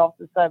probably off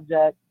the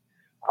subject.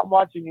 I'm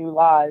watching you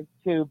live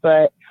too,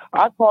 but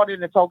I called in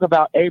to talk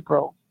about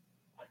April.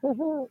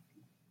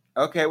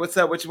 Okay, what's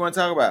up? What you want to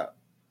talk about?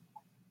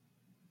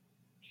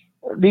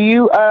 Do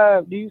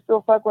you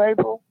still fuck with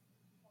April?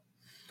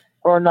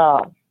 Or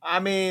not? I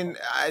mean,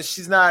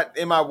 she's not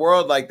in my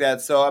world like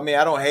that, so I mean,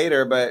 I don't hate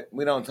her, but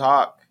we don't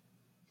talk.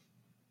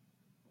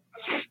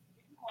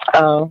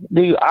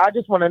 I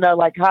just want to know,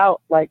 like, how,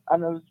 like, I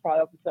know this is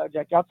probably off the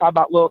subject. Y'all talk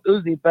about Lil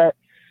Uzi, but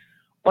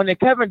on the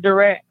Kevin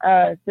Durant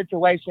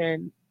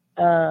situation,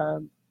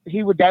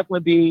 he would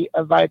definitely be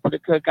invited to the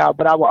cookout,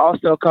 but I will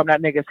also comb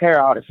that nigga's hair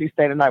out if he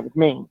stayed the night with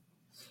me.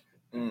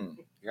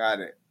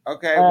 Got it.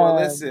 Okay, well,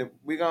 listen,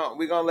 we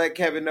gonna let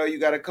Kevin know you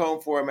got a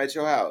comb for him at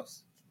your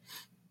house.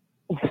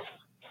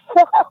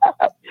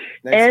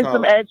 And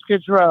some edge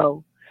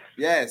control.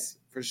 Yes,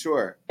 for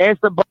sure. And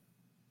some.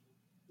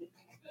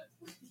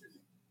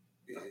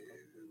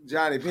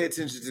 Johnny, pay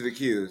attention to the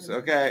cues,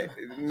 okay?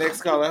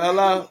 Next caller.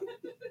 Hello.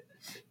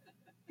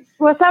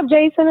 What's up,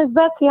 Jason? It's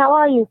Betsy. How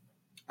are you?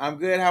 I'm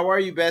good. How are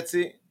you,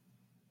 Betsy?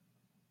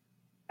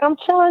 I'm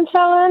chilling.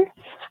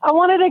 I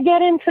wanted to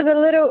get into the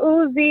Little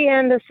Uzi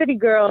and the City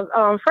Girls.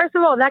 First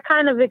of all, that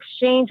kind of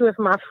exchange with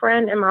my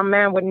friend and my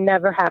man would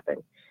never happen.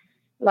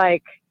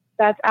 Like,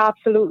 that's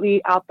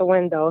absolutely out the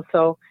window.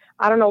 So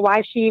I don't know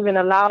why she even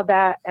allowed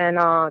that. And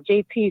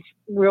JT's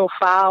real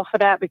foul for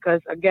that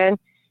because, again,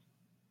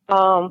 her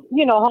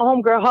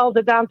homegirl held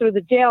it down through the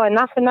jail, and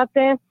not for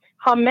nothing,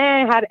 her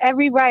man had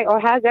every right,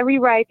 or has every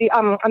right.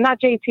 Not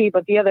JT,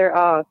 but the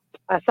other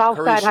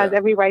Southside has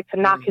every right to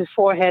knock his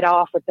forehead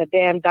off with the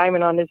damn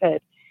diamond on his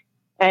head,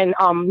 and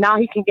now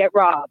he can get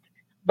robbed.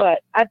 But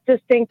I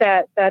just think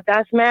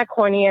that's mad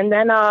corny. And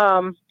then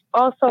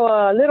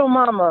also Little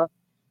Mama,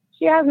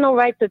 she has no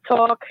right to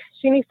talk.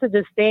 She needs to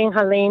just stay in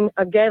her lane.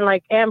 Again,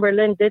 like Amber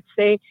Lynn did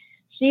say,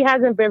 she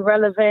hasn't been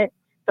relevant.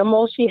 The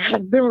most she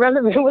has been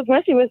relevant was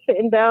when she was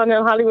sitting down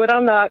in Hollywood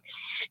Unlocked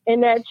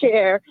in that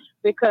chair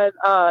because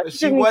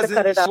she needs to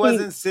cut it out. She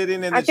wasn't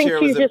sitting in the chair. I think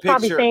she's just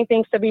probably saying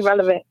things to be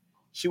relevant.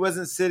 She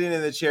wasn't sitting in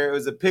the chair. It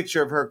was a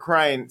picture of her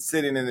crying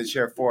sitting in the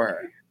chair for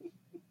her.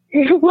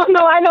 Well,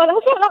 no, I know.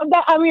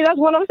 That's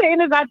what I'm saying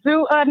is I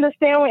do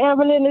understand what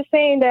Amber Lynn is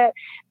saying, that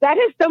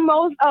is the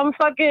most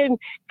fucking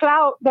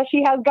clout that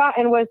she has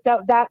gotten was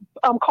that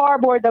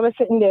cardboard that was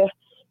sitting there.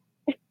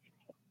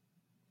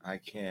 I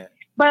can't.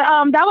 But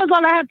that was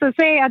all I had to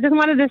say. I just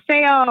wanted to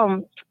say,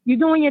 you're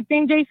doing your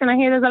thing, Jason. I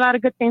hear there's a lot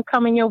of good things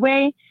coming your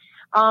way,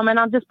 and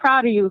I'm just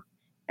proud of you.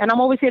 And I'm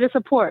always here to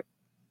support.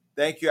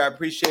 Thank you. I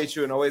appreciate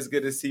you, and always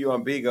good to see you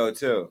on Bigo,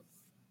 too.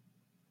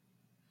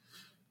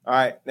 All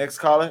right, next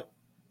caller.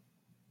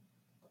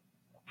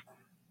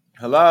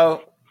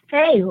 Hello.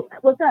 Hey,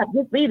 what's up?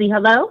 This is Lily.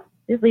 Hello?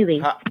 This is Lily.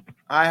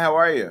 Hi, how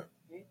are you?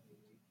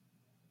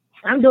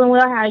 I'm doing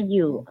well. How are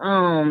you?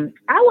 I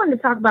wanted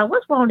to talk about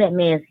what's wrong with that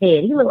man's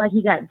head. He looked like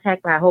he got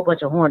attacked by a whole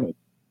bunch of hornets.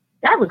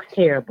 That looks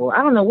terrible.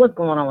 I don't know what's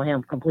going on with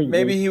him completely.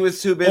 Maybe he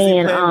was too busy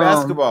playing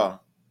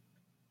basketball.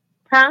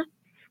 Huh?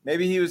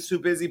 Maybe he was too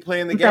busy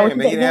playing the game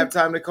and he didn't have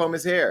time to comb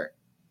his hair.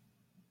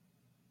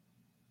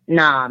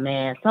 Nah,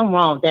 man, something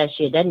wrong with that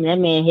shit. That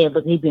man head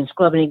look, he's been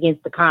scrubbing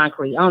against the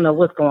concrete. I don't know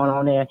what's going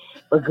on there,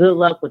 but good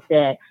luck with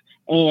that.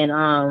 And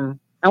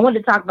I wanted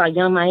to talk about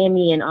Young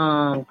Miami and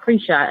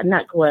Krisha.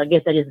 I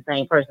guess that is the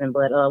same person,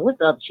 but what's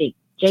the other chick?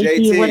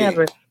 JT or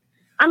whatever.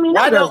 I mean,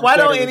 why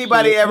don't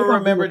anybody ever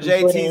remember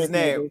JT's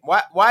name?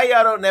 Why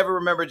y'all don't never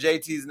remember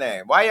JT's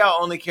name? Why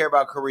y'all only care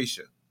about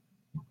Carisha?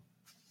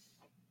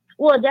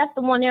 Well, that's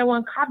the one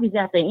everyone copies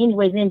after.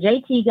 Anyways, then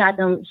JT got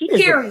them. She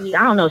just,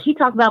 I don't know. She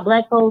talks about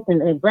black folks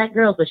and black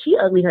girls, but she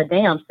ugly her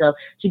damn self.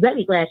 She better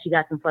be glad she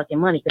got some fucking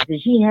money, because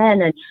if she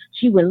hadn't,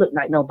 she wouldn't look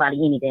like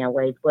nobody any damn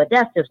ways. But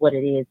that's just what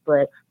it is.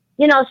 But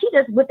she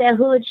just with that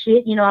hood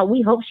shit.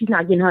 We hope she's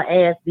not getting her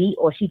ass beat,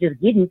 or she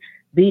just getting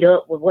beat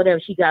up with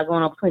whatever she got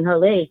going on between her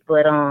legs.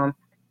 But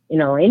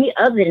any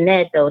other than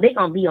that though, they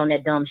gonna be on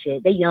that dumb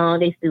shit. They young,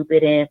 they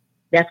stupid, and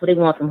that's what they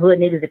want, some hood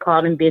niggas to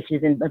call them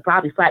bitches and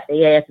probably slap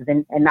their asses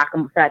and knock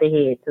them upside their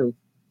head, too.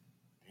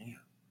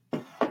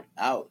 Damn.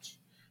 Ouch.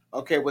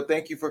 Okay, well,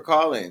 thank you for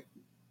calling.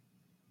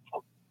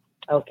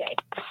 Okay.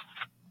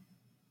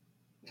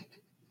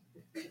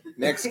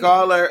 Next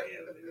caller.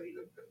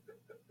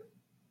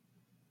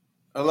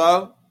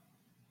 Hello?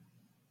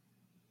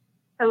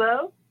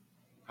 Hello?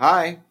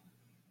 Hi.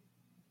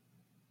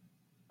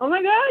 Oh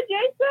my God,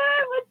 Jason,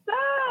 what's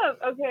up?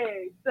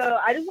 Okay, so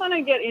I just want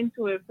to get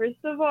into it. First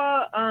of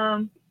all,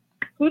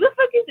 who the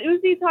fuck is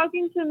Uzi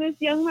talking to Miss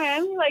Young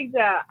Miami like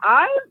that?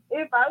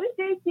 If I was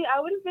JT,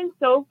 I would have been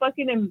so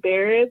fucking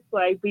embarrassed,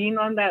 like, being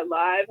on that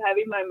live,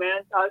 having my man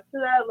talk to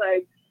that.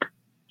 Like,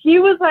 he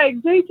was like,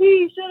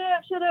 JT,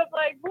 shut up.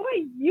 Like, boy,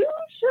 you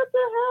shut the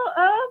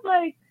hell up.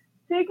 Like,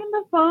 taking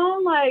the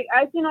phone, like,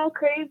 acting all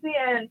crazy.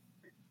 And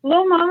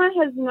Lil Mama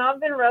has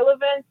not been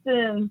relevant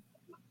since,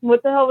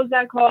 what the hell was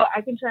that called? I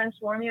Can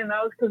Transform You. And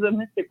that was because of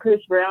Mr. Chris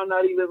Brown,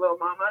 not even Lil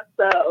Mama.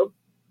 So,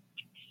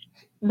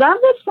 that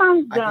bitch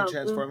sounds dumb. I Can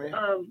Transform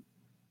You?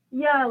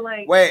 Yeah,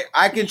 like. Wait,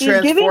 I Can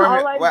Transform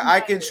You. Wait, I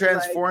Can Like,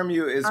 Transform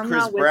You is I'm Chris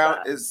not with Brown.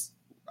 that.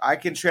 I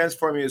Can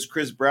Transform You is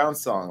Chris Brown's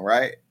song,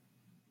 right?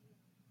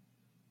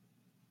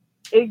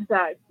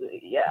 Exactly,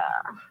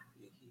 yeah.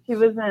 She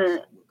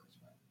wasn't.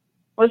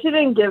 Well, she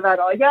didn't give at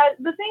all. Yeah,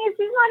 the thing is,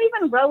 she's not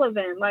even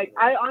relevant. Like,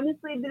 I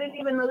honestly didn't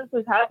even know this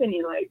was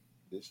happening. Like,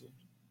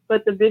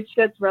 but the bitch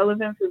gets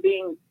relevant for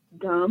being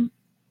dumb.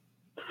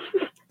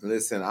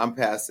 Listen, I'm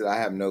past it. I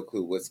have no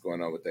clue what's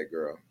going on with that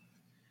girl.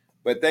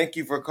 But thank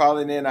you for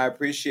calling in. I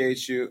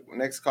appreciate you.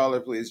 Next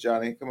caller, please,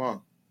 Johnny. Come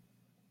on.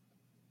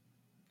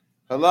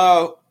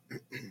 Hello?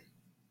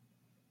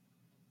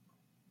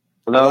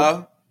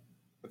 Hello?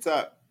 What's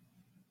up?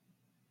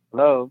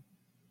 Hello?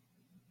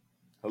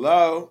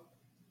 Hello?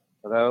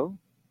 Hello?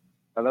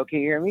 Hello, can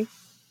you hear me?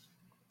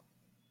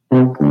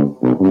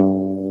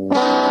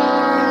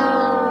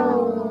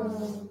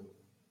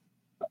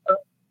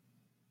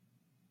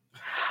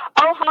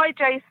 Oh, hi,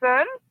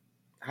 Jason.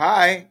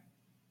 Hi.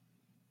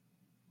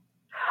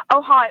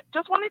 Oh, hi.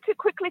 Just wanted to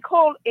quickly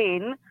call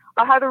in.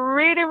 I had a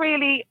really,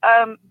 really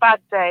bad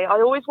day. I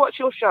always watch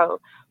your show.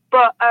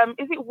 But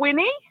is it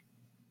Winnie?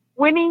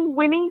 Winnie,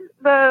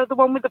 the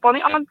one with the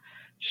bonnet on?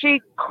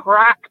 She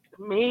cracked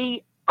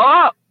me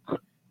up.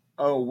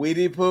 Oh,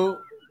 Weedy Poo?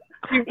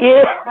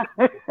 Yeah.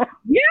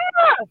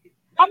 Yeah.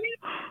 I'm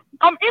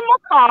in my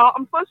car.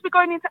 I'm supposed to be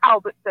going into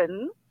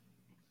Albertsons.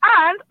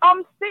 And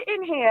I'm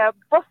sitting here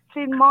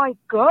busting my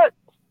guts.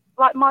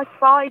 Like, my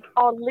sides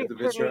are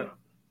literally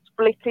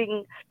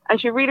splitting.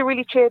 And she really,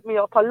 really cheered me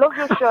up. I love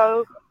your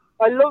show.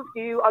 I love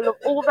you. I love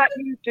all that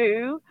you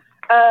do.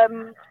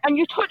 And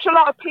you touch a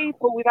lot of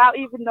people without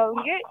even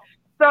knowing it.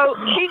 So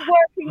keep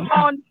working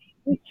on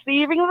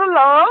receiving the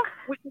love,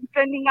 which I'm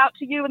sending out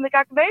to you and the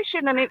Gag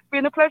Nation. And it's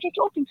been a pleasure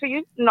talking to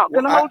you. Not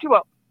going to hold you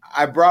up.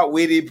 I brought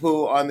Weedy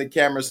Poo on the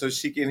camera so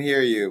she can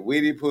hear you.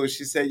 Weedy Poo,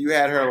 she said you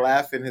had her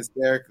laughing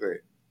hysterically.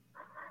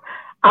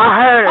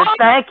 I heard.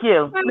 Thank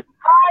you. I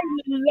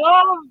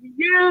love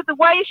you. The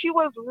way she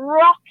was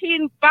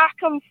rocking back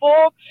and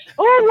forth.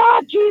 Oh,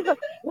 Lord Jesus.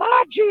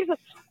 Lord Jesus.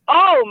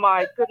 Oh,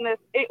 my goodness.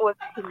 It was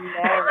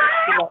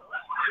hilarious.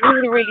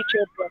 Really, really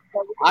cheered me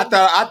up. I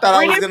thought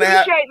I was gonna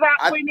have.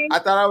 That, I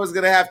thought I was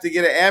gonna have to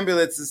get an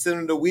ambulance and send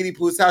him to Weedy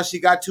Poo's house. She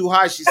got too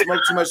high. She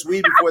smoked too much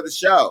weed before the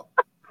show.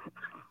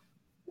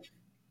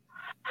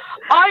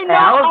 I know.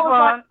 That was I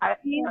was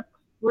fun. like,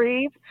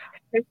 breathe,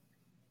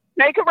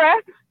 take a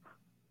breath.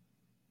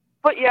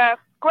 But yeah,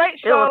 great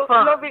show.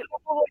 Love it.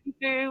 Love what you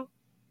do.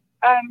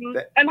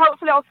 And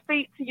hopefully I'll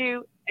speak to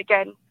you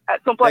again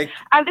at some point.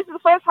 And this is the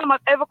first time I've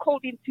ever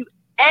called into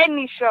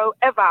any show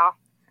ever.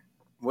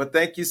 Well,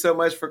 thank you so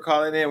much for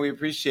calling in. We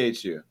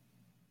appreciate you.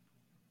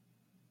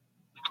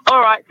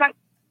 All right. Thanks.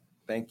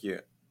 Thank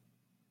you.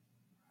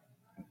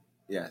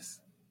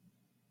 Yes.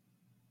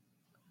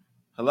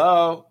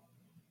 Hello?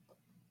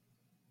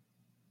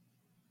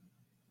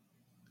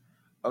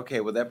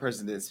 Okay, well, that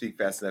person didn't speak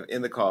fast enough.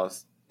 In the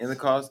calls.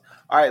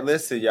 All right,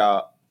 listen,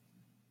 y'all.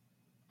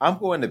 I'm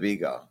going to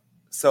Bigo.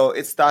 So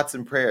it's thoughts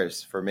and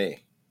prayers for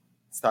me.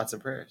 It's thoughts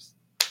and prayers.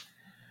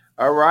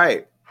 All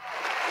right.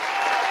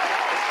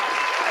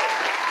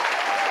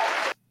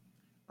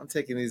 I'm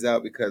taking these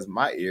out because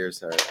my ears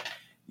hurt.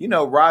 You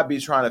know, Rob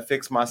be trying to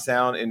fix my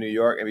sound in New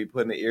York and be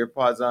putting the ear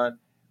pods on.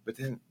 But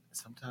then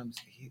sometimes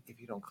if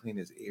you don't clean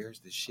his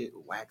ears, the shit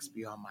wax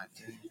be on my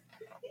thing.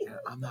 And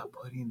I'm not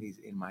putting these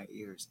in my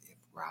ears if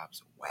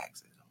Rob's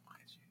wax is on my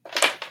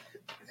shit.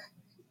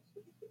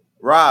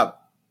 Rob.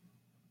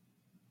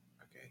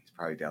 Okay, he's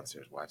probably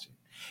downstairs watching.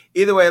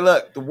 Either way,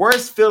 look, the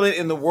worst feeling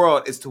in the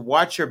world is to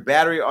watch your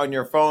battery on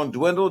your phone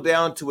dwindle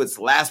down to its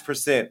last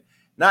percent,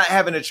 not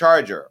having a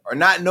charger, or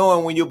not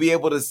knowing when you'll be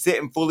able to sit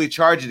and fully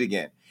charge it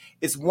again.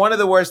 It's one of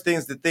the worst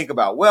things to think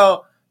about.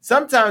 Well,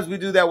 sometimes we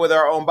do that with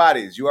our own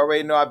bodies. You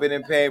already know I've been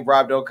in pain.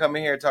 Rob, don't come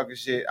in here talking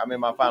shit. I'm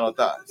in my final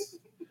thoughts.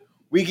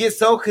 We get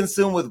so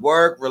consumed with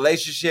work,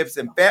 relationships,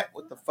 and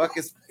what the fuck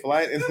is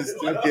flying in the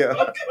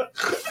studio?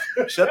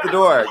 Shut the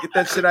door. Get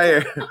that shit out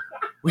here.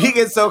 We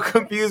get so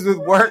confused with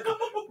work,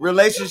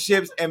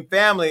 relationships, and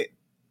family.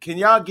 Can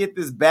y'all get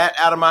this bat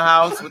out of my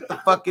house? What the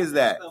fuck is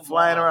that?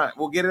 Flying around.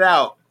 We'll get it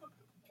out.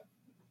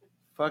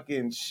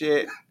 Fucking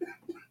shit.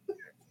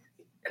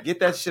 Get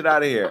that shit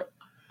out of here.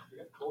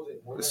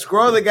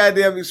 Scroll back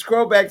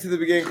to the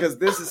beginning because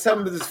this is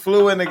something that just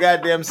flew in the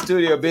goddamn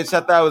studio, bitch.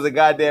 I thought it was a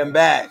goddamn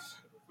bat.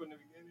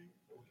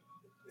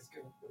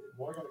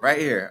 Right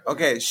here.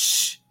 Okay,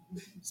 shh.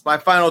 It's my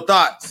final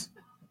thoughts.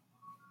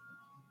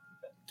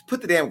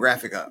 Put the damn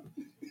graphic up.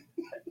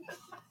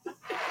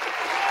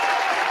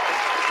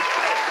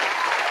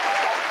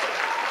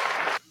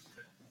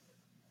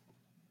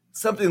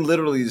 Something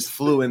literally just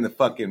flew in the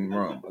fucking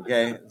room,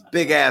 okay?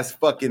 Big ass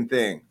fucking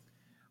thing.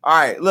 All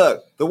right,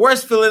 look, the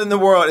worst feeling in the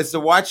world is to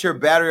watch your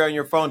battery on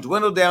your phone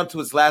dwindle down to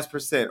its last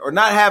percent, or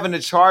not having a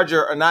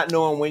charger, or not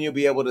knowing when you'll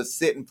be able to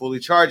sit and fully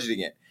charge it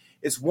again.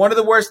 It's one of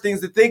the worst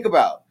things to think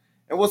about.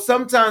 And well,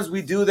 sometimes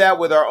we do that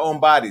with our own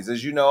bodies.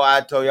 As you know,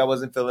 I told you I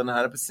wasn't feeling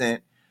 100%.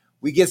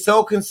 We get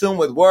so consumed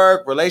with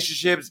work,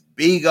 relationships,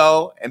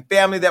 bigo, and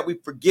family that we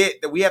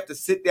forget that we have to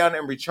sit down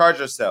and recharge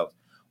ourselves.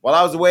 While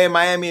I was away in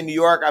Miami and New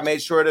York, I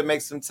made sure to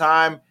make some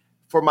time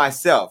for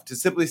myself to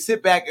simply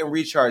sit back and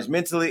recharge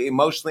mentally,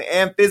 emotionally,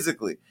 and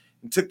physically,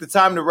 and took the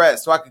time to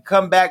rest so I could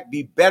come back,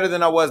 be better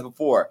than I was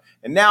before.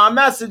 And now I'm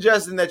not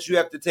suggesting that you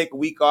have to take a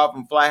week off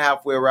and fly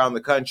halfway around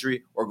the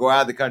country or go out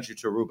of the country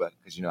to Aruba,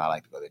 because you know I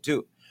like to go there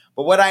too.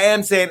 But what I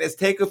am saying is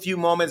take a few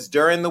moments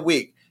during the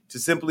week to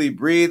simply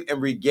breathe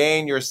and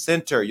regain your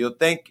center. You'll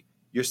thank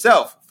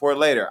yourself for it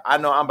later. I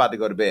know I'm about to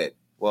go to bed.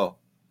 Well,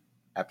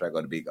 after I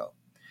go to Bigo.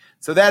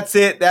 So that's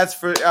it. That's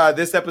for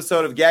this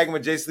episode of Gagging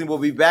with Jason Lee. We'll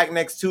be back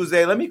next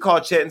Tuesday. Let me call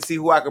Chet and see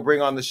who I could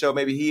bring on the show.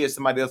 Maybe he or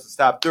somebody else to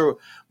stop through.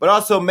 But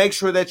also make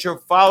sure that you're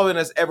following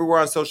us everywhere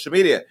on social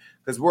media,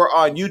 because we're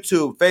on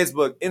YouTube,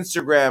 Facebook,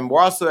 Instagram.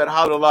 We're also at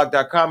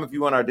hollowlog.com if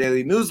you want our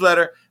daily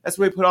newsletter. That's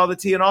where we put all the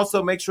tea. And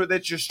also make sure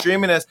that you're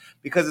streaming us,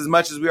 because as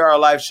much as we are a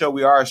live show,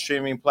 we are a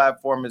streaming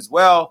platform as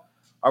well.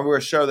 Or we're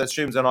a show that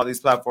streams on all these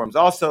platforms.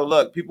 Also,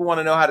 look, people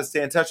want to know how to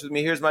stay in touch with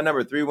me. Here's my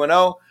number,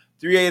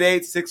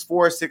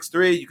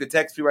 310-388-6463. You can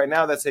text me right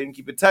now. That's how you can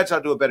keep in touch.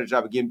 I'll do a better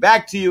job of getting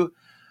back to you.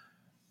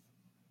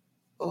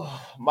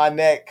 Oh, my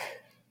neck,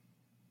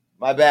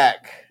 my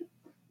back.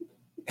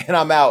 And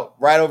I'm out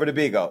right over to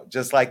Bigo,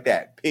 just like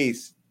that.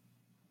 Peace.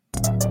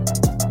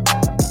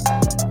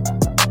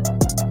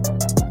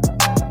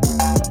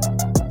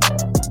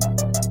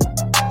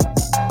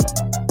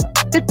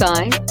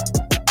 Goodbye.